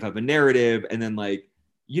you kind of have a narrative, and then like,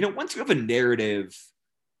 you know, once you have a narrative.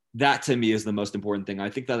 That to me is the most important thing. I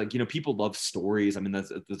think that like, you know, people love stories. I mean,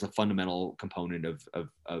 that's a fundamental component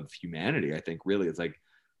of humanity. I think really it's like,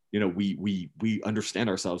 you know, we understand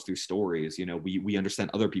ourselves through stories, you know, we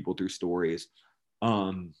understand other people through stories.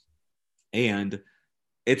 And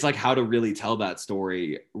it's like how to really tell that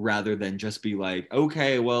story rather than just be like,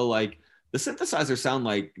 okay, well, like the synthesizers sound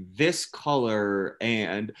like this color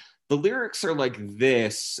and the lyrics are like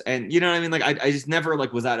this. And you know what I mean? Like I just never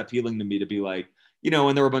like was that appealing to me to be like, you know,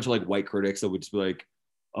 and there were a bunch of like white critics that would just be like,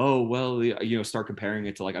 oh, well, you know, start comparing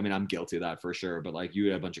it to like, I mean, I'm guilty of that for sure. But like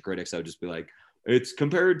you had a bunch of critics that would just be like, it's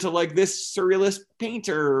compared to like this surrealist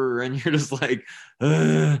painter. And you're just like,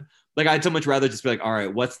 ugh. Like I'd so much rather just be like, all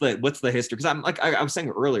right, what's the history? Because I'm like, I was saying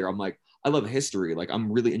earlier, I'm like, I love history. Like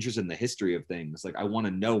I'm really interested in the history of things. Like I want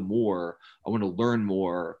to know more. I want to learn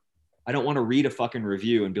more. I don't want to read a fucking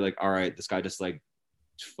review and be like, all right, this guy just like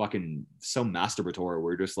fucking so masturbatory.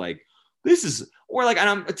 We're just like, this is, or like, and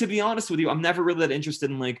I'm, to be honest with you, I'm never really that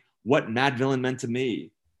interested in like what Madvillain meant to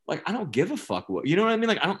me. Like, I don't give a fuck what, you know what I mean?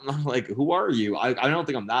 Like, I don't know, like, who are you? I don't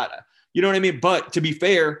think I'm that, you know what I mean? But to be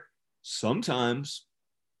fair, sometimes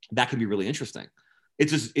that can be really interesting.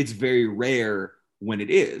 It's just, it's very rare when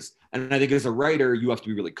it is. And I think as a writer, you have to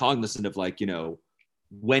be really cognizant of like, you know,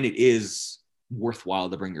 when it is worthwhile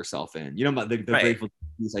to bring yourself in, you know, the right. Grateful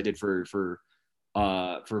piece I did for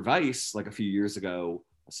Vice, like a few years ago,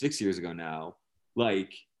 6 years ago now,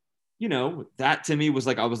 like, you know, that to me was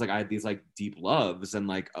like, I was like, I had these like deep loves and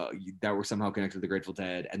like that were somehow connected to the Grateful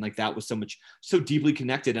Dead. And like, that was so deeply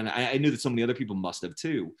connected. And I knew that so many other people must have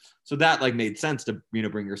too. So that like made sense to, you know,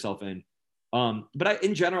 bring yourself in. But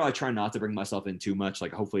in general, I try not to bring myself in too much.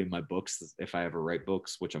 Like hopefully in my books, if I ever write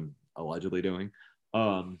books, which I'm allegedly doing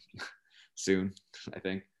soon, I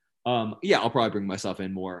think. Yeah, I'll probably bring myself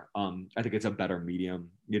in more. I think it's a better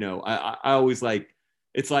medium. You know, I always like,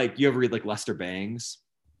 it's like, you ever read like Lester Bangs?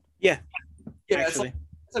 Yeah. Actually.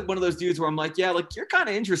 It's like one of those dudes where I'm like, yeah, like you're kind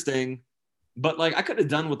of interesting, but like I could have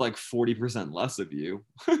done with like 40% less of you.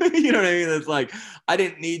 You know what I mean? It's like, I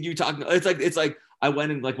didn't need you talking. It's like I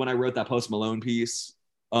went and like when I wrote that Post Malone piece,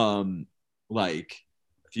 like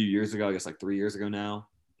a few years ago, I guess like 3 years ago now.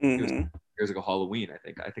 It was years ago Halloween, I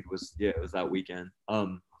think it was, yeah, it was that weekend.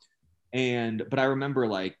 But I remember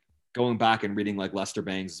like going back and reading like Lester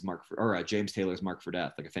Bangs' James Taylor's Mark for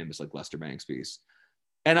Death, like a famous like Lester Bangs piece.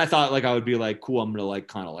 And I thought like I would be like, cool, I'm gonna like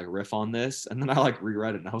kind of like riff on this. And then I like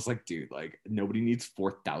reread it and I was like, dude, like nobody needs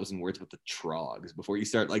 4,000 words with the trogs before you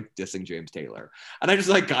start like dissing James Taylor. And I just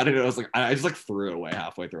like got it. I was like, I just like threw it away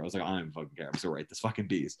halfway through. I was like, I don't fucking care. I'm just gonna write this fucking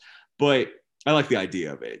piece. But I like the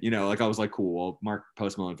idea of it, you know, like I was like, cool, well, Mark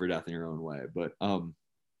Post Malone for Death in your own way. But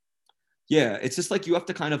yeah, it's just like you have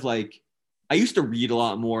to kind of like, I used to read a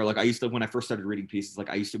lot more. Like I used to, when I first started reading pieces,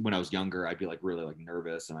 like I used to, when I was younger, I'd be like really like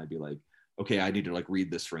nervous and I'd be like, okay, I need to like read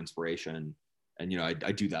this for inspiration. And, you know, I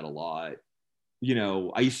do that a lot. You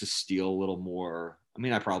know, I used to steal a little more. I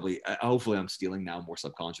mean, hopefully I'm stealing now more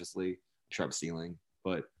subconsciously. I'm sure I'm stealing,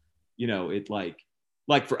 but you know, it like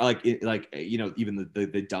you know, even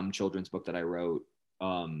the dumb children's book that I wrote,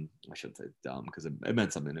 I shouldn't say dumb because it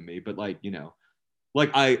meant something to me, but like, you know, like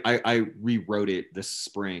I rewrote it this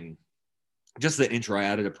spring. Just the intro, I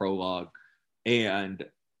added a prologue, and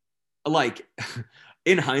like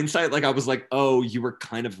in hindsight, like I was like, oh, you were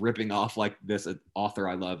kind of ripping off like this author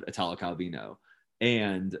I loved, Italo Calvino,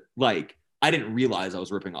 and like I didn't realize I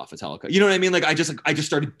was ripping off Italo. You know what I mean? Like I just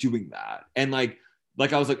started doing that, and like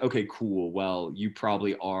I was like, okay, cool. Well, you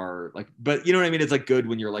probably are like, but you know what I mean? It's like good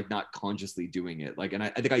when you're like not consciously doing it. Like, and I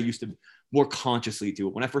think I used to more consciously do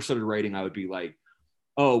it. When I first started writing, I would be like,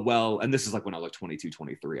 oh, well, and this is like when I was like 22,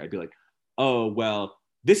 23, I'd be like, oh, well,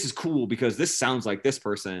 this is cool because this sounds like this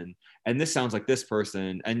person and this sounds like this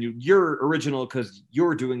person. And you're original because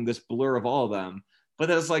you're doing this blur of all of them. But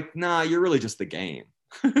then it's like, nah, you're really just the game.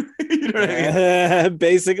 You know what I mean?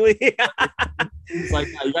 Basically. It's like,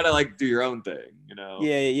 nah, you gotta like do your own thing, you know?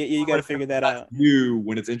 Yeah, you gotta figure that out. You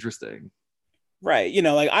when it's interesting. Right.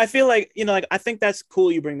 Like I feel like, like I think that's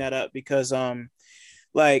cool you bring that up because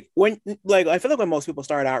like when like I feel like when most people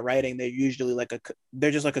start out writing, they're usually they're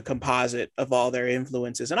just like a composite of all their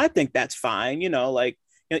influences. And I think that's fine, like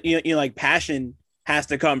like passion has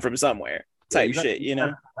to come from somewhere type shit,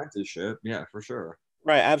 Apprenticeship, yeah, for sure.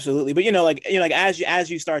 Right, absolutely. But like as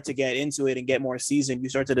you start to get into it and get more seasoned, you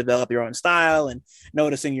start to develop your own style and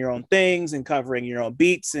noticing your own things and covering your own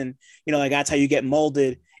beats. And like that's how you get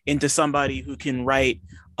molded into somebody who can write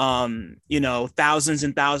thousands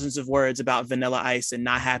and thousands of words about Vanilla Ice and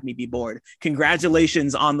not have me be bored.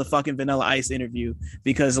 Congratulations on the fucking Vanilla Ice interview,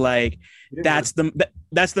 because like that's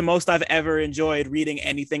the most I've ever enjoyed reading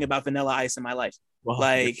anything about Vanilla Ice in my life. Well,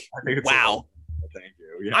 like wow. Thank you.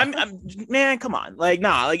 Yeah. I'm man, come on. Like,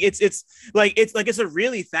 nah, like it's a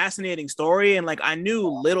really fascinating story. And like I knew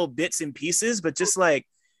little bits and pieces, but just like,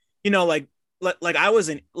 like I was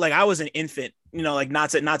an infant, like not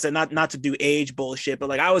to do age bullshit, but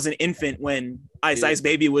like I was an infant when Ice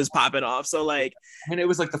Baby was popping off. So like, I mean, it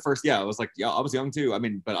was like the first, I was like, I was young too. I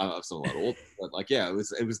mean, but I was still a lot old, but like, it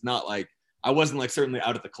was not like, I wasn't like certainly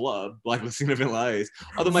out at the club like listening to Vanilla Ice.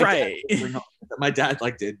 Although my dad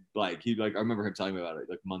like did like he like I remember him telling me about it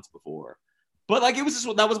like months before. But like it was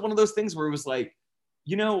just that was one of those things where it was like,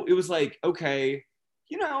 it was like, okay,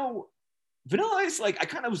 Vanilla Ice, like I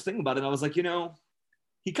kind of was thinking about it and I was like, he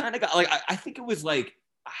kind of got like I think it was like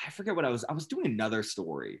I forget what I was doing another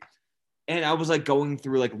story. And I was like going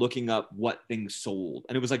through like looking up what things sold.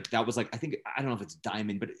 And it was like, that was like, I don't know if it's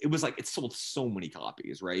Diamond, but it was like, it sold so many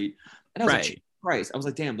copies, right? And I was like, Christ. I was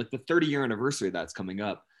like, damn, like the 30-year anniversary that's coming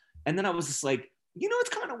up. And then I was just like, it's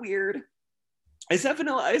kind of weird. Is that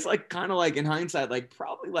Vanilla Ice like kind of like in hindsight, like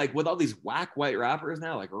probably like with all these whack white rappers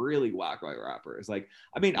now, like really whack white rappers. Like,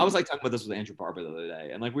 I mean, I was like talking about this with Andrew Barber the other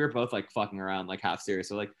day. And like, we were both like fucking around, like half serious.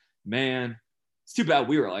 So like, man, it's too bad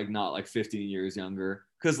we were like not like 15 years younger.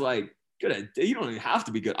 Cause like, you don't even have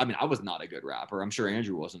to be good. I mean, I was not a good rapper. I'm sure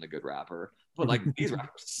Andrew wasn't a good rapper, but like these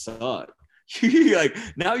rappers suck. Like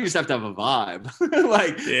now you just have to have a vibe.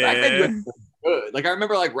 Like back then you had good. Like I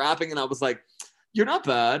remember like rapping and I was like, you're not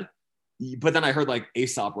bad. But then I heard like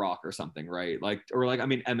Aesop Rock or something, right? Like, or like, I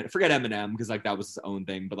mean, forget Eminem because like that was his own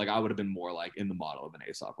thing. But like I would have been more like in the model of an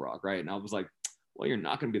Aesop Rock, right? And I was like, well, you're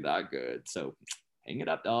not gonna be that good, so hang it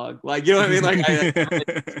up, dog. Like, you know what I mean? Like,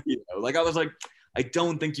 like I was like, I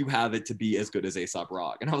don't think you have it to be as good as Aesop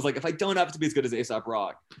Rock. And I was like, if I don't have it to be as good as Aesop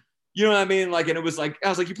Rock, you know what I mean? Like, and it was like, I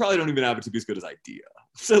was like, you probably don't even have it to be as good as Idea.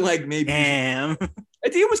 So like maybe Damn.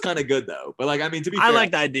 Idea was kind of good though. But like, I mean, to be fair, I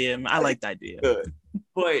liked Idea. I liked Idea. Good.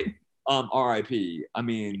 But RIP. I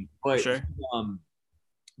mean, but sure.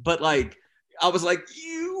 But like I was like,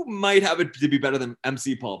 you might have it to be better than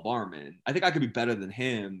MC Paul Barman. I think I could be better than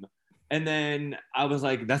him. And then I was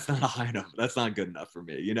like, that's not a high enough. That's not good enough for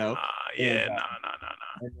me, No. And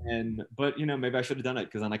then, but maybe I should have done it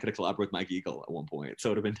because then I could have collaborated with Mike Eagle at one point.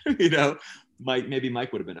 So it would have been,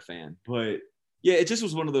 Mike would have been a fan. But yeah, it just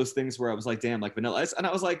was one of those things where I was like, damn, like Vanilla Ice. And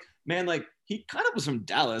I was like, man, like he kind of was from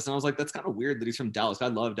Dallas. And I was like, that's kind of weird that he's from Dallas. I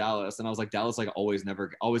love Dallas. And I was like, Dallas like always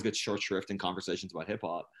gets short shrift in conversations about hip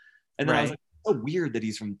hop. And then I was like, so weird that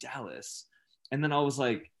he's from Dallas. And then I was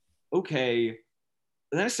like, okay.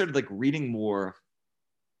 And then I started like reading more,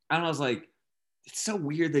 and I was like, it's so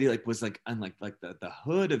weird that he like was like on like the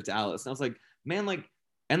hood of Dallas. And I was like, man, like,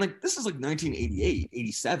 and like this is like 1988,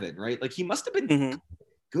 87, right? Like he must have been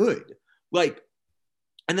good. Like,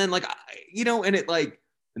 and then like and it like,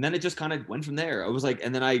 and then it just kind of went from there. I was like,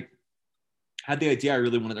 and then I had the idea I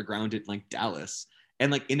really wanted to ground it in like Dallas.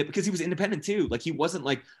 And like because he was independent too. Like he wasn't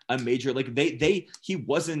like a major, like he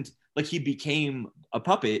wasn't like he became a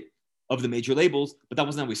puppet of the major labels, but that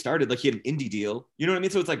wasn't how we started. Like he had an indie deal, you know what I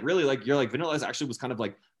mean? So it's like really like you're like Vanilla Ice actually was kind of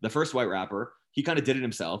like the first white rapper. He kind of did it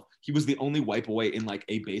himself. He was the only white boy in like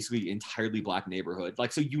a basically entirely black neighborhood.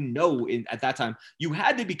 Like, so at that time you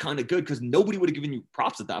had to be kind of good because nobody would have given you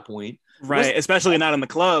props at that point. Right, especially not in the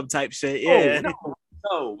club type shit. Yeah.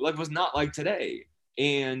 No, like it was not like today.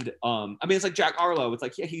 And I mean it's like Jack Harlow. It's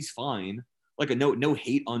like, yeah, he's fine. Like no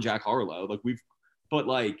hate on Jack Harlow. Like but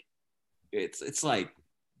like it's like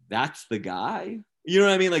that's the guy, you know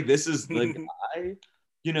what I mean? Like this is the guy,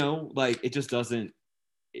 like it just doesn't.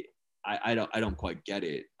 I don't quite get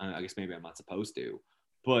it. I guess maybe I'm not supposed to,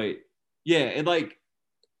 but yeah,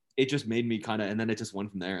 it just made me kind of, and then it just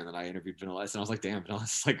went from there. And then I interviewed Vanilla Ice, and I was like, damn, Vanilla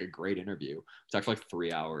Ice is like a great interview. We talked for like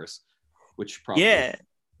 3 hours, which probably, as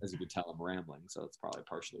you could tell, I'm rambling, so it's probably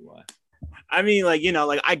partially why. I mean, like,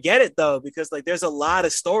 like I get it though, because like there's a lot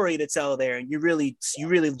of story to tell there, and you really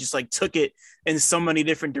just like took it in so many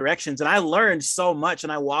different directions. And I learned so much,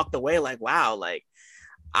 and I walked away like, wow, like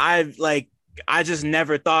I've like I just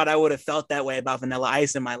never thought I would have felt that way about Vanilla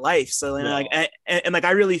Ice in my life. So like and like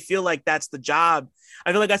I really feel like that's the job.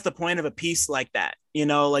 I feel like that's the point of a piece like that,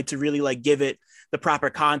 like to really like give it the proper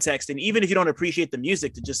context, and even if you don't appreciate the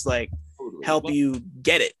music, to just like help you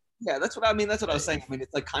get it. Yeah, that's what I mean. That's what I was saying. I mean,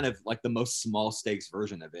 it's like kind of like the most small stakes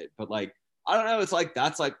version of it, but like I don't know. It's like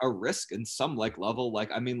that's like a risk in some like level.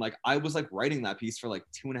 Like I mean, like I was like writing that piece for like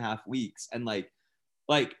 2.5 weeks, and like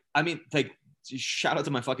I mean, like shout out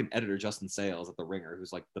to my fucking editor Justin Sales at The Ringer,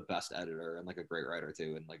 who's like the best editor and like a great writer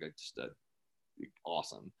too, and like just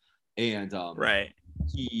awesome. And right,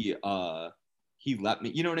 he let me,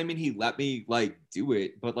 you know what I mean? He let me like do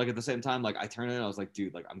it, but like at the same time, like I turned it and I was like,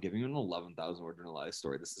 dude, like I'm giving you an 11,000 word Vanilla Ice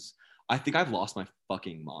story. I think I've lost my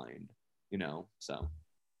fucking mind, So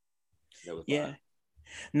yeah, that.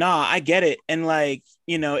 Nah, I get it, and like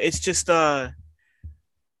it's just and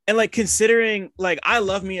like considering like I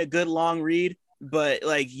love me a good long read, but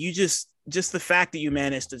like you just the fact that you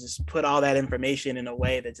managed to just put all that information in a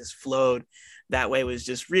way that just flowed that way was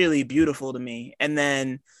just really beautiful to me. And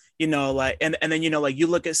then like and then like you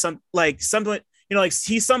look at something like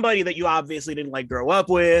he's somebody that you obviously didn't like grow up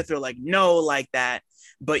with or like know like that,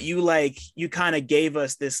 but you kind of gave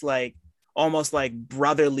us this like almost like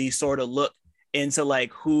brotherly sort of look into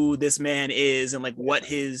like who this man is and like what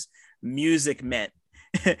his music meant.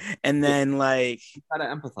 And then like you gotta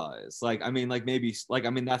empathize. Like I mean, like maybe like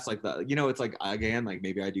I mean that's like the it's like again like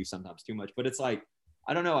maybe I do sometimes too much, but it's like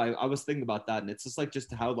I don't know. I was thinking about that, and it's just like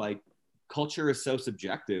just how like culture is so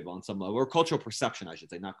subjective on some level, or cultural perception, I should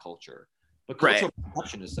say, not culture, but cultural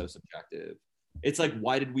perception is so subjective. It's like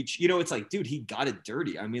why did we? It's like dude, he got it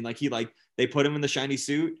dirty. I mean, like they put him in the shiny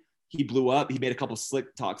suit. He blew up. He made a couple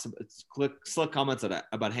slick comments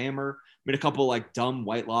about Hammer. Made a couple like dumb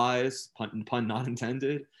white lies, pun not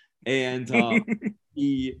intended. And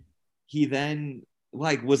he then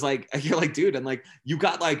like was like you're like dude, and like you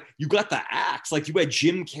got the axe. Like you had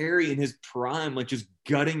Jim Carrey in his prime, like just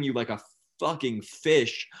gutting you like a fucking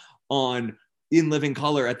fish in living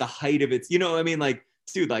color at the height of its. I mean, like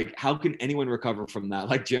dude, like how can anyone recover from that?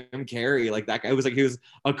 Like Jim Carrey, like that guy was like he was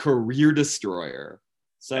a career destroyer.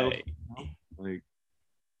 So, like,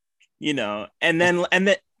 and then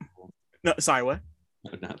no, sorry, what?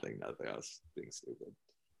 No, nothing. I was being stupid.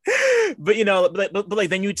 But like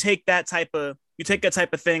then you take that type of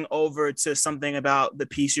thing over to something about the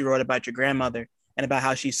piece you wrote about your grandmother and about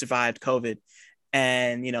how she survived COVID,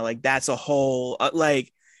 and like that's a whole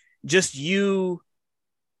like just you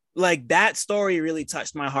like that story really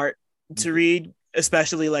touched my heart to read,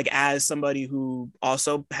 especially like as somebody who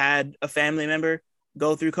also had a family member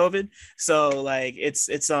go through COVID. So like it's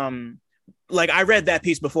like I read that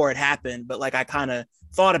piece before it happened, but like I kind of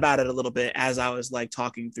thought about it a little bit as I was like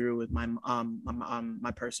talking through with my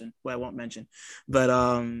my person who I won't mention. But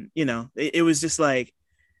it was just like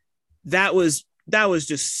that was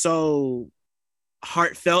just so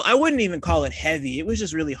heartfelt. I wouldn't even call it heavy. It was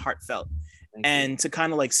just really heartfelt. And to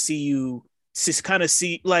kind of like see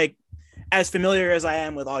like as familiar as I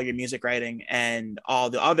am with all your music writing and all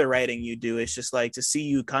the other writing you do, it's just like to see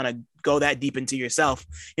you kind of go that deep into yourself.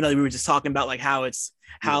 We were just talking about like how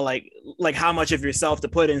like how much of yourself to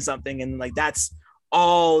put in something, and like that's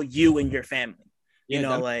all you and your family.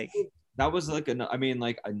 That was like I mean,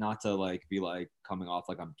 like not to like be like coming off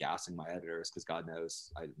like I'm gassing my editors, because God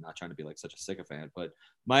knows I'm not trying to be like such a sycophant, but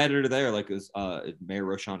my editor there like is Mayor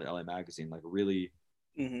Roshan at LA Magazine, like really.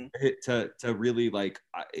 To really like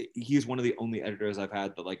he's one of the only editors I've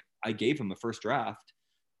had that like I gave him a first draft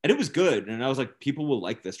and it was good, and I was like people will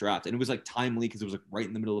like this draft, and it was like timely because it was like right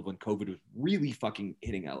in the middle of when COVID was really fucking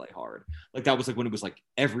hitting LA hard. Like that was like when it was like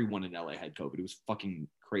everyone in LA had COVID. It was fucking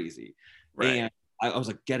crazy. Right. And I was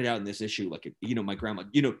like, get it out in this issue, like my grandma,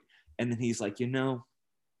 and then he's like,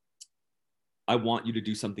 I want you to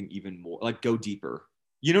do something even more, like go deeper,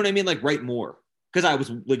 you know what I mean, like write more. Because I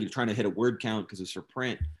was like trying to hit a word count because it's for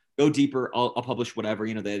print. Go deeper. I'll publish whatever.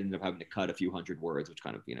 They ended up having to cut a few hundred words, which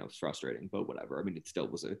kind of was frustrating, but whatever. I mean, it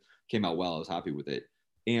still came out well. I was happy with it.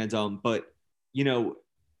 And but you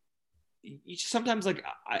sometimes like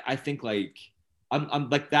I think like I'm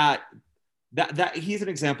like that he's an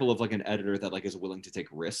example of like an editor that like is willing to take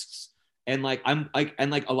risks, and like I'm like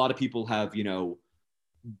and like a lot of people have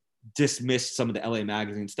dismissed some of the LA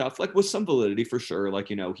Magazine stuff like with some validity for sure. Like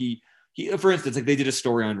he for instance, like they did a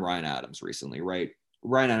story on Ryan Adams recently, right?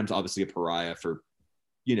 Ryan Adams obviously a pariah for,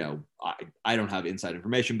 I don't have inside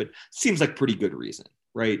information, but seems like pretty good reason,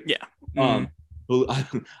 right? Yeah.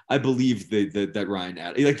 I believe that Ryan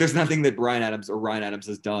Adams, like, there's nothing that Ryan Adams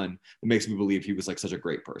has done that makes me believe he was like such a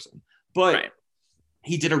great person. But Right.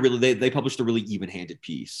 he did they published a really even-handed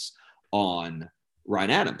piece on Ryan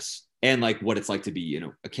Adams and like what it's like to be, you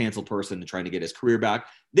know, a canceled person and trying to get his career back.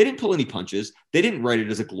 They didn't pull any punches. They didn't write it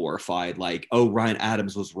as a glorified like, oh, Ryan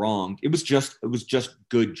Adams was wrong. It was just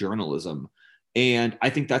good journalism. And I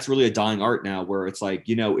think that's really a dying art now, where it's like,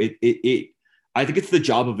 you know, I think it's the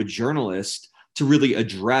job of a journalist to really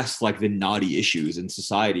address like the knotty issues in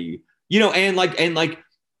society, you know, and it's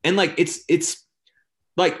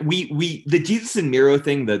like the Jesus and Miro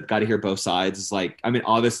thing that got to hear both sides is like, I mean,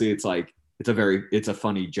 obviously it's like, it's a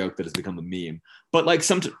funny joke that has become a meme, but like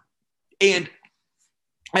and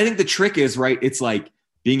I think the trick is, right, it's like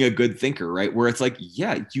being a good thinker, right? Where it's like,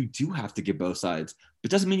 yeah, you do have to give both sides, but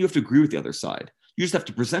it doesn't mean you have to agree with the other side. You just have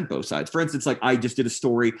to present both sides. For instance, like I just did a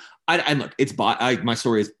story. I look, my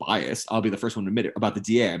story is biased. I'll be the first one to admit it, about the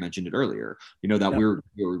DA. I mentioned it earlier. You know that we were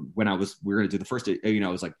going to do the first. You know,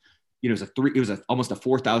 it was like, you know, it was almost a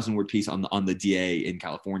 4,000 word piece on the DA in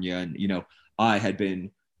California, and you know, I had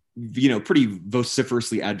been, you know, pretty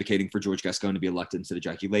vociferously advocating for George Gascon to be elected instead of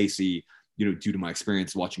Jackie Lacey. You know, due to my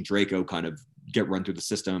experience watching Draco kind of get run through the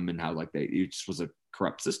system and how like it just was a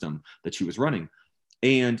corrupt system that she was running.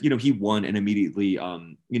 And, you know, he won, and immediately,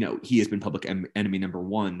 you know, he has been public enemy number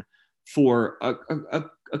one for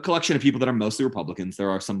a collection of people that are mostly Republicans. There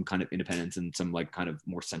are some kind of independents and some like kind of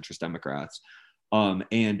more centrist Democrats,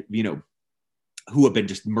 and, you know, who have been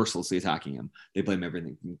just mercilessly attacking him. They blame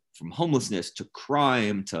everything from homelessness to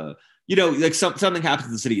crime to, you know, like something happens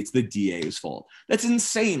in the city, it's the DA's fault. That's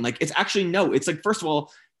insane. Like, it's actually, no, it's like, first of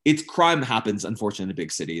all, it's crime happens, unfortunately, in a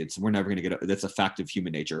big city. We're never going to that's a fact of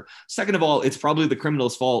human nature. Second of all, it's probably the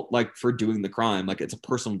criminal's fault, like, for doing the crime. Like, it's a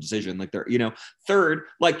personal decision. Like, they're, you know, third,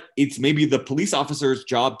 like, it's maybe the police officer's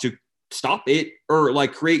job to stop it or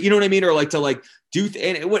like create, you know what I mean? Or like to like do,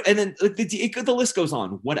 and then like the list goes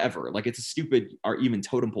on, whatever. Like, it's a stupid or even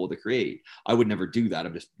totem pole to create. I would never do that.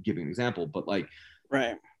 I'm just giving an example, but like,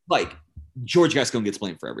 right. Like, George Gascon gets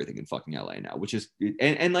blamed for everything in fucking LA now, which is,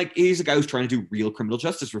 and like, he's a guy who's trying to do real criminal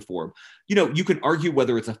justice reform. You know, you can argue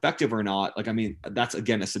whether it's effective or not. Like, I mean, that's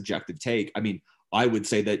again a subjective take. I mean, I would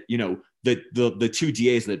say that, you know, the two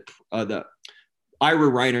DAs that the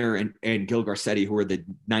Ira Reiner and Gil Garcetti, who were the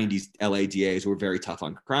 90s LA DAs, who were very tough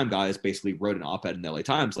on crime guys, basically wrote an op-ed in the LA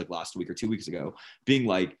Times like last week or 2 weeks ago, being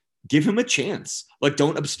like, give him a chance. Like,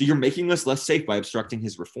 you're making this less safe by obstructing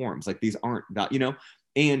his reforms. Like, these aren't that, you know.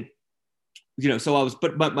 And, you know, so I was,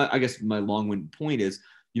 but I guess my long-winded point is,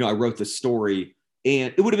 you know, I wrote this story,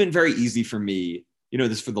 and it would have been very easy for me, you know,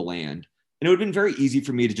 this for the land. And it would have been very easy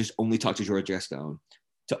for me to just only talk to George Gascon,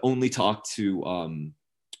 to only talk to,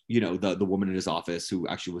 you know, the woman in his office who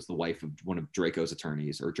actually was the wife of one of Draco's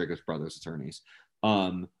attorneys, or Draco's brother's attorneys,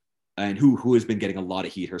 and who has been getting a lot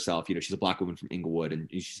of heat herself. You know, she's a Black woman from Inglewood, and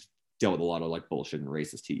she's dealt with a lot of like bullshit and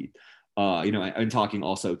racist heat. You know, I'm talking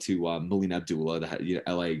also to Melina Abdullah, the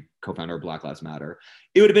LA co-founder of Black Lives Matter.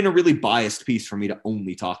 It would have been a really biased piece for me to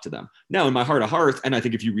only talk to them. Now, in my heart of hearts, and I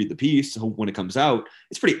think if you read the piece when it comes out,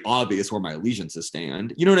 it's pretty obvious where my allegiances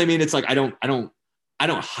stand. You know what I mean? It's like I don't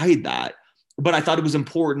hide that. But I thought it was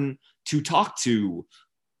important to talk to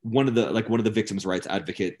one of the victims' rights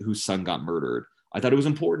advocate whose son got murdered. I thought it was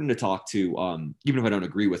important to talk to, even if I don't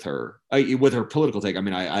agree with her political take. I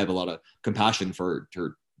mean, I have a lot of compassion for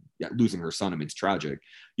her. Yeah, losing her son. I mean, it's tragic.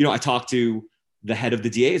 You know, I talked to the head of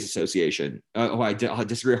the DA's association. I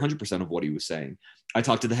disagree 100% of what he was saying. I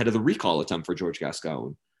talked to the head of the recall attempt for George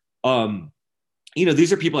Gascon. You know,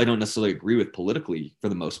 these are people I don't necessarily agree with politically for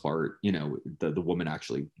the most part. You know, the woman,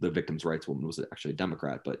 actually, the victim's rights woman, was actually a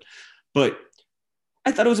Democrat, but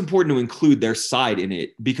I thought it was important to include their side in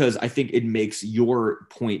it, because I think it makes your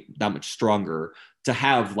point that much stronger to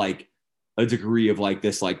have like a degree of like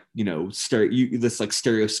this, like, you know, this like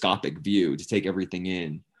stereoscopic view to take everything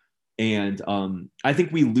in. And I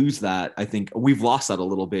think we lose that. I think we've lost that a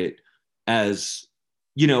little bit, as,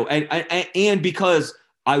 you know, and because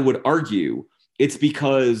I would argue it's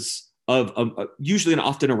because of usually and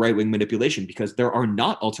often a right-wing manipulation, because there are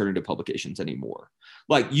not alternative publications anymore.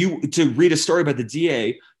 Like, to read a story about the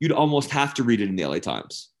DA, you'd almost have to read it in the LA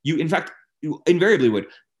Times. You, in fact, you invariably would,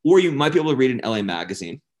 or you might be able to read an LA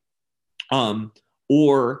Magazine.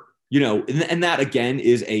 Or, you know, and that again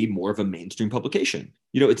is a more of a mainstream publication.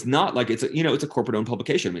 You know, it's not like it's a corporate owned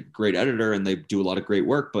publication. I mean, great editor, and they do a lot of great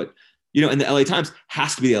work, but, you know, and the LA Times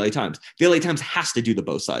has to be the LA Times. The LA Times has to do the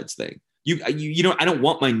both sides thing. You know, I don't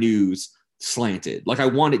want my news slanted. Like, I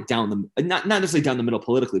want it not necessarily down the middle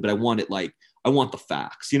politically, but I want it like, I want the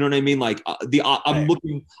facts. You know what I mean? Like I'll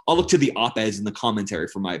look to the op-eds and the commentary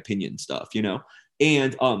for my opinion stuff, you know?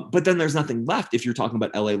 And but then there's nothing left if you're talking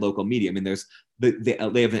about LA local media. I mean, there's they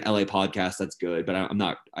have an LA podcast that's good, but I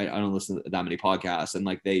don't listen to that many podcasts. And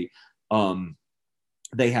like they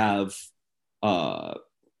have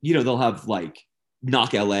they'll have like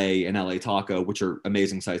Knock LA and LA Taco, which are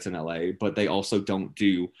amazing sites in LA, but they also don't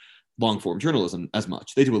do long form journalism as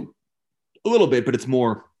much. They do a little bit, but it's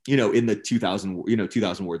more, in the 2,000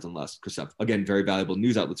 words and less. Again, very valuable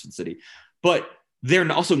news outlets for the city, but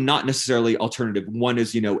they're also not necessarily alternative. One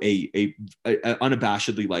is, a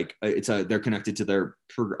unabashedly like they're connected to their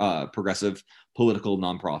progressive political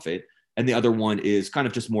nonprofit. And the other one is kind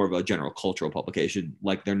of just more of a general cultural publication.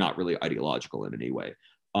 Like they're not really ideological in any way.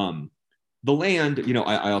 The Land,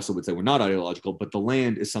 I also would say we're not ideological, but The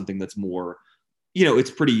Land is something that's more,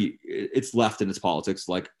 it's left in its politics,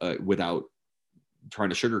 like without trying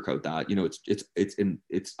to sugarcoat that.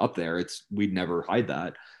 It's up there. We'd never hide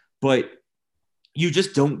that, but you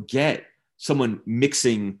just don't get someone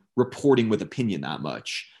mixing reporting with opinion that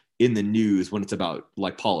much in the news when it's about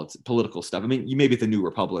like political stuff. I mean, you maybe the New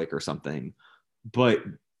Republic or something, but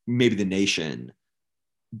maybe The Nation,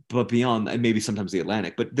 but beyond that, maybe sometimes The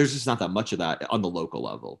Atlantic, but there's just not that much of that on the local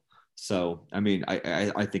level. So, I mean,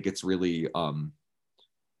 I think it's really,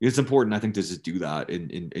 it's important, I think, to just do that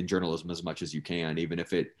in journalism as much as you can, even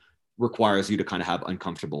if it requires you to kind of have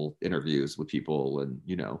uncomfortable interviews with people and,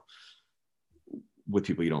 with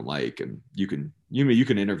people you don't like, and you can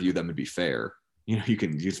interview them and be fair. You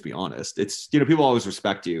can just be honest. It's, people always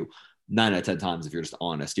respect you 9 out of 10 times if you're just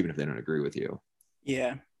honest, even if they don't agree with you.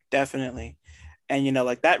 Yeah, definitely. And,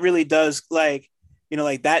 like that really does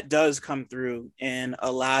that does come through in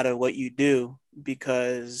a lot of what you do,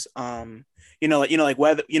 because, whether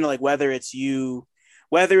it's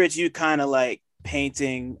you kind of like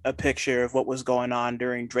painting a picture of what was going on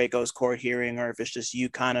during Draco's court hearing, or if it's just you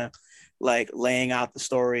kind of like laying out the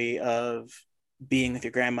story of being with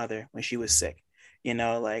your grandmother when she was sick,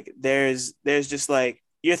 like there's just like,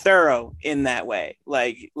 you're thorough in that way.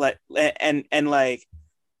 And like,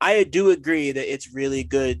 I do agree that it's really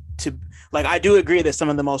good to, like, I do agree that some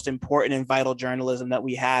of the most important and vital journalism that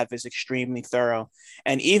we have is extremely thorough.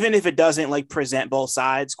 And even if it doesn't like present both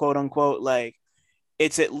sides, quote unquote, like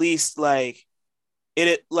it's at least like,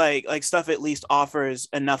 it like stuff at least offers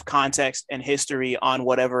enough context and history on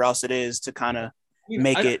whatever else it is to kind of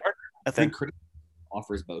make it a thing.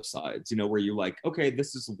 Offers both sides, where you like, okay,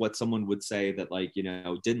 this is what someone would say that like,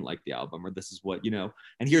 didn't like the album, or this is what, and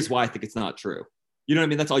here's why I think it's not true. You know what I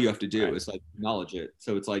mean? That's all you have to do, right, is like acknowledge it.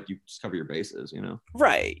 So it's like you just cover your bases,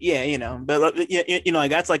 Right. Yeah. But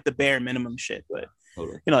like that's like the bare minimum shit. But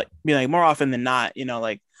totally. Like more often than not,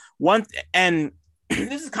 like and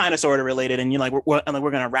this is kind of sort of related, and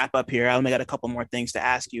we're gonna wrap up here. I only got a couple more things to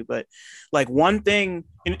ask you, but like one thing,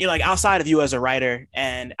 like outside of you as a writer,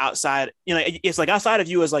 and outside, it's like outside of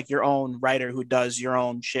you as like your own writer who does your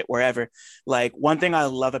own shit wherever. Like one thing I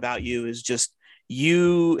love about you is just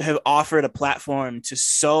you have offered a platform to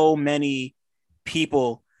so many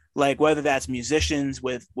people, like whether that's musicians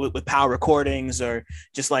with POW recordings, or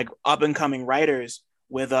just like up and coming writers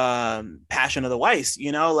with Passion of the Weiss,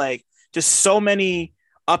 like just so many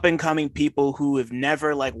up and coming people who have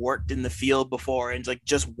never like worked in the field before and like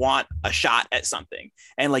just want a shot at something.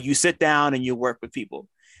 And like you sit down and you work with people,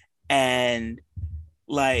 and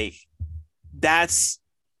like I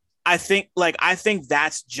think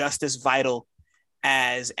that's just as vital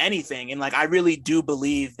as anything. And like I really do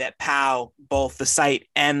believe that POW, both the site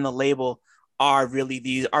and the label, are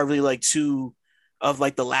really like two of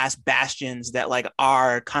like the last bastions that like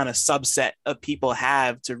our kind of subset of people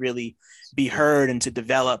have to really be heard and to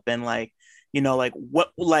develop. And like,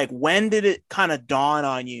 when did it kind of dawn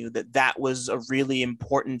on you that that was a really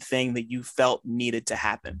important thing that you felt needed to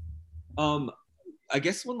happen? I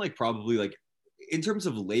guess when like probably like in terms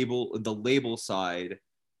of the label side,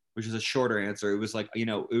 which is a shorter answer, it was like,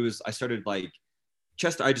 I started like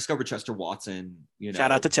I discovered Chester Watson,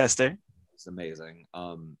 Shout out to Chester. It's amazing.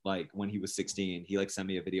 Like when he was 16, he like sent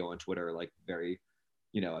me a video on Twitter, like very,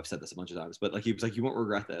 I've said this a bunch of times, but like he was like, you won't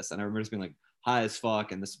regret this. And I remember just being like high as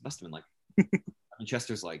fuck. And this must have been like, I mean,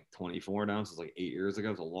 Chester's like 24 now, so it's like 8 years ago.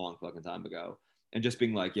 It was a long fucking time ago. And just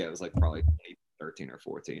being like, yeah, it was like probably 13 or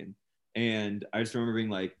 14. And I just remember being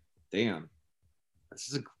like, damn, this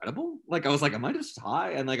is incredible. Like I was like, am I just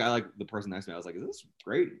high? And like I like the person next to me, I was like, is this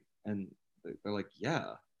great? And they're like,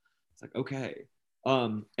 yeah. It's like, okay.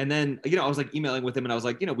 And then I was like emailing with him, and I was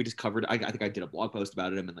like, we just covered, I think I did a blog post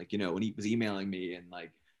about him, and like, when he was emailing me, and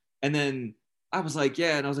like, and then I was like,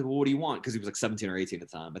 yeah, and I was like, well, what do you want? Because he was like 17 or 18 at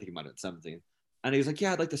the time. I think he might have been 17. And he was like,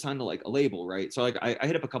 yeah, I'd like to sign to like a label, right? So like I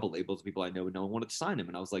hit up a couple labels of people I know, and no one wanted to sign him.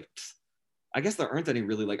 And I was like, I guess there aren't any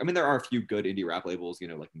really like, I mean, there are a few good indie rap labels, you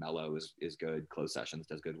know, like Mellow is good, Closed Sessions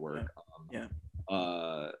does good work. Yeah.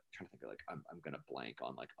 Trying to think of like, I'm gonna blank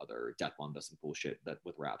on like other. Death Bomb does some cool shit that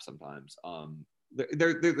with rap sometimes.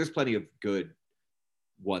 There's plenty of good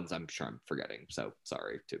ones. I'm sure I'm forgetting, so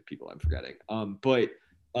sorry to people I'm forgetting. But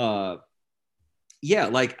yeah,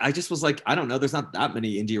 like I just was like, I don't know, there's not that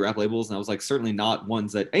many indie rap labels, and I was like, certainly not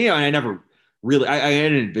ones that, you know, I never really, I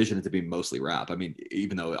didn't envision it to be mostly rap. I mean,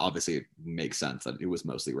 even though obviously it makes sense that it was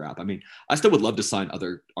mostly rap. I mean, I still would love to sign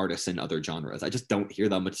other artists in other genres. I just don't hear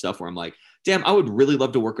that much stuff where I'm like, damn, I would really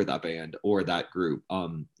love to work with that band or that group.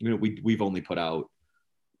 You know, we've only put out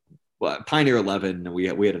Pioneer 11, and we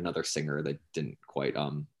had another singer that didn't quite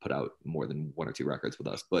put out more than 1 or 2 records with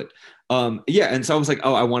us, but yeah. And so I was like,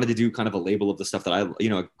 oh, I wanted to do kind of a label of the stuff that I, you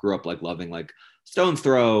know, grew up like loving, like Stone's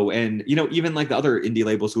Throw, and, you know, even like the other indie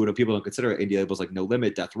labels who people don't consider indie labels, like No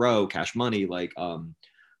Limit, Death Row, Cash Money, like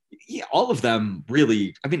yeah, all of them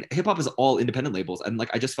really. I mean, hip hop is all independent labels, and like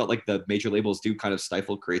I just felt like the major labels do kind of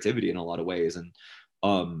stifle creativity in a lot of ways.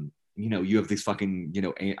 And you know, you have these fucking, you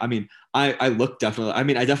know, I mean, I look definitely, I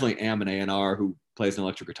mean, I definitely am an A&R who plays an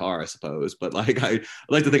electric guitar, I suppose, but like I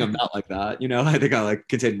like to think I'm not like that, you know. I think I like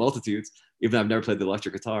contain multitudes, even though I've never played the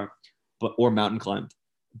electric guitar, but or mountain climbed.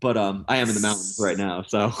 But I am in the mountains right now,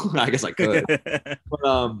 so I guess I could.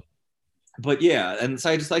 But yeah, and so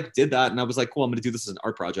I just like did that, and I was like, cool, I'm gonna do this as an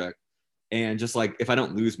art project. And just like, if I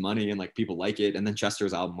don't lose money and like people like it, and then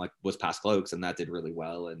Chester's album like was Past Cloaks, and that did really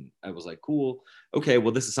well, and I was like, cool, okay,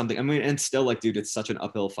 well, this is something. I mean, and still like, dude, it's such an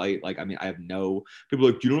uphill fight. Like, I mean, I have no people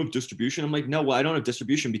like, you don't have distribution. I'm like, no, well, I don't have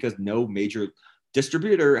distribution because no major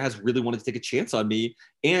distributor has really wanted to take a chance on me.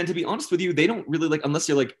 And to be honest with you, they don't really like, unless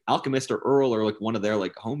you're like Alchemist or Earl or like one of their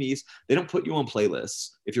like homies, they don't put you on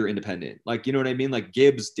playlists if you're independent. Like, you know what I mean? Like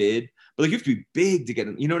Gibbs did, but like you have to be big to get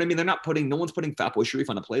in. You know what I mean? They're not putting, no one's putting Fatboy Sharif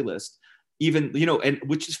on a playlist. Even, you know, and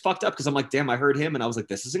which is fucked up because I'm like, damn, I heard him and I was like,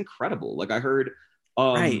 this is incredible. Like I heard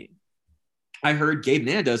right. I heard Gabe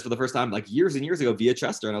Nandez for the first time like years and years ago via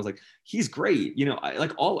Chester, and I was like, he's great. You know,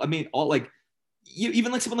 I mean all like,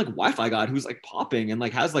 even like someone like Wi-Fi God who's like popping and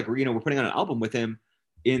like has like, you know, we're putting on an album with him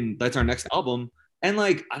in, that's our next album, and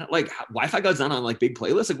like I don't like Wi-Fi God's not on like big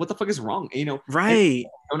playlists. Like what the fuck is wrong, you know? Right.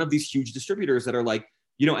 One of these huge distributors that are like,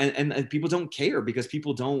 you know, and people don't care because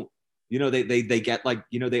people don't, you know, they get like,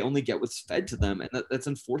 you know, they only get what's fed to them, and that's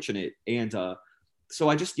unfortunate. And so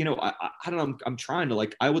I just, you know, I don't know, I'm trying to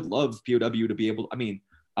like, I would love POW to be able, I mean,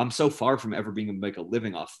 I'm so far from ever being able to make a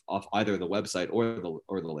living off either the website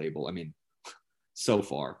or the label. I mean, so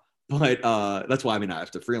far, but that's why, I mean, I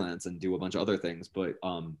have to freelance and do a bunch of other things, but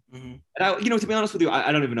and I, you know, to be honest with you,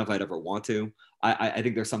 I don't even know if I'd ever want to. I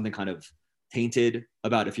think there's something kind of tainted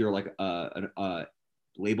about if you're like a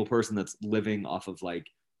label person that's living off of like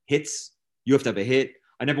hits. You have to have a hit.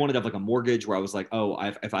 I never wanted to have like a mortgage where I was like, oh,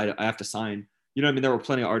 I have to sign, you know what I mean? There were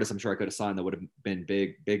plenty of artists I'm sure I could have signed that would have been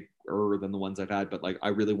bigger than the ones I've had, but like I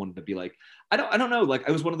really wanted to be like, I don't know, like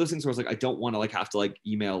it was one of those things where I was like, I don't want to like have to like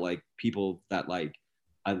email like people that like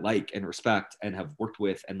I like and respect and have worked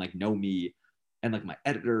with and like know me and like my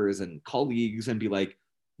editors and colleagues and be like,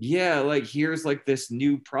 yeah, like here's like this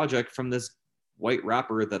new project from this white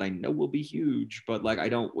rapper that I know will be huge, but like I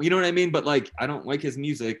don't, you know what I mean? But like I don't like his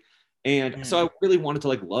music. And so I really wanted to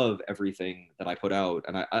like love everything that I put out.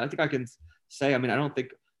 And I think I can say, I mean, I don't think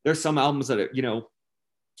there's some albums that, you know,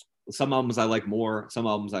 some albums I like more, some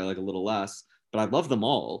albums I like a little less, but I love them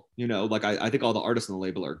all, you know, like I think all the artists on the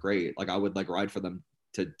label are great. Like I would like ride for them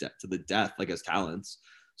to the death, like as talents.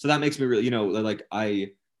 So that makes me really, you know, like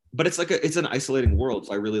but it's like it's an isolating world.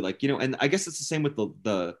 So I really like, you know, and I guess it's the same with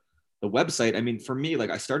the website. I mean, for me, like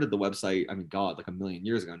I started the website, I mean, God, like a million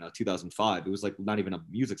years ago now, 2005. It was like not even a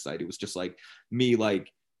music site. It was just like me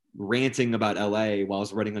like ranting about LA while I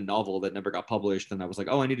was writing a novel that never got published. And I was like,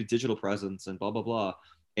 oh, I need a digital presence and blah, blah, blah.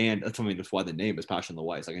 And that's, I mean, that's why the name is Passion the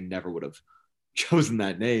Weiss. Like I never would have chosen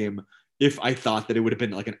that name if I thought that it would have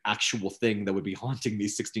been like an actual thing that would be haunting me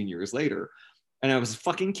 16 years later. And I was a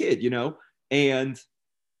fucking kid, you know? And,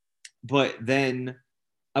 but then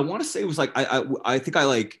I want to say it was like, I think I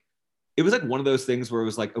like, it was like one of those things where it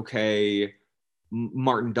was like, okay,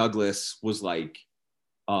 Martin Douglas was like,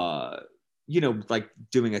 you know, like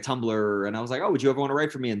doing a Tumblr, and I was like, oh, would you ever want to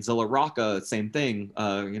write for me? And Zilla Rocca, same thing,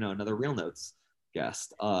 you know, another Real Notes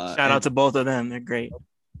guest. Shout out to both of them. They're great.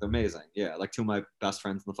 Amazing. Yeah. Like two of my best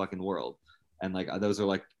friends in the fucking world. And like, those are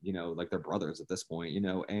like, you know, like they're brothers at this point, you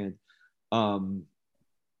know, and,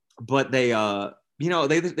 but they, you know,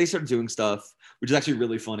 they started doing stuff, which is actually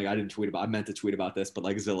really funny. I meant to tweet about this, but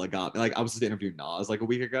like Zilla got me. Like I was just interviewing Nas like a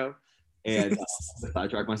week ago, and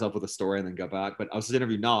sidetrack myself with a story and then go back. But I was just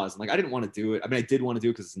interviewing Nas, and like I didn't want to do it. I mean, I did want to do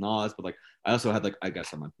it because it's Nas, but like I also had like I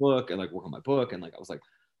guess on my book and like work on my book, and like I was like,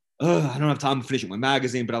 I don't have time finishing my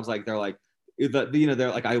magazine. But I was like, they're like,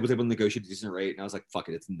 they're like I was able to negotiate a decent rate, and I was like, fuck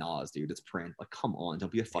it, it's Nas, dude, it's print. Like, come on,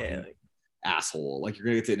 don't be a fucking asshole. Like, you're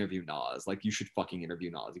gonna get to interview Nas. Like, you should fucking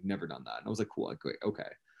interview Nas. You've never done that. And I was like, cool, like, great, okay.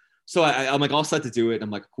 So I'm like all set to do it. And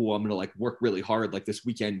I'm like, cool, I'm gonna like work really hard like this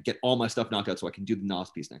weekend, get all my stuff knocked out so I can do the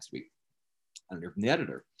Nas piece next week. I heard from the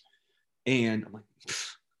editor, and I'm like,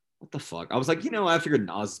 what the fuck? I was like, I figured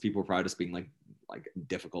Nas people were probably just being like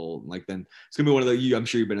difficult. Like, then it's gonna be one of the, I'm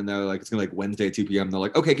sure you've been in there, like it's gonna be like Wednesday at 2 p.m. They're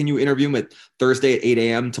like, okay, can you interview him at Thursday at 8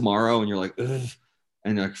 a.m. tomorrow? And you're like, ugh.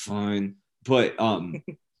 And they're like, fine. But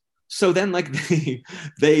so then like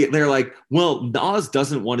they're like, well, Nas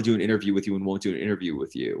doesn't want to do an interview with you and won't do an interview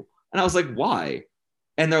with you. And I was like, why?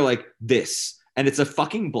 And they're like, this. And it's a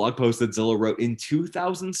fucking blog post that Zilla wrote in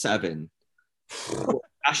 2007,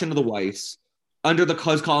 Fashion of the Weiss, under the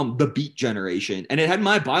cause column, The Beat Generation. And it had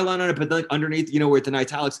my byline on it, but then like underneath, where it's in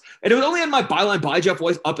italics. And it was only in my byline by Jeff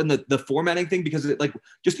Weiss up in the formatting thing because it like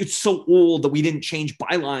just it's so old that we didn't change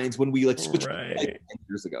bylines when we like switched like 10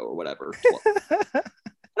 years ago or whatever.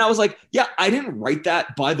 And I was like, yeah, I didn't write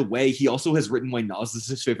that. By the way, he also has written why Nas is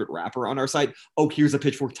his favorite rapper on our site. Oh, here's a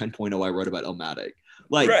Pitchfork 10.0 I wrote about Illmatic.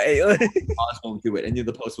 Like, Nas won't do it. And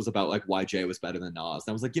the post was about like why Jay was better than Nas.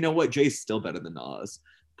 And I was like, you know what? Jay's still better than Nas.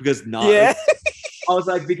 Because Nas, I was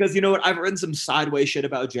like, because you know what? I've written some sideways shit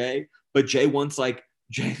about Jay, but Jay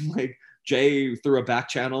through a back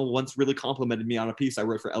channel once really complimented me on a piece I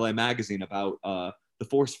wrote for LA Magazine about the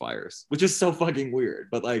forest fires, which is so fucking weird.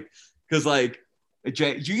 But like, because like,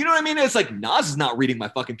 Jay, you know what I mean? It's like Nas is not reading my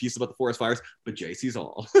fucking piece about the forest fires, but Jay sees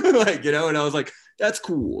all. Like, and I was like, that's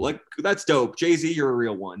cool. Like, that's dope. Jay-Z, you're a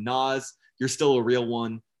real one. Nas, you're still a real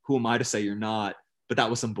one. Who am I to say you're not? But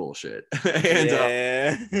that was some bullshit. And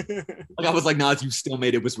like, I was like, Nas, you still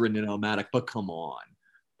made it was written in Illmatic, but come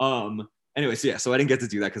on. Anyways, yeah, so I didn't get to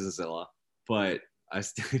do that because of Zilla, but I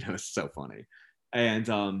still, it's so funny. And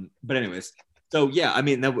but anyways, so yeah, I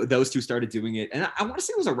mean, those two started doing it, and I want to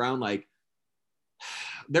say it was around like,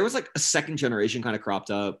 there was like a second generation kind of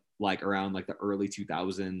cropped up like around like the early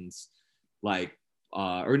 2000s, like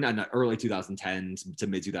or not early 2010s to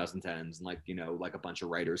mid 2010s, and like like a bunch of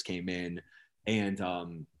writers came in and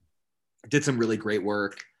did some really great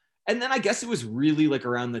work. And then I guess it was really like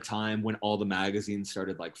around the time when all the magazines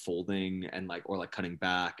started like folding and like or like cutting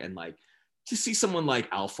back, and like to see someone like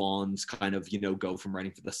Alphonse kind of go from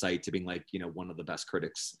writing for the site to being like one of the best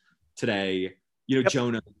critics today.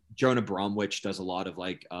 Yep. Jonah Bromwich does a lot of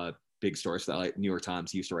like big stories for the like, New York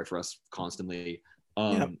Times. He used to write for us constantly.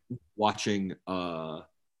 Watching I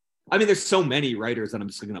mean, there's so many writers that I'm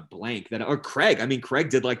just gonna blank that, or Craig. I mean, Craig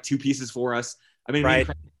did like 2 pieces for us. I mean, right.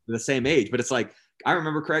 We're the same age, but it's like, I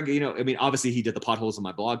remember Craig, I mean, obviously he did the potholes in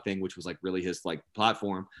my blog thing, which was like really his like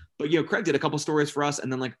platform, but Craig did a couple stories for us.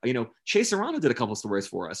 And then like, Shea Serrano did a couple stories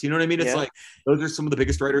for us. You know what I mean? It's like, those are some of the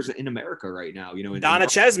biggest writers in America right now, Donna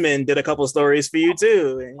Chesman did a couple stories for you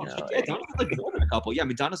too. Yeah, Donna did like more than a couple. Yeah. I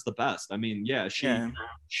mean, Donna's the best. I mean, yeah, she and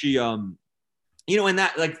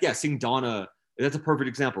that, like, yeah, seeing Donna, that's a perfect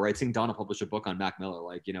example, right? Seeing Donna publish a book on Mac Miller,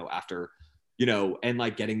 like, after, and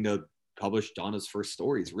like getting to publish Donna's first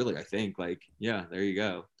stories, really, I think, like, yeah, there you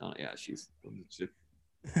go. Donna, yeah, she's really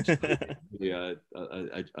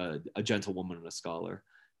a gentlewoman and a scholar.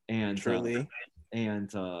 And truly.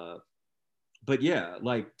 But yeah,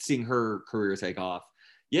 like seeing her career take off.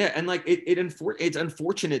 Yeah, and like it's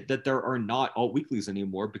unfortunate that there are not alt weeklies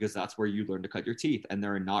anymore, because that's where you learn to cut your teeth, and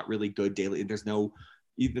there are not really good daily. There's no,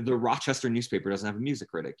 either the Rochester newspaper doesn't have a music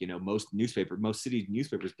critic. Most city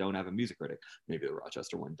newspapers don't have a music critic. Maybe the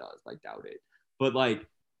Rochester one does. I doubt it. But like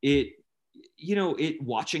it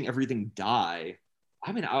watching everything die.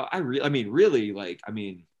 I mean, really,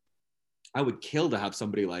 I would kill to have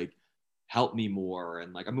somebody like help me more.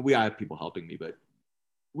 And like, I mean, we have people helping me, but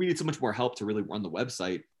we need so much more help to really run the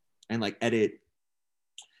website and like edit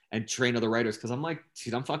and train other writers. Cause I'm like,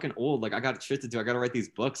 dude, I'm fucking old. Like, I got shit to do. I got to write these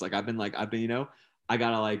books. Like I've been, I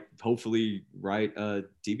gotta like hopefully write a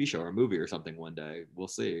TV show or a movie or something one day. We'll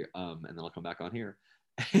see. And then I'll come back on here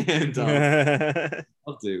and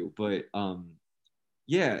I'll do. But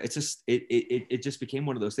yeah, it's just it just became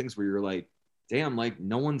one of those things where you're like, damn, like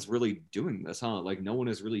no one's really doing this, huh? Like no one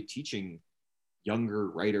is really teaching younger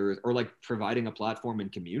writers or like providing a platform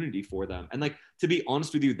and community for them. And like, to be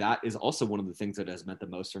honest with you, that is also one of the things that has meant the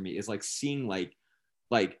most for me, is like seeing like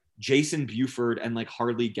Jason Buford and like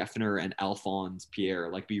Harley Geffner and Alphonse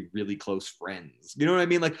Pierre like be really close friends. You know what I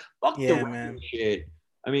mean? Like fuck the shit.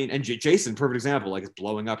 I mean, and Jason, perfect example, like is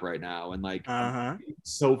blowing up right now, and like I'm Uh-huh.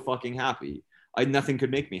 so fucking happy. Nothing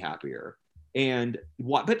could make me happier. And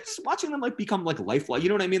but just watching them like become like lifelong, you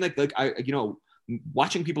know what I mean? Like I,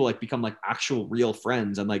 watching people like become like actual real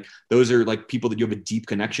friends, and like those are like people that you have a deep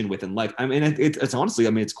connection with in life. I mean, it's honestly, I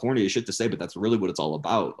mean, it's corny as shit to say, but that's really what it's all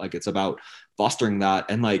about. Like it's about fostering that,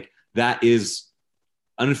 and like that is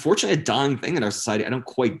unfortunately a dying thing in our society. I don't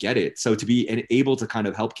quite get it. So to be able to kind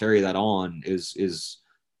of help carry that on is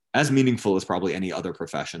as meaningful as probably any other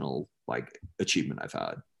professional like achievement I've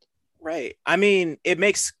had. Right. I mean, it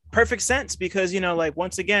makes perfect sense because, like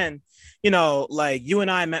once again, like you and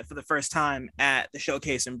I met for the first time at the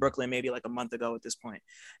showcase in Brooklyn, maybe like a month ago at this point.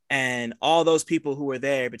 And all those people who were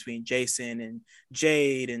there between Jason and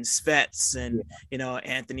Jade and Svets and,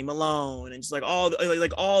 Anthony Malone and just like all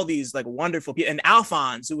these like wonderful people, and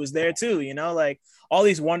Alphonse who was there too, like all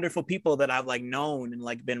these wonderful people that I've like known and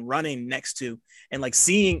like been running next to, and like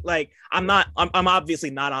seeing, like I'm obviously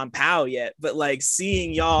not on POW yet, but like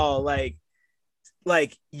seeing y'all like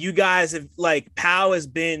you guys have, like POW has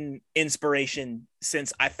been inspiration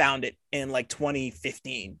since I found it in like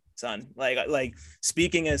 2015, son. Like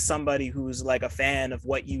speaking as somebody who's like a fan of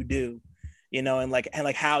what you do, and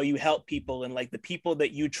like how you help people, and like the people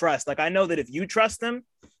that you trust. Like I know that if you trust them,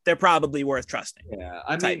 they're probably worth trusting. Yeah,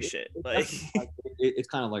 I type mean, shit. Like it's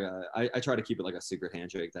kind of like I try to keep it like a secret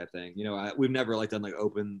handshake type thing. We've never like done like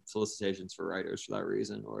open solicitations for writers for that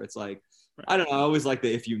reason, or it's like I don't know. I always like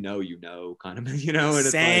the if you know kind of, and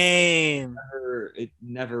it's same. like it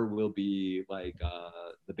never will be like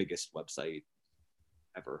the biggest website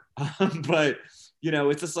ever, but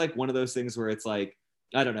it's just like one of those things where it's like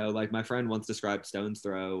I don't know. Like my friend once described Stone's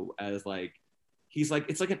Throw as like he's like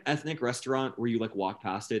it's like an ethnic restaurant where you like walk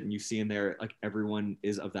past it and you see in there like everyone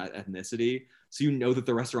is of that ethnicity, so you know that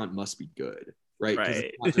the restaurant must be good, right? Because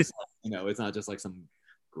Right. it's not just like, it's not just like some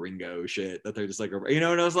gringo shit that they're just like, and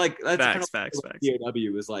I was like, that's facts, kind of facts.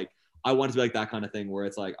 DAW is like, I want to be like that kind of thing where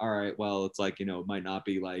it's like, all right, well, it's like, it might not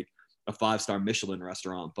be like a 5-star Michelin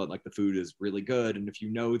restaurant, but like the food is really good. And if you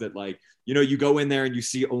know that like, you go in there and you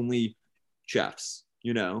see only chefs,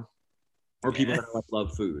 or people that like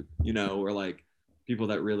love food, or like people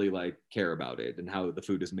that really like care about it and how the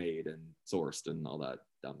food is made and sourced and all that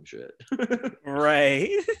dumb shit. Right.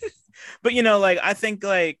 But like I think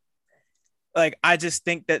like I just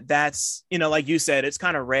think that that's, like you said, it's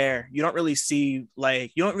kind of rare. You don't really see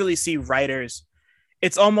writers.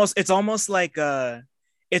 It's almost like how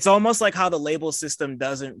the label system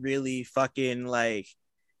doesn't really fucking like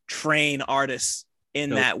train artists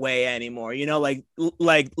in that way anymore. Like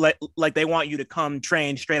they want you to come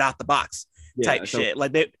trained straight out the box type shit.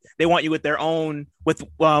 Like they want you with their own with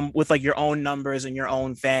like your own numbers and your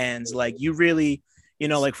own fans. Like you really,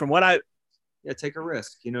 like from what I take a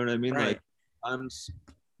risk. You know what I mean? Right. Like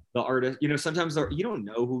the artist, sometimes you don't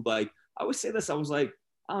know who, like I always say this, I was like,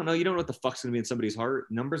 I don't know, you don't know what the fuck's gonna be in somebody's heart.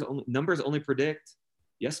 Numbers only predict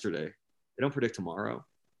yesterday. They don't predict tomorrow.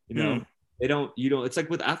 They don't, it's like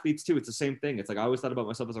with athletes too, it's the same thing. It's like I always thought about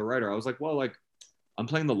myself as a writer. I was like, well, like I'm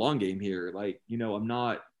playing the long game here. Like,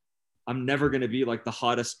 I'm never gonna be like the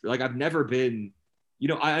hottest, like I've never been,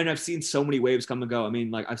 and I've seen so many waves come and go. I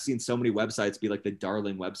mean, like I've seen so many websites be like the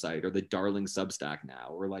darling website or the darling Substack now,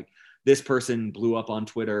 or like this person blew up on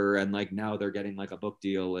Twitter and like now they're getting like a book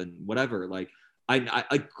deal and whatever. Like I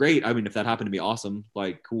like great. I mean, if that happened to me, awesome.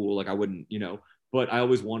 Like cool. Like I wouldn't, but I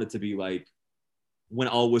always wanted to be like, when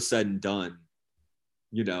all was said and done,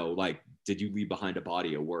 like, did you leave behind a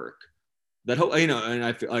body of work? That whole, and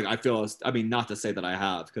I feel, I mean, not to say that I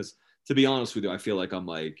have, because to be honest with you, I feel like I'm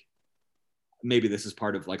like, maybe this is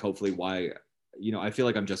part of like, hopefully why, I feel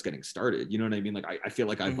like I'm just getting started. You know what I mean? Like, I feel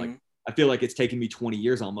like I've like, I feel like it's taken me 20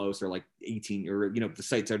 years almost, or like 18, or, the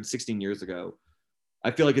site started 16 years ago.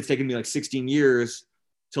 I feel like it's taken me like 16 years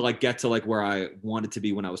to like get to like where I wanted to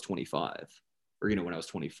be when I was 25, or, when I was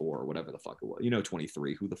 24 or whatever the fuck it was,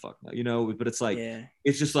 23, who the fuck, but it's like,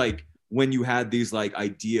 It's just like when you had these like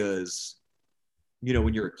ideas,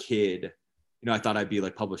 when you're a kid, I thought I'd be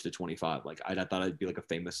like published at 25. Like I thought I'd be like a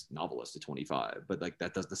famous novelist at 25, but like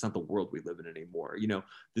that's not the world we live in anymore.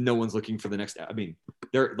 No one's looking for the next. I mean,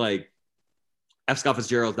 they're like F. Scott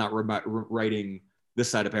Fitzgerald's not writing This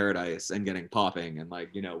Side of Paradise and getting popping, and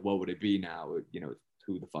like what would it be now?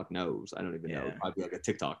 Who the fuck knows? I don't even know. Probably like a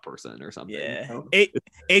TikTok person or something. Yeah.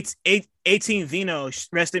 18 Vino.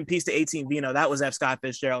 Rest in peace to 18 Vino. That was F. Scott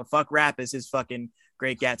Fitzgerald. Fuck rap is his fucking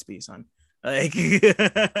Great Gatsby, son. Like,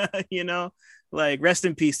 like rest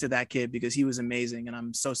in peace to that kid, because he was amazing, and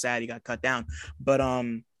I'm so sad he got cut down. But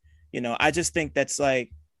I just think that's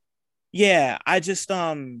like,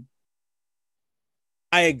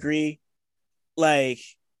 I agree. like,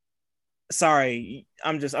 sorry,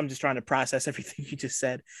 I'm just trying to process everything you just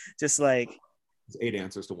said. Just like It's 8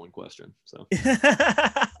 answers to one question. So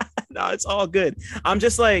no, it's all good. I'm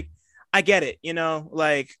just like, I get it,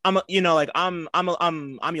 like I'm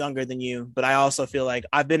younger than you, but I also feel like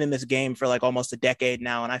I've been in this game for like almost a decade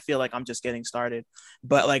now, and I feel like I'm just getting started.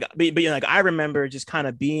 But like I remember just kind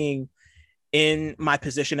of being in my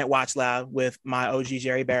position at Watch Loud with my OG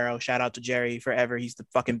Jerry Barrow. Shout out to Jerry forever. He's the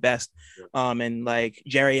fucking best. And like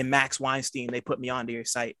Jerry and Max Weinstein, they put me onto your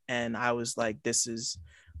site, and I was like, this is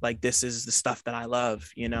the stuff that I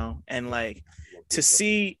love, and like to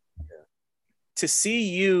see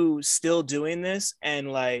you still doing this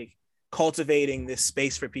and like cultivating this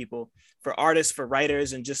space for people, for artists, for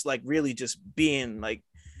writers, and just like really just being like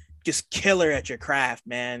just killer at your craft,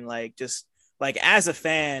 man. Like just like as a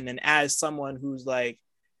fan and as someone who's like,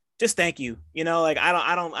 just thank you, like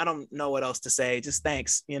I don't know what else to say. Just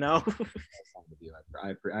thanks, and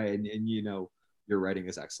your writing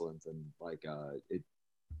is excellent, and like it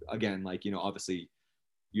again, like obviously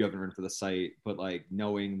you haven't written for the site, but like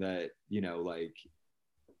knowing that like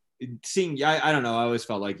seeing, I don't know, I always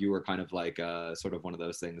felt like you were kind of like sort of one of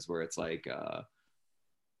those things where it's like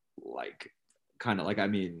kind of like, I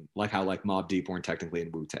mean, like how like Mobb Deep weren't technically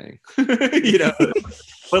in Wu-Tang,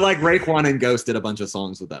 but like Raekwon and Ghost did a bunch of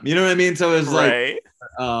songs with them, you know what I mean? So it was right.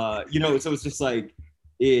 like, so it's just like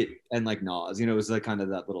it, and like Nas, it was like kind of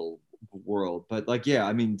that little world. But like, yeah,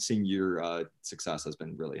 I mean, seeing your success has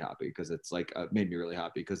been really happy, because it's like made me really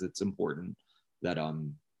happy, because it's important that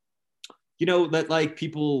that like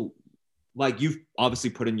people, like you've obviously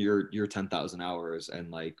put in your 10,000 hours, and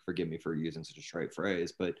like forgive me for using such a straight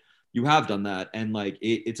phrase, but you have done that. And like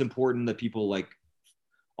it's important that people like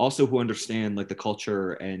also who understand like the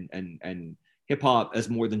culture and hip hop as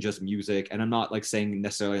more than just music. And I'm not like saying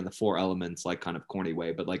necessarily in the 4 elements like kind of corny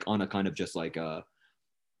way, but like on a kind of just like a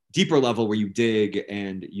deeper level where you dig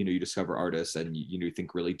and you discover artists, and you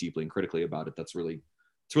think really deeply and critically about it. It's really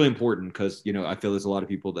important, because I feel there's a lot of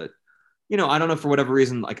people that I don't know, for whatever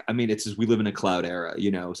reason, like, I mean, it's just, we live in a cloud era,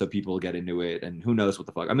 so people get into it, and who knows what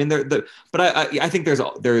the fuck. I mean, but I think it's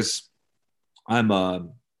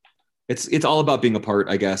all about being a part,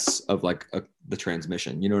 I guess, of like the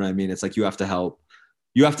transmission. You know what I mean? It's like you have to,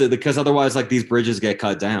 because otherwise, like these bridges get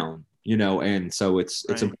cut down, and so it's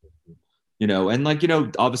important, and like,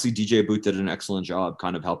 obviously DJ Boot did an excellent job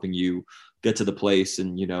kind of helping you get to the place,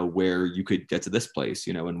 and, where you could get to this place,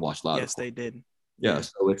 and Watch Loud. Yes, they did. Yeah.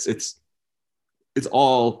 So it's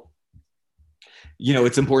all,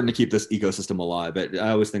 it's important to keep this ecosystem alive. But I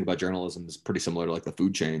always think about journalism as pretty similar to like the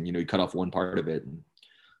food chain. You cut off one part of it, and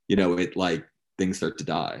it like things start to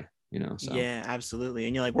die. So yeah, absolutely.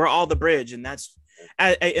 And you're like, we're all the bridge, and that's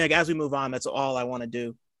as we move on, that's all I want to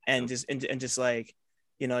do. And just like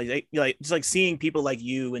just like seeing people like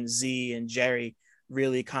you and Z and Jerry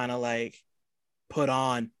really kind of like put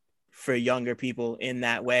on for younger people in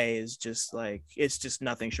that way is just like, it's just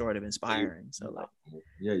nothing short of inspiring. So like,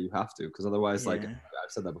 yeah, you have to, because otherwise, like I've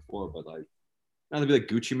said that before, but like not to be like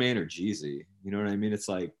Gucci Mane or Jeezy, you know what I mean? It's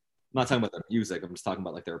like, I'm not talking about their music, I'm just talking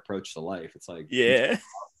about like their approach to life. It's like, yeah,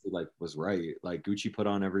 like was right. Like Gucci put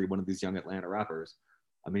on every one of these young Atlanta rappers.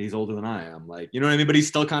 I mean, he's older than I am, like, you know what I mean? But he's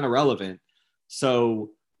still kind of relevant.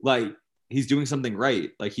 So like, he's doing something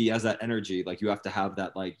right. Like he has that energy. Like you have to have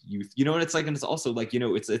that like youth, and it's like, and it's also like,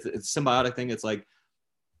 it's a symbiotic thing. It's like,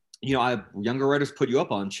 younger writers put you up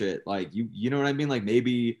on shit. Like you know what I mean? Like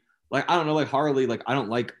maybe like, I don't know, like Harley, like I don't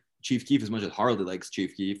like Chief Keef as much as Harley likes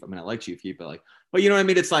Chief Keef. I mean, I like Chief Keef, but you know what I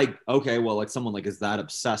mean? It's like, okay, well, like someone like is that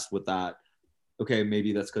obsessed with that. Okay,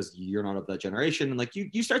 maybe that's because you're not of that generation. And like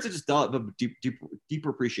you start to just develop a deeper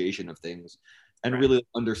appreciation of things, and really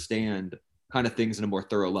understand kind of things in a more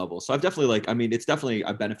thorough level. So I've definitely like, I mean,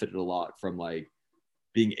 I've benefited a lot from like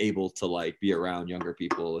being able to like be around younger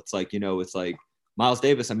people. It's like, it's like Miles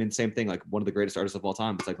Davis. I mean, same thing, like one of the greatest artists of all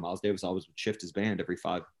time. It's like Miles Davis always would shift his band every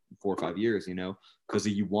 4 or 5 years, because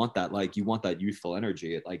you want that youthful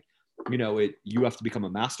energy. It like, you have to become a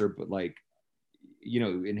master, but like,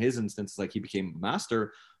 in his instance, like he became a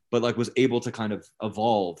master, but like was able to kind of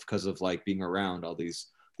evolve because of like being around all these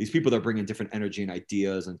people that bring in different energy and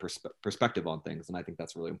ideas and perspective on things. And I think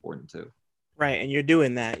that's really important too. Right. And you're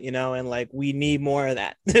doing that, and like, we need more of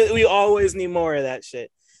that. We always need more of that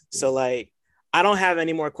shit. So like, I don't have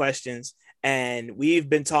any more questions, and we've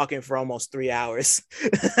been talking for almost 3 hours.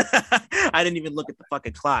 I didn't even look at the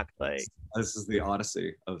fucking clock. Like, this is the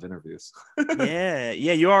odyssey of interviews. yeah.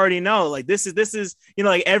 You already know, like this is,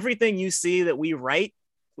 like everything you see that we write,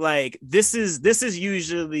 like this is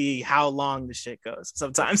usually how long the shit goes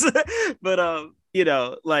sometimes. But you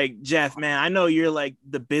know, like Jeff, man, I know you're like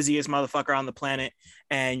the busiest motherfucker on the planet,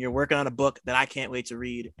 and you're working on a book that I can't wait to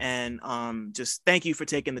read. And just thank you for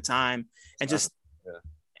taking the time, and just Yeah.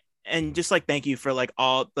 and just like thank you for like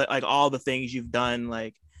all the things you've done.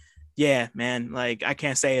 Like, yeah, man, like I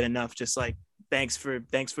can't say it enough. Just like thanks for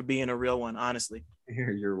being a real one, honestly.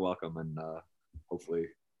 You're welcome, and hopefully,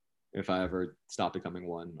 if I ever stop becoming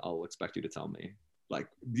one, I'll expect you to tell me, like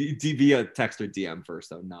via text or DM first,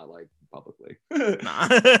 though, not like publicly. Nah.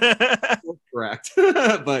 Correct.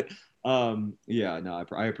 But yeah, no,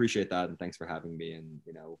 I appreciate that, and thanks for having me, and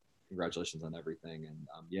congratulations on everything, and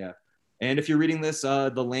yeah. And if you're reading this,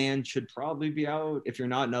 The Land should probably be out. If you're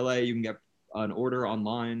not in LA, you can get an order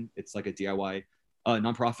online. It's like a DIY,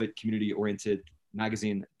 nonprofit, community-oriented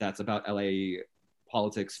magazine that's about LA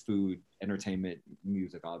politics, food, entertainment,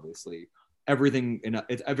 music, obviously.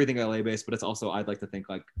 It's everything LA based, but it's also, I'd like to think,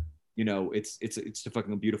 like, it's a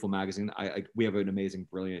fucking beautiful magazine. We have an amazing,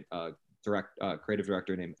 brilliant creative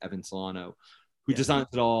director named Evan Solano, who designs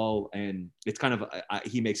it all, and it's kind of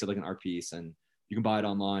he makes it like an art piece, and you can buy it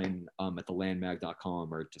online at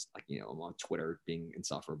thelandmag.com, or just like I'm on Twitter being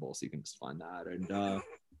insufferable, so you can just find that. And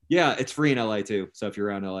yeah, it's free in LA too. So if you're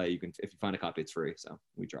around LA, if you find a copy, it's free. So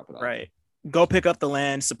we drop it off. Right. Go pick up The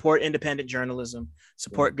Land. Support independent journalism.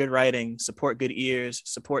 Support good writing. Support good ears.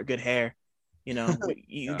 Support good hair.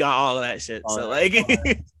 You got all of that shit. So like,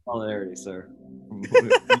 solidarity, sir.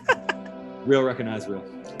 Real recognize real.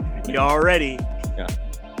 You already. Yeah.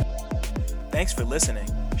 Thanks for listening.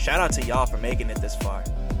 Shout out to y'all for making it this far.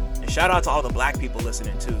 And shout out to all the Black people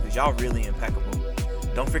listening too, because y'all really impeccable.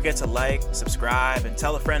 Don't forget to like, subscribe, and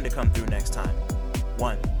tell a friend to come through next time.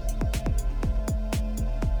 1.